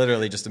mean, it's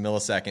literally just a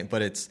millisecond,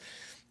 but it's,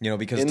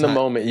 because in the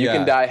moment, you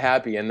can die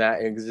happy in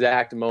that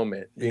exact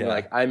moment, being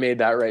like, I made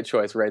that right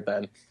choice right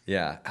then.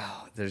 Yeah.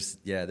 Oh, there's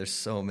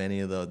so many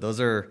of those. Those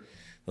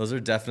are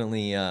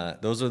definitely,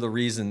 those are the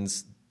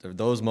reasons.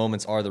 Those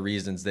moments are the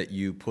reasons that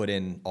you put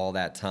in all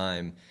that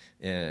time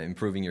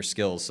improving your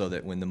skills, so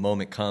that when the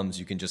moment comes,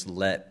 you can just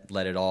let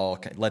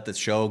the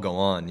show go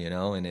on,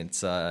 and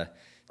it's 100%.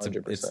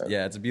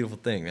 It's a beautiful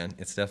thing, man.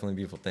 It's definitely a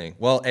beautiful thing.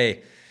 Well,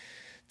 hey,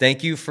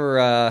 thank you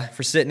for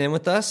sitting in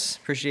with us.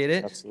 Appreciate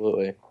it.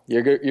 Absolutely.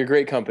 You're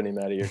great company,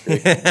 Matty. You're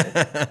great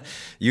company.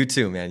 You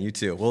too, man. You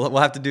too. We'll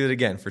have to do it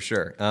again for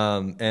sure.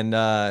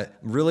 And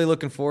really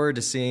looking forward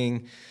to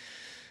seeing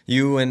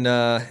you and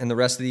the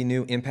rest of the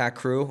new Impact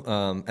crew.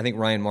 I think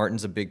Ryan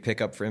Martin's a big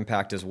pickup for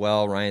Impact as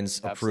well. Ryan's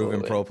a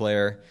proven pro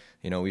player.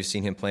 We've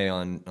seen him play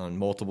on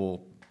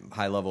multiple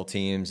high-level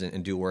teams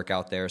and do work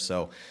out there.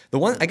 So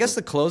I guess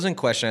the closing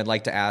question I'd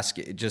like to ask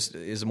just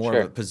is more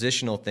of a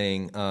positional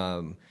thing.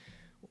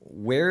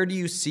 Where do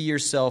you see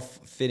yourself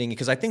fitting?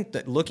 Because I think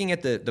that looking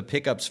at the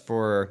pickups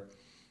for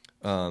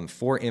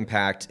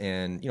Impact,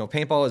 and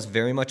paintball is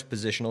very much a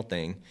positional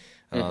thing.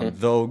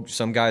 Though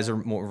some guys are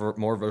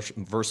more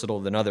versatile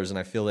than others, and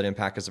I feel that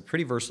Impact is a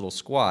pretty versatile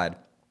squad.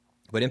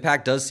 But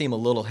Impact does seem a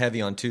little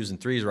heavy on 2s and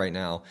 3s right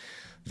now.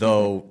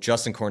 Though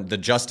the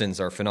Justins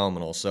are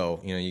phenomenal.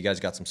 So you guys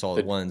got some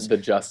solid ones. The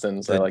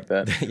Justins, I like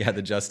that. Yeah,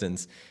 the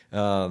Justins.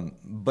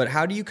 But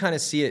how do you kind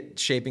of see it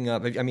shaping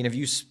up? I mean,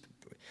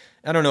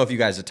 I don't know if you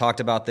guys have talked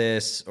about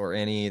this or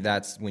any.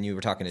 That's when you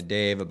were talking to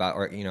Dave about,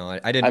 or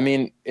I didn't. I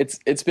mean,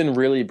 it's been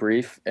really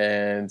brief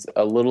and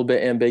a little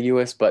bit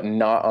ambiguous, but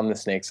not on the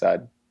snake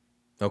side.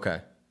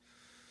 Okay.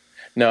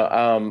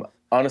 No,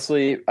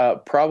 honestly,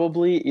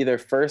 probably either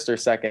first or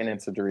second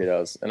into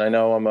Doritos. And I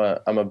know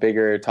I'm a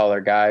bigger, taller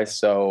guy,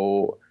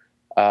 so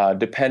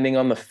depending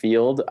on the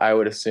field, I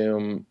would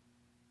assume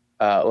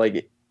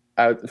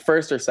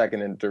first or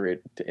second into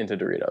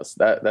Doritos.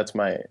 That's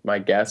my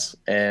guess.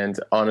 And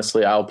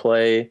honestly, I'll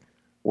play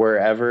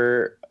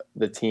wherever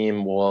the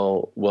team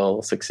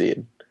will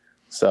succeed.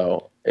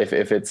 So if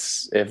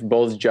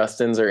both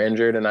Justins are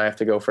injured and I have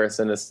to go first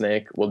into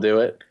Snake, we'll do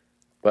it.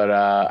 But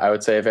I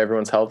would say if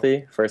everyone's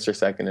healthy, first or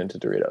second into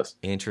Doritos.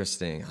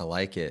 Interesting. I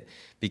like it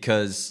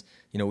because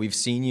we've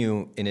seen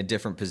you in a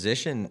different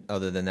position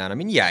other than that. I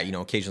mean, yeah,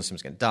 occasionally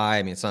someone's going to die.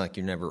 I mean, it's not like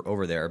you're never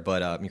over there,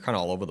 but you're kind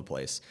of all over the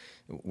place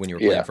when you were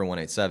playing for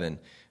 187.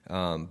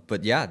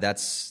 But yeah,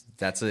 that's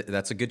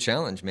a good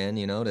challenge, man,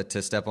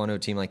 to step onto a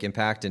team like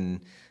Impact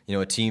and,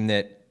 a team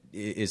that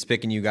is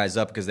picking you guys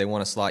up because they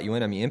want to slot you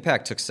in. I mean,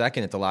 Impact took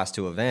second at the last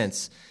 2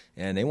 events,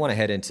 and they want to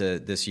head into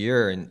this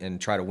year and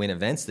try to win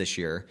events this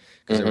year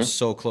because they were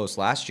so close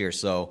last year.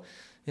 So,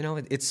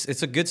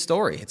 it's a good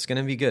story. It's going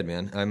to be good,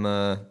 man.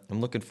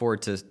 I'm looking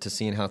forward to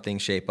seeing how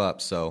things shape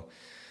up. So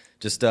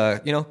just,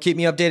 keep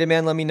me updated,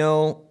 man. Let me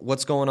know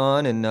what's going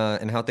on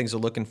and how things are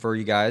looking for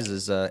you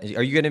guys. Are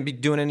you going to be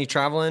doing any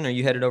traveling? Are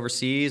you headed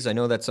overseas? I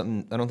know that's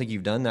something, I don't think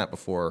you've done that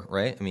before,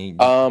 right? I mean,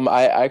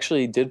 I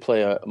actually did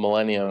play a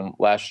Millennium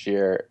last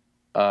year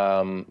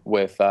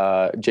with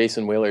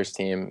Jason Wheeler's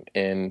team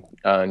in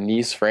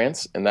Nice,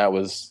 France, and that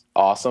was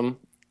awesome.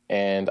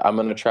 And I'm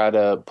going to try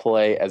to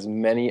play as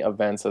many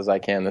events as I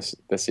can this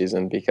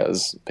season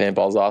because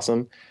paintball is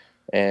awesome,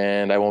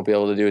 and I won't be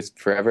able to do it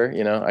forever.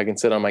 I can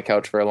sit on my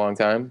couch for a long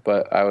time,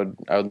 but I would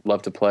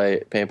love to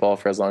play paintball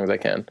for as long as I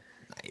can.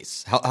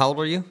 Nice. How old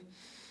are you?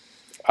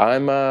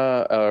 I'm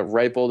a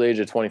ripe old age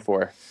of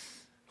 24.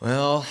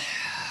 Well,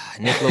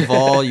 Nick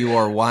Leival, you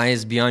are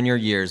wise beyond your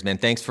years, man.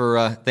 Thanks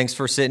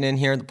for sitting in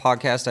here at the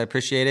podcast. I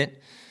appreciate it.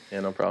 Yeah,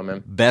 no problem,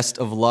 man. Best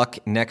of luck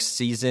next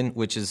season,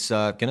 which is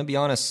going to be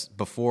honest,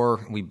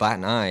 before we bat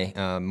an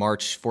eye,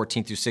 March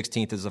 14th through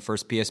 16th is the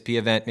first PSP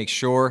event. Make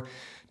sure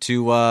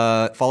to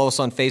follow us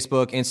on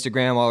Facebook,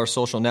 Instagram, all our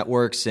social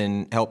networks,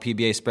 and help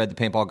PBA spread the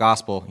paintball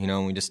gospel.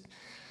 We just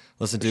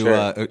listen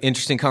to an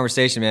interesting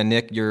conversation, man.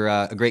 Nick, you're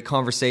a great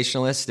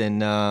conversationalist, and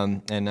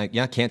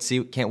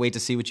can't wait to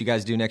see what you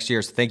guys do next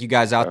year. So thank you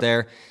guys out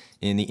there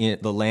in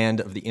the land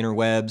of the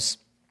interwebs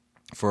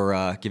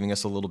for giving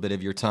us a little bit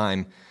of your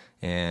time.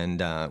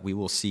 And we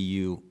will see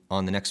you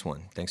on the next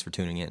one. Thanks for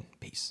tuning in.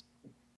 Peace.